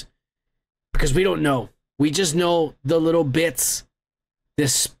because we don't know. We just know the little bits.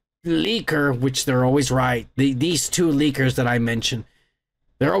 This leaker, which they're always right. These two leakers that I mentioned,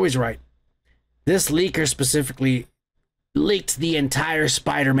 they're always right. This leaker specifically leaked the entire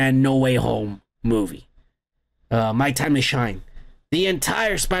Spider-Man No Way Home movie. My Time to Shine. The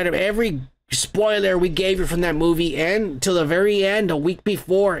entire Spider-Man, every spoiler we gave you from that movie and till the very end a week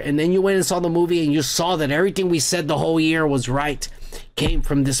before, and then you went and saw the movie and you saw that everything we said the whole year was right, came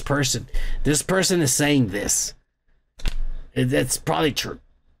from this person. This person is saying this. That's probably true.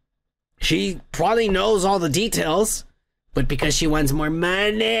 She probably knows all the details, but because she wants more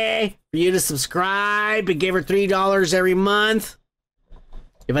money for you to subscribe and give her $3 every month,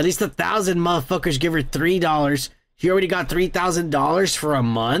 if at least 1,000 motherfuckers give her $3, she already got $3,000 for a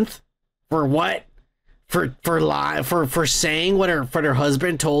month. For what? For saying what her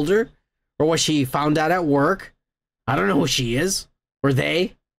husband told her, or what she found out at work. I don't know who she is. Or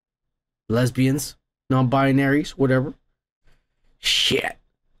they, lesbians, non-binaries, whatever. Shit,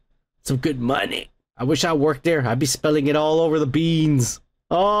 some good money. I wish I worked there. I'd be spelling it all over the beans.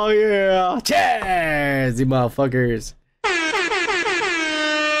 Oh yeah, cheers, you motherfuckers.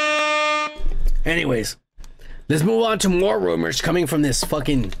 Anyways, let's move on to more rumors coming from this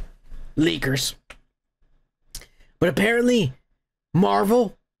fucking leakers. But apparently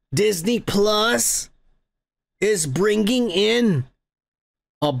Marvel Disney Plus is bringing in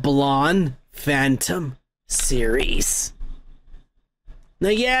a blonde Phantom series. Now,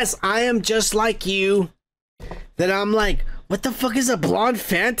 yes, I am just like you. That I'm like, what the fuck is a blonde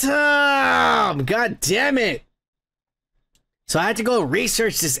phantom? God damn it. So I had to go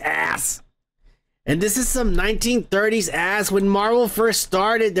research this ass. And this is some 1930s ass. When Marvel first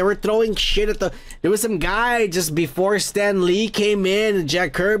started, they were throwing shit at the... There was some guy just before Stan Lee came in and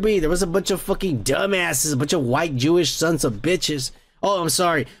Jack Kirby. There was a bunch of fucking dumbasses, a bunch of white Jewish sons of bitches. Oh, I'm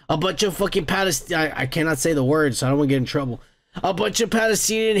sorry. A bunch of fucking Palestinian... I cannot say the word, so I don't want to get in trouble. A bunch of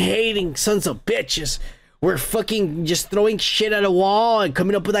Palestinian hating sons of bitches were fucking just throwing shit at a wall and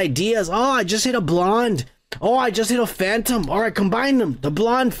coming up with ideas. Oh, I just hit a blonde. Oh, I just hit a phantom. Or I combined them. The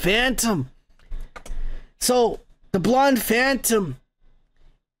blonde phantom. So, the blonde phantom,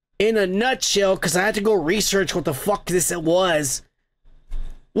 in a nutshell, because I had to go research what the fuck this was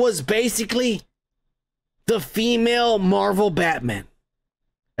basically the female Marvel Batman.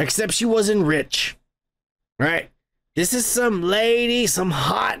 Except she wasn't rich. Right? This is some lady, some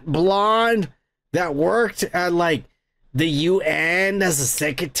hot blonde that worked at, like, the UN as a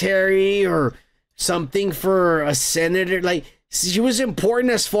secretary or something for a senator. Like, she was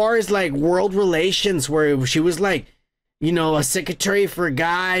important as far as, like, world relations, where she was, like, you know, a secretary for a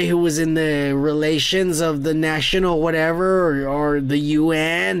guy who was in the relations of the national whatever or the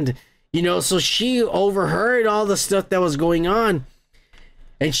UN, you know, so she overheard all the stuff that was going on.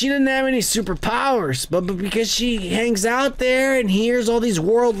 And she didn't have any superpowers, but because she hangs out there and hears all these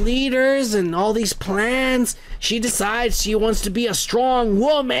world leaders and all these plans, she decides she wants to be a strong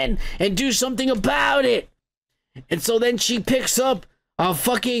woman and do something about it. And so then she picks up a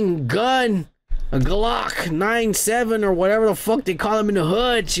fucking gun, a Glock 97 or whatever the fuck they call them in the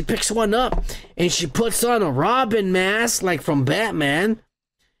hood. She picks one up and she puts on a Robin mask, like from Batman.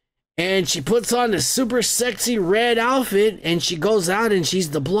 And she puts on this super sexy red outfit and she goes out and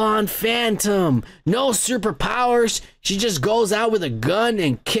she's the blonde phantom. No superpowers. She just goes out with a gun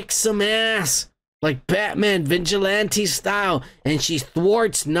and kicks some ass. Like Batman vigilante style. And she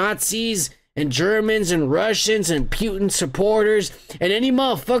thwarts Nazis and Germans and Russians and Putin supporters and any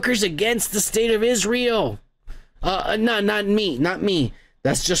motherfuckers against the state of Israel. Not me.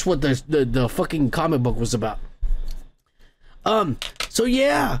 That's just what the fucking comic book was about. So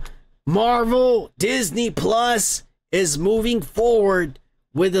yeah, Marvel Disney Plus is moving forward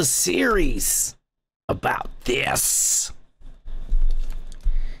with a series about this.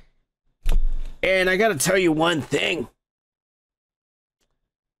 And I gotta tell you one thing.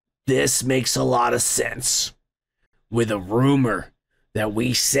 This makes a lot of sense with a rumor that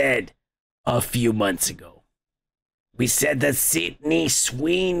we said a few months ago. We said that Sydney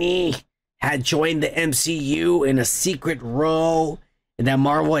Sweeney had joined the MCU in a secret role and that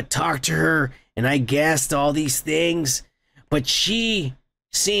Marvel had talked to her and I guessed all these things, but she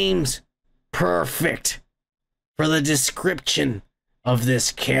seems perfect for the description of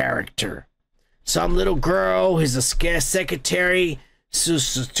this character. Some little girl who's a secretary to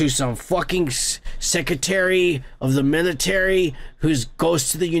some fucking secretary of the military who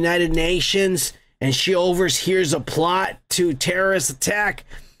goes to the United Nations and she overhears a plot to terrorist attack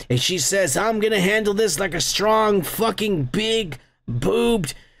and she says, I'm gonna handle this like a strong fucking big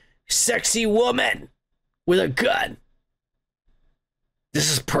boobed sexy woman with a gun.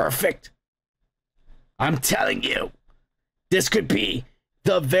 This is perfect. I'm telling you, this could be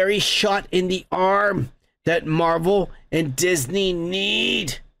the very shot in the arm that Marvel and Disney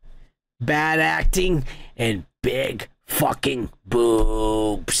need. Bad acting and big fucking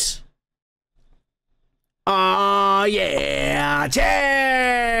boobs. Oh yeah, Jay!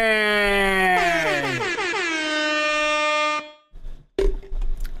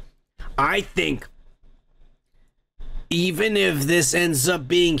 I think even if this ends up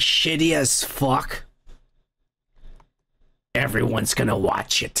being shitty as fuck, everyone's gonna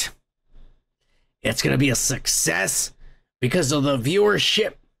watch it. It's gonna be a success because of the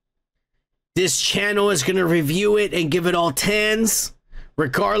viewership. This channel is gonna review it and give it all 10s,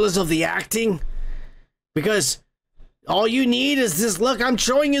 regardless of the acting. Because all you need is this. Look, I'm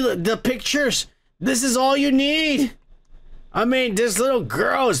showing you the pictures. This is all you need. I mean, this little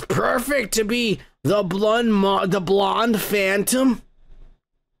girl is perfect to be the blonde phantom.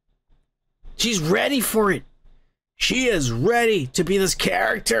 She's ready for it. She is ready to be this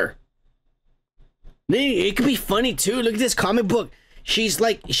character. It could be funny too. Look at this comic book. She's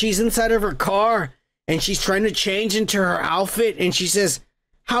inside of her car and she's trying to change into her outfit and she says,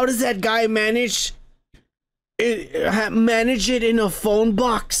 how does that guy manage it in a phone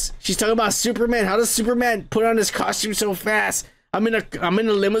box? She's talking about Superman. How does Superman put on his costume so fast? I'm in a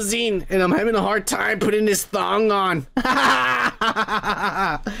limousine and I'm having a hard time putting this thong on.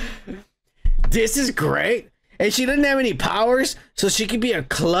 This is great. And she doesn't have any powers, so she could be a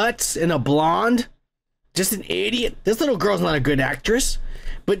klutz and a blonde. Just an idiot. This little girl's not a good actress.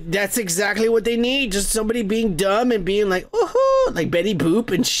 But that's exactly what they need. Just somebody being dumb and being like, woohoo, like Betty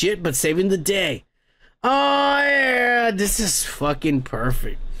Boop and shit, but saving the day. Oh, yeah, this is fucking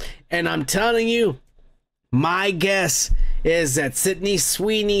perfect. And I'm telling you, my guess is that Sydney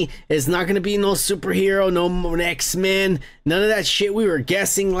Sweeney is not going to be no superhero, no X-Men, none of that shit we were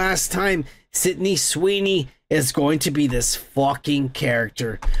guessing last time. Sydney Sweeney is going to be this fucking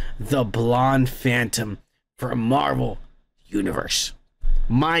character, the Blonde Phantom from Marvel Universe.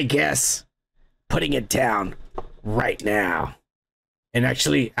 My guess, putting it down right now. And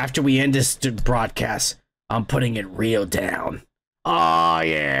actually, after we end this broadcast, I'm putting it real down. Oh,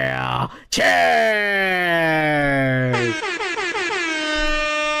 yeah. Cheers!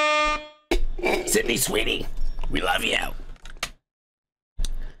 Sydney Sweeney, we love you.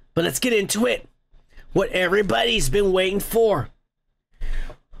 But let's get into it. What everybody's been waiting for.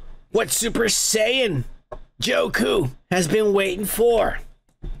 What Super Saiyan Goku has been waiting for.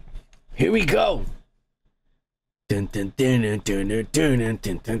 Here we go.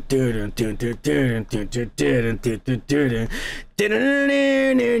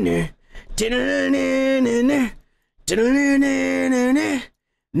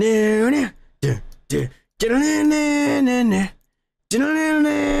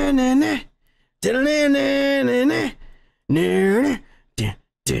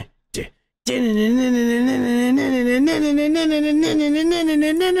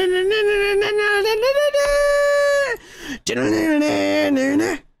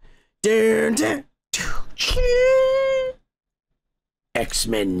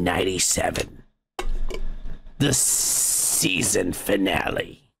 X-Men 97, the season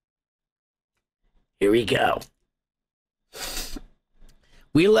finale. Here we go.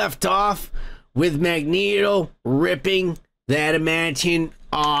 We left off with Magneto ripping the adamantium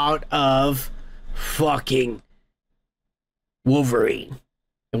out of fucking Wolverine.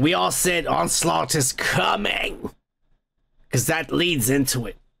 And we all said Onslaught is coming, because that leads into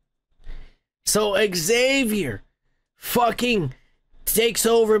it. So Xavier fucking takes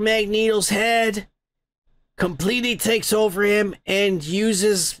over Magneto's head, completely takes over him, and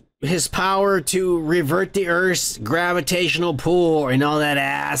uses his power to revert the Earth's gravitational pull and all that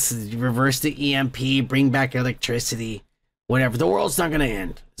ass, reverse the EMP, bring back electricity, whatever. The world's not gonna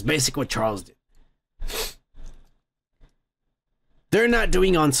end. It's basically what Charles did. They're not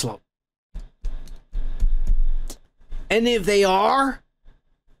doing Onslaught. And if they are,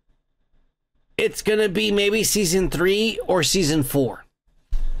 it's gonna be maybe season 3 or season 4.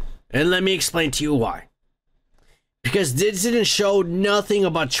 And let me explain to you why. Because this didn't show nothing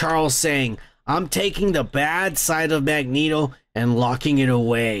about Charles saying, I'm taking the bad side of Magneto and locking it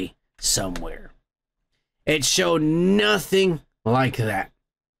away somewhere. It showed nothing like that.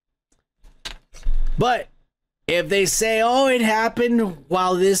 But if they say, oh, it happened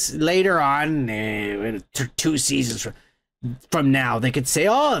while this later on, 2 seasons from now, they could say,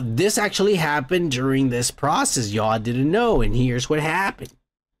 oh, this actually happened during this process. Y'all didn't know, and here's what happened.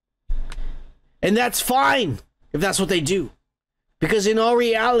 And that's fine if that's what they do. Because in all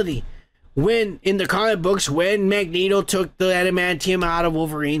reality, when in the comic books, when Magneto took the adamantium out of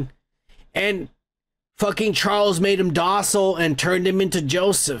Wolverine and fucking Charles made him docile and turned him into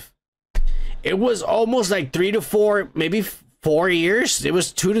Joseph, it was almost like 3 to 4, maybe 4 years. It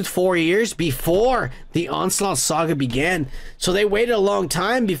was 2 to 4 years before the Onslaught saga began. So they waited a long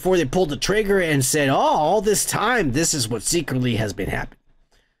time before they pulled the trigger and said, oh, all this time, this is what secretly has been happening.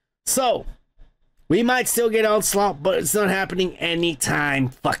 So we might still get Onslaught, but it's not happening anytime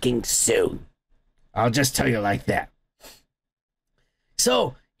fucking soon. I'll just tell you like that.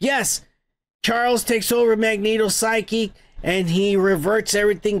 So, yes, Charles takes over Magneto's psyche and he reverts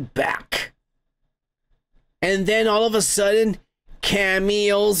everything back. And then all of a sudden,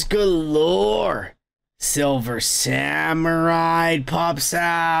 cameos galore. Silver Samurai pops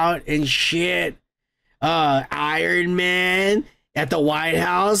out and shit. Iron Man at the White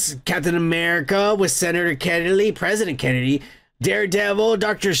House, Captain America with Senator Kennedy, President Kennedy, Daredevil,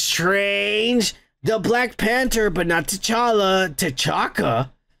 Doctor Strange, the Black Panther, but not T'Chaka,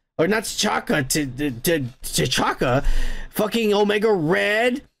 fucking Omega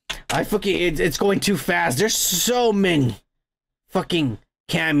Red. It's going too fast. There's so many fucking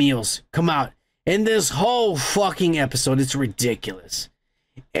cameos come out in this whole fucking episode. It's ridiculous.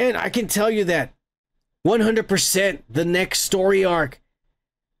 And I can tell you that 100% the next story arc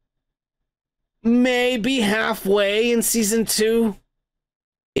may be halfway in season 2,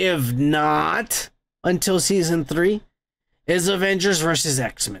 if not until season 3, is Avengers versus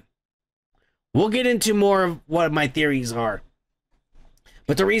X-Men. We'll get into more of what my theories are.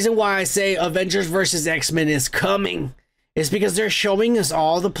 But the reason why I say Avengers versus X-Men is coming is because they're showing us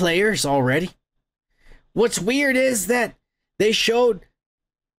all the players already. What's weird is that they showed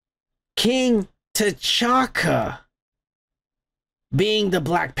King T'Chaka being the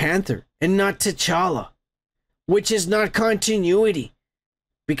Black Panther and not T'Challa, which is not continuity.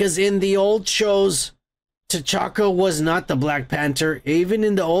 Because in the old shows, T'Chaka was not the Black Panther. Even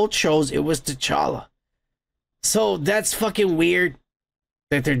in the old shows, it was T'Challa. So that's fucking weird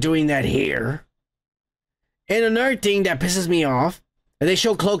that they're doing that here. And another thing that pisses me off, they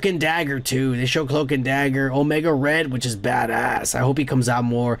show Cloak and Dagger too. They show Cloak and Dagger, Omega Red, which is badass. I hope he comes out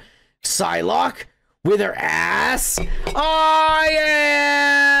more. Psylocke with her ass. Oh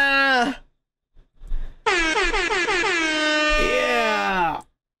yeah! Yeah!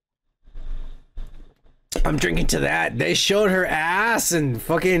 I'm drinking to that. They showed her ass and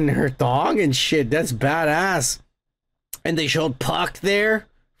fucking her thong and shit. That's badass. And they showed Puck there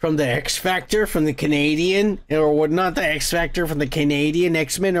from the X Factor, from the Canadian, or what? Not the X Factor, from the Canadian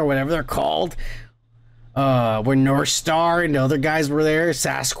X-Men or whatever they're called. Where North Star and the other guys were there,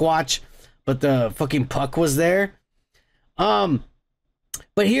 Sasquatch, but the fucking Puck was there. But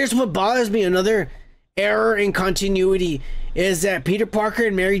here's what bothers me. Another error in continuity is that Peter Parker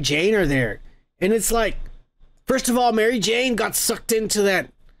and Mary Jane are there, and it's like, first of all, Mary Jane got sucked into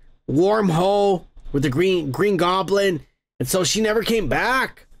that wormhole with the Green Goblin, and so she never came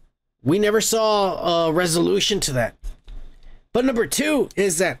back. We never saw a resolution to that. But number two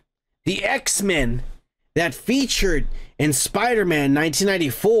is that the X-Men that featured in Spider-Man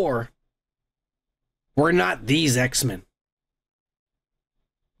 1994 were not these X-Men.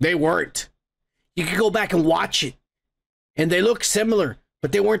 They weren't. You could go back and watch it, and they look similar,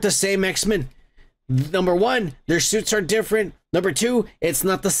 but they weren't the same X-Men. Number one, their suits are different. Number two, it's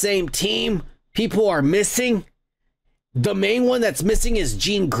not the same team. People are missing. The main one that's missing is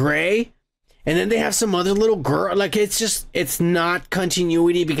Jean Grey. And then they have some other little girl. Like, it's not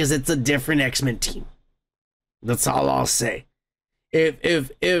continuity because it's a different X-Men team. That's all I'll say.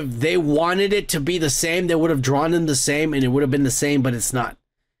 If they wanted it to be the same, they would have drawn them the same and it would have been the same, but it's not.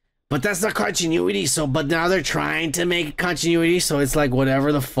 But that's not continuity. So, but now they're trying to make continuity. So it's like,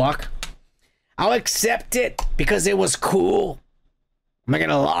 whatever the fuck. I'll accept it because it was cool. I'm not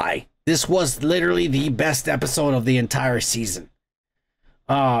gonna lie. This was literally the best episode of the entire season.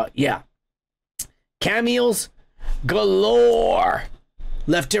 Yeah. Cameos galore.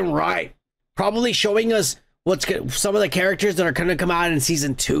 Left and right. Probably showing us some of the characters that are gonna come out in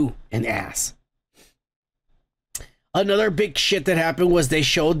season 2 and ass. Another big shit that happened was they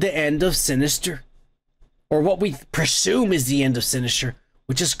showed the end of Sinister. Or what we presume is the end of Sinister.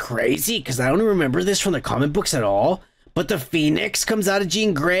 Which is crazy because I don't remember this from the comic books at all. But the Phoenix comes out of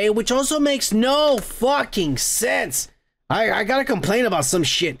Jean Grey, which also makes no fucking sense. I gotta complain about some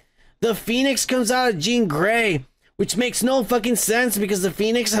shit. The Phoenix comes out of Jean Grey, which makes no fucking sense because the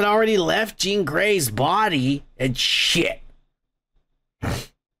Phoenix had already left Jean Grey's body and shit.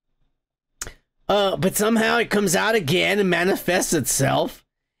 But somehow it comes out again and manifests itself.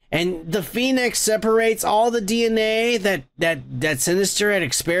 And the Phoenix separates all the DNA that Sinister had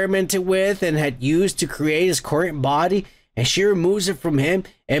experimented with and had used to create his current body, and she removes it from him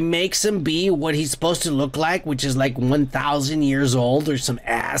and makes him be what he's supposed to look like, which is like 1,000 years old or some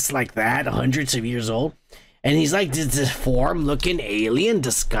ass like that, hundreds of years old. And he's like this deformed looking alien,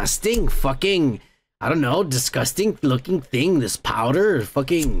 disgusting, fucking, I don't know, disgusting looking thing, this powder,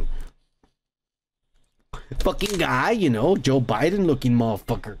 fucking guy, you know, Joe Biden looking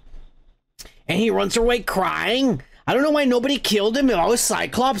motherfucker. And he runs away crying. I don't know why nobody killed him. If I was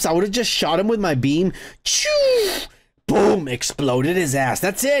Cyclops, I would have just shot him with my beam. Choo! Boom! Exploded his ass.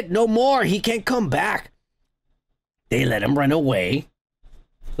 That's it. No more. He can't come back. They let him run away.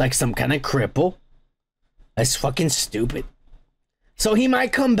 Like some kind of cripple. That's fucking stupid. So he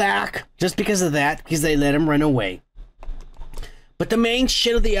might come back just because of that. Because they let him run away. But the main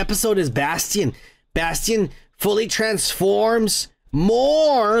shit of the episode is Bastion. Bastion fully transforms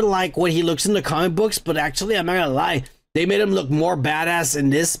more like what he looks in the comic books, but actually, I'm not gonna lie, they made him look more badass in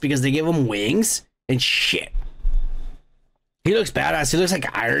this because they give him wings and shit. He looks badass. He looks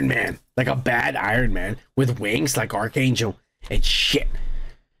like Iron Man, like a bad Iron Man with wings like Archangel and shit.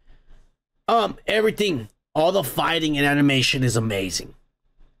 Everything, all the fighting and animation is amazing.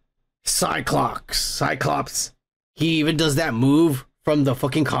 Cyclops, he even does that move from the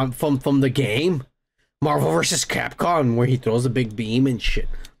fucking from the game. Marvel vs. Capcom, where he throws a big beam and shit.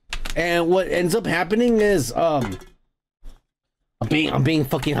 And what ends up happening is, I'm being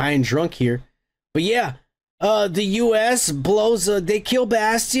fucking high and drunk here. But yeah, the U.S. blows, they kill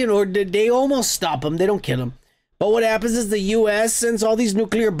Bastion, or they almost stop him. They don't kill him. But what happens is the U.S. sends all these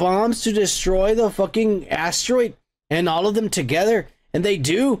nuclear bombs to destroy the fucking asteroid and all of them together. And they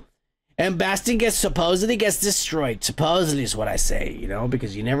do. And Bastion supposedly gets destroyed. Supposedly is what I say, you know,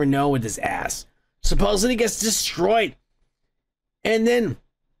 because you never know with his ass. Supposedly gets destroyed. And then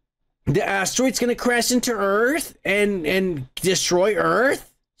the asteroid's going to crash into Earth and destroy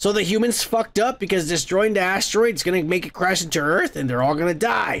Earth. So the humans fucked up because destroying the asteroid's going to make it crash into Earth and they're all going to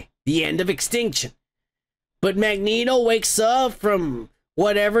die. The end of extinction. But Magneto wakes up from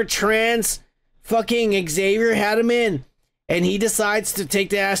whatever trance fucking Xavier had him in. And he decides to take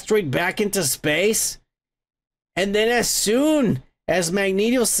the asteroid back into space. And then as soon as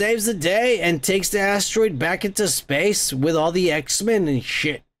Magneto saves the day and takes the asteroid back into space with all the X-Men and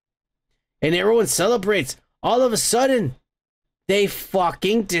shit, and everyone celebrates, all of a sudden, they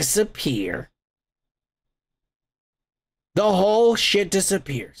fucking disappear. The whole shit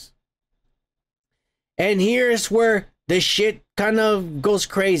disappears. And here's where the shit kind of goes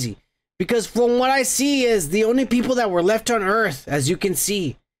crazy. Because from what I see is the only people that were left on Earth, as you can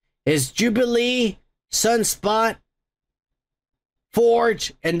see, is Jubilee, Sunspot,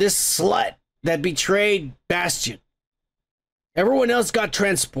 Forge, and this slut that betrayed Bastion. Everyone else got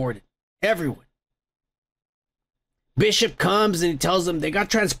transported. Everyone. Bishop comes and he tells them they got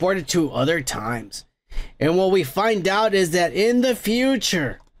transported to other times. And what we find out is that in the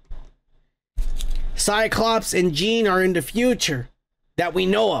future, Cyclops and Jean are in the future. That we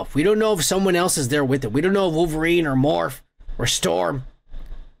know of. We don't know if someone else is there with it. We don't know if Wolverine or Morph or Storm.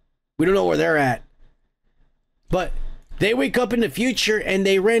 We don't know where they're at. But they wake up in the future and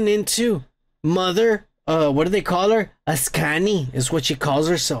they ran into Mother, what do they call her? Ascani is what she calls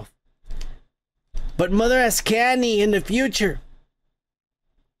herself. But Mother Ascani in the future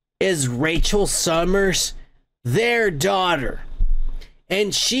is Rachel Summers, their daughter.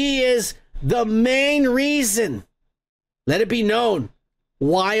 And she is the main reason, let it be known,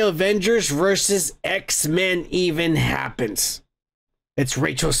 why Avengers versus X-Men even happens. It's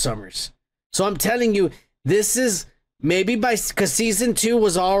Rachel Summers. So I'm telling you, this is maybe because season 2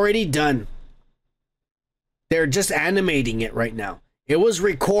 was already done. They're just animating it right now. It was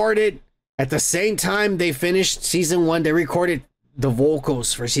recorded at the same time they finished season 1. They recorded the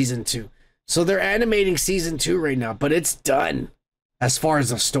vocals for season 2. So they're animating season 2 right now, but it's done as far as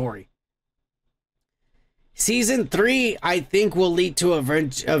the story. Season 3, I think, will lead to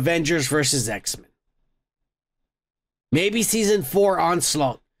Avengers versus X-Men. Maybe season 4,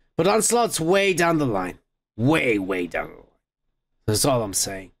 Onslaught. But Onslaught's way down the line. Way, way down the line. That's all I'm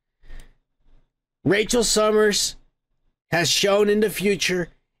saying. Rachel Summers has shown in the future.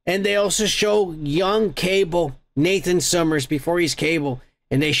 And they also show young Cable, Nathan Summers, before he's Cable.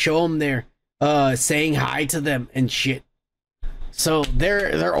 And they show him there saying hi to them and shit. So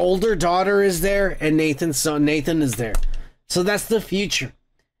their older daughter is there, and Nathan is there. So that's the future.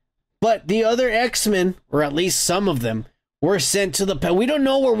 But the other X-Men, or at least some of them, were sent to the past. We don't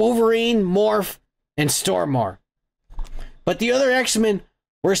know where Wolverine, Morph, and Storm are. But the other X-Men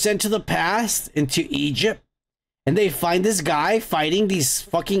were sent to the past, into Egypt. And they find this guy fighting these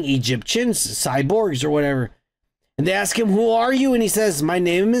fucking Egyptians, cyborgs or whatever. And they ask him, who are you? And he says, my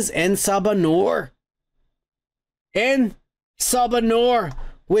name is Noir. Noir,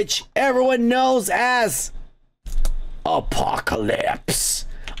 which everyone knows as Apocalypse.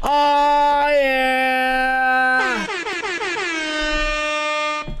 Oh yeah!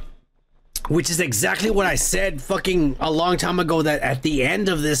 Which is exactly what I said fucking a long time ago, that at the end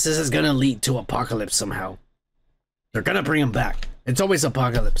of this is gonna lead to Apocalypse somehow. They're gonna bring him back. It's always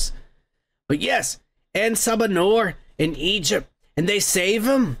Apocalypse. But yes, Noir in Egypt, and they save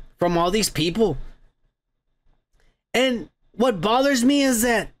him from all these people. And what bothers me is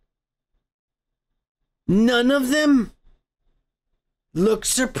that none of them look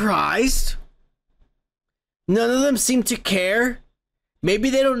surprised. None of them seem to care. Maybe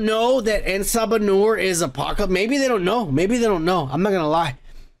they don't know that Noir is Apocalypse. Maybe they don't know. Maybe they don't know. I'm not going to lie.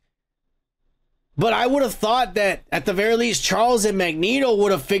 But I would have thought that at the very least, Charles and Magneto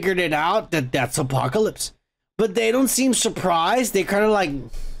would have figured it out that that's Apocalypse. But they don't seem surprised. They kind of like,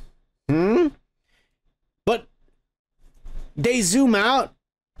 But they zoom out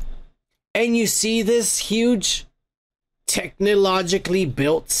and you see this huge technologically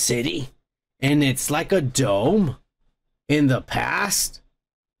built city, and it's like a dome in the past,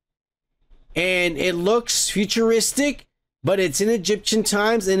 and it looks futuristic, but it's in Egyptian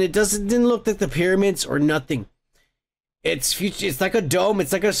times, and it didn't look like the pyramids or nothing. It's like a dome.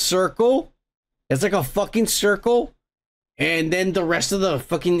 It's like a circle. It's like a fucking circle, and then the rest of the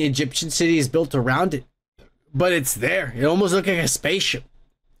fucking Egyptian city is built around it. but it's there. It almost looks like a spaceship.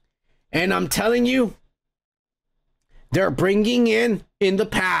 And I'm telling you, they're bringing in the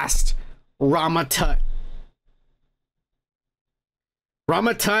past, Rama Tut.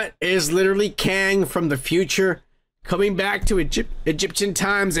 Rama Tut is literally Kang from the future, coming back to Egyptian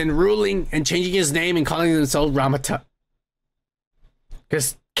times and ruling and changing his name and calling himself Rama Tut.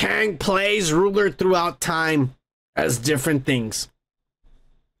 Because Kang plays ruler throughout time as different things.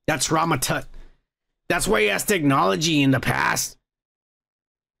 That's Rama Tut. That's why he has technology in the past.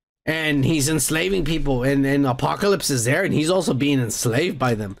 And he's enslaving people. And Apocalypse is there. And he's also being enslaved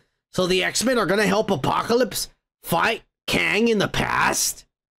by them. So the X-Men are going to help Apocalypse fight Kang in the past?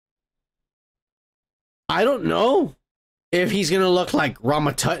 I don't know if he's going to look like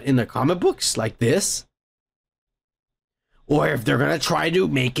Rama Tut in the comic books like this. Or if they're going to try to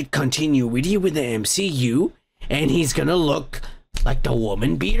make it continuity with the MCU. And he's going to look like the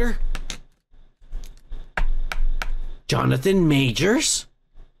woman beater. Jonathan Majors.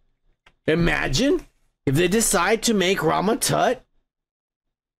 Imagine if they decide to make Rama Tut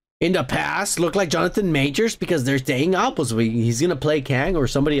in the past look like Jonathan Majors, because they're staying apples. He's going to play Kang, or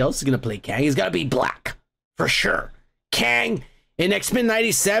somebody else is going to play Kang. He's got to be black for sure. Kang in X-Men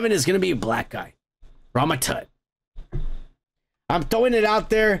 97 is going to be a black guy. Rama Tut. I'm throwing it out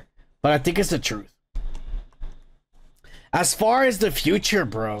there, but I think it's the truth. As far as the future,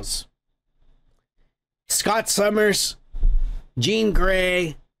 bros, Scott Summers, Jean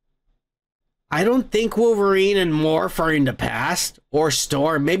Grey, I don't think Wolverine and Morph are in the past, or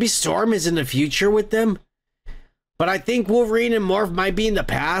Storm. Maybe Storm is in the future with them, but I think Wolverine and Morph might be in the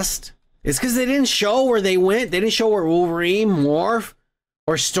past. It's because they didn't show where they went. They didn't show where Wolverine, Morph,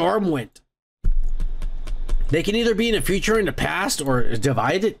 or Storm went. They can either be in the future or in the past, or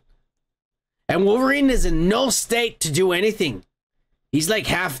divided. And Wolverine is in no state to do anything. He's like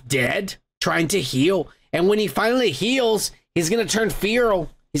half dead, trying to heal. And when he finally heals, he's going to turn feral.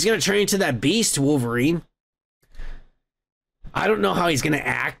 He's going to turn into that beast, Wolverine. I don't know how he's going to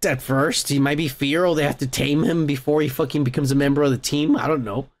act at first. He might be feral. They have to tame him before he fucking becomes a member of the team. I don't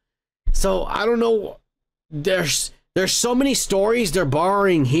know. So, I don't know. There's so many stories they're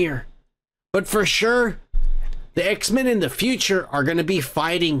borrowing here. But for sure, the X-Men in the future are going to be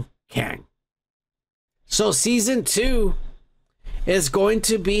fighting Kang. So season 2 is going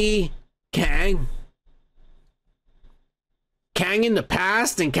to be Kang. Kang in the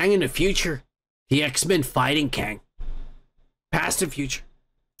past and Kang in the future. The X-Men fighting Kang. Past and future.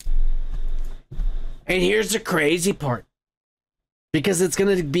 And here's the crazy part. Because it's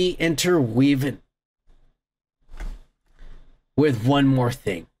going to be interweaving with one more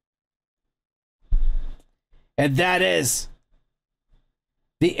thing. And that is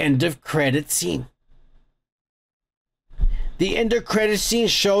the end of credit scene. The end of credit scene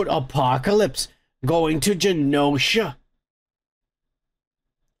showed Apocalypse going to Genosha.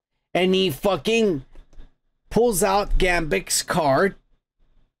 And he fucking pulls out Gambit's card.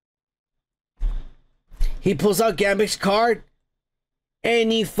 He pulls out Gambit's card.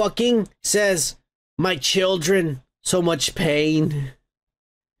 And he fucking says, "My children, so much pain."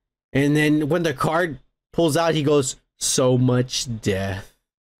 And then when the card pulls out, he goes, "So much death."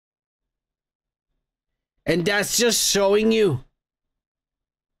 And that's just showing you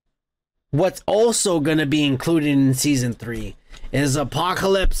what's also going to be included in season 3 is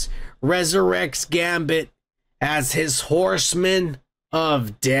Apocalypse resurrects Gambit as his horseman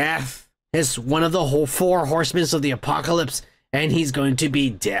of death. As one of the whole 4 horsemen of the Apocalypse, and he's going to be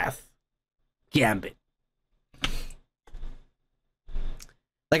Death. Gambit.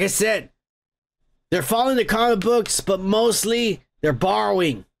 Like I said, they're following the comic books, but mostly they're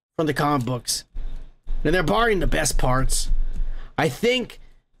borrowing from the comic books. And they're borrowing the best parts. I think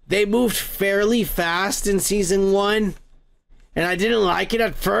they moved fairly fast in season 1. And I didn't like it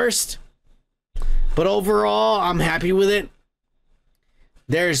at first. But overall, I'm happy with it.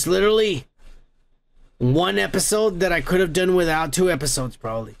 There's literally 1 episode that I could have done without. 2 episodes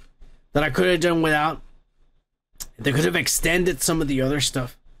probably. That I could have done without. They could have extended some of the other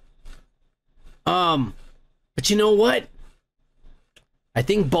stuff. But you know what? I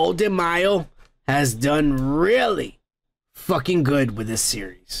think Bo DeMaio has done really fucking good with this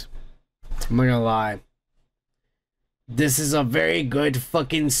series. I'm not gonna lie. This is a very good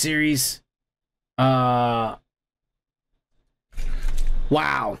fucking series. Wow.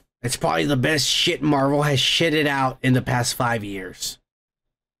 It's probably the best shit Marvel has shitted out in the past 5 years.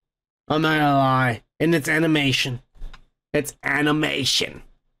 I'm not gonna lie. And it's animation. It's animation.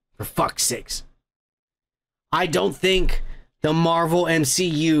 For fuck's sakes. I don't think the Marvel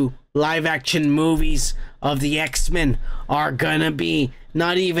MCU live action movies of the X-Men are gonna be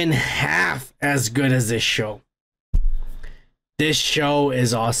not even half as good as this show. This show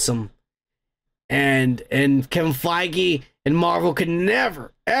is awesome. And Kevin Feige and Marvel can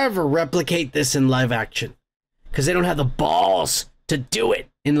never, ever replicate this in live action. Because they don't have the balls to do it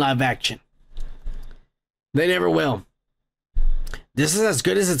in live action. They never will. This is as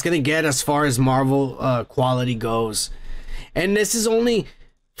good as it's going to get as far as Marvel quality goes. And this is only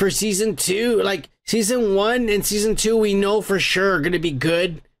for season 2. Like, season 1 and season 2 we know for sure are going to be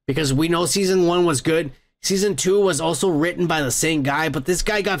good. Because we know season 1 was good. Season 2 was also written by the same guy. But this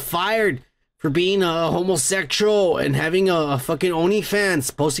guy got fired for being a homosexual and having a fucking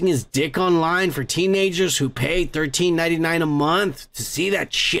OnlyFans, posting his dick online for teenagers who pay $13.99 a month to see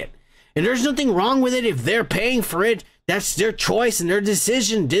that shit. And there's nothing wrong with it if they're paying for it. That's their choice and their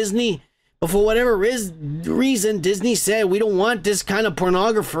decision, Disney. But for whatever reason, Disney said, we don't want this kind of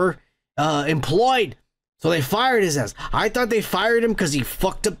pornographer employed. So they fired his ass. I thought they fired him because he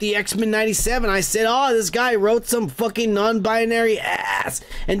fucked up the X-Men 97. I said, oh, this guy wrote some fucking non-binary ass.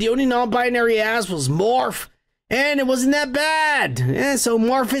 And the only non-binary ass was Morph. And it wasn't that bad. Yeah, so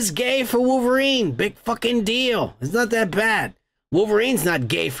Morph is gay for Wolverine. Big fucking deal. It's not that bad. Wolverine's not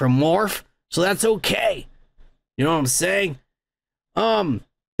gay for Morph. So that's okay. You know what I'm saying?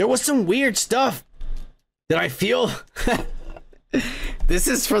 There was some weird stuff that I feel... This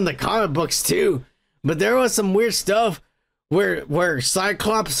is from the comic books too. But there was some weird stuff where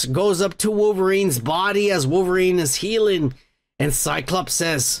Cyclops goes up to Wolverine's body as Wolverine is healing, and Cyclops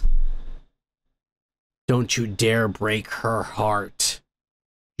says, "Don't you dare break her heart.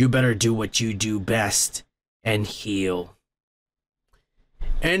 You better do what you do best and heal."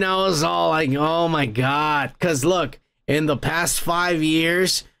 And I was all like, oh my God. Because look, in the past 5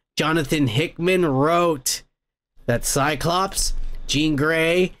 years, Jonathan Hickman wrote that Cyclops, Jean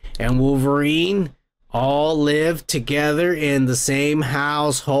Grey, and Wolverine all live together in the same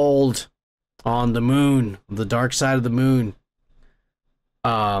household on the moon, the dark side of the moon,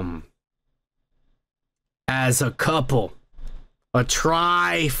 as a couple, a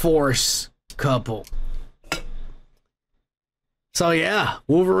Triforce couple. So yeah,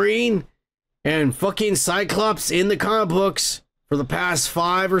 Wolverine and fucking Cyclops in the comic books for the past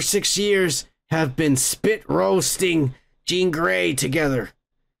 5 or 6 years have been spit roasting Jean Grey together.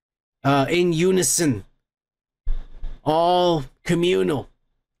 In unison, all communal.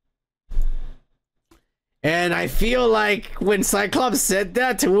 And I feel like when Cyclops said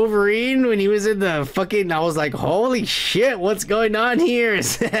that to Wolverine when he was in the fucking, I was like, holy shit, what's going on here?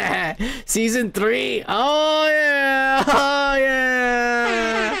 Season 3. Oh yeah, oh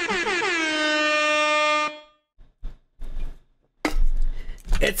yeah.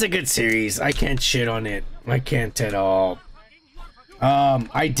 It's a good series. I can't shit on it. I can't at all.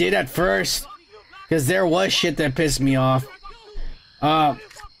 I did at first, because there was shit that pissed me off. But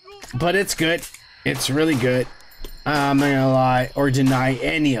it's good. It's really good. I'm not gonna lie or deny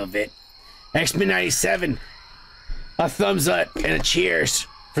any of it. X-Men 97, a thumbs up and a cheers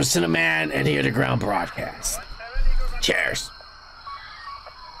for Cineman and the Underground Broadcast. Cheers.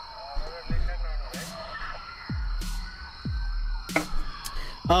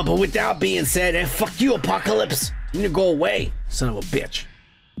 But with that being said, fuck you, Apocalypse. You need to go away, son of a bitch.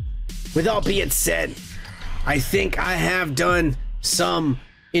 With all being said, I think I have done some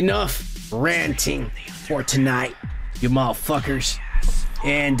enough ranting for tonight, you motherfuckers.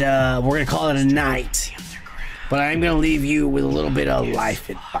 And we're gonna call it a night. But I'm gonna leave you with a little bit of life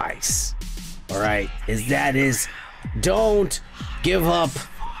advice. Alright? That is, don't give up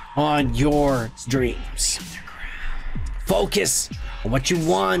on your dreams. Focus on what you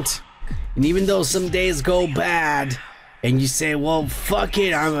want. And even though some days go bad, and you say, well, fuck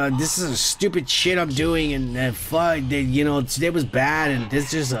it, this is a stupid shit I'm doing, and fuck, you know, today was bad, and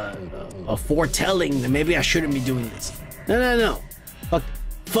this is a foretelling that maybe I shouldn't be doing this. No.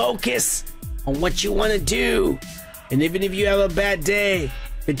 Focus on what you want to do. And even if you have a bad day,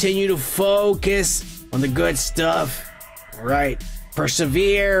 continue to focus on the good stuff. All right.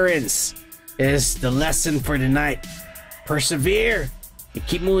 Perseverance is the lesson for tonight. Persevere and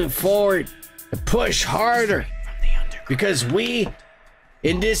keep moving forward and push harder. Because we,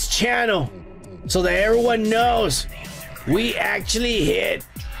 in this channel, so that everyone knows, we actually hit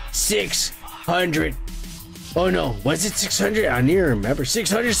 600. Oh no, was it 600? I need to remember.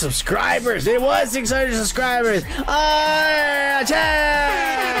 600 subscribers. It was 600 subscribers. Oh, cheers!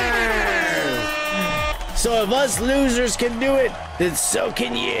 So if us losers can do it, then so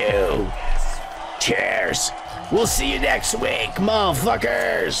can you. Cheers. We'll see you next week,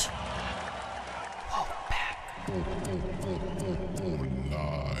 motherfuckers.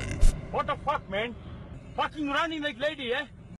 Live. What the fuck, man? Fucking running like lady, eh?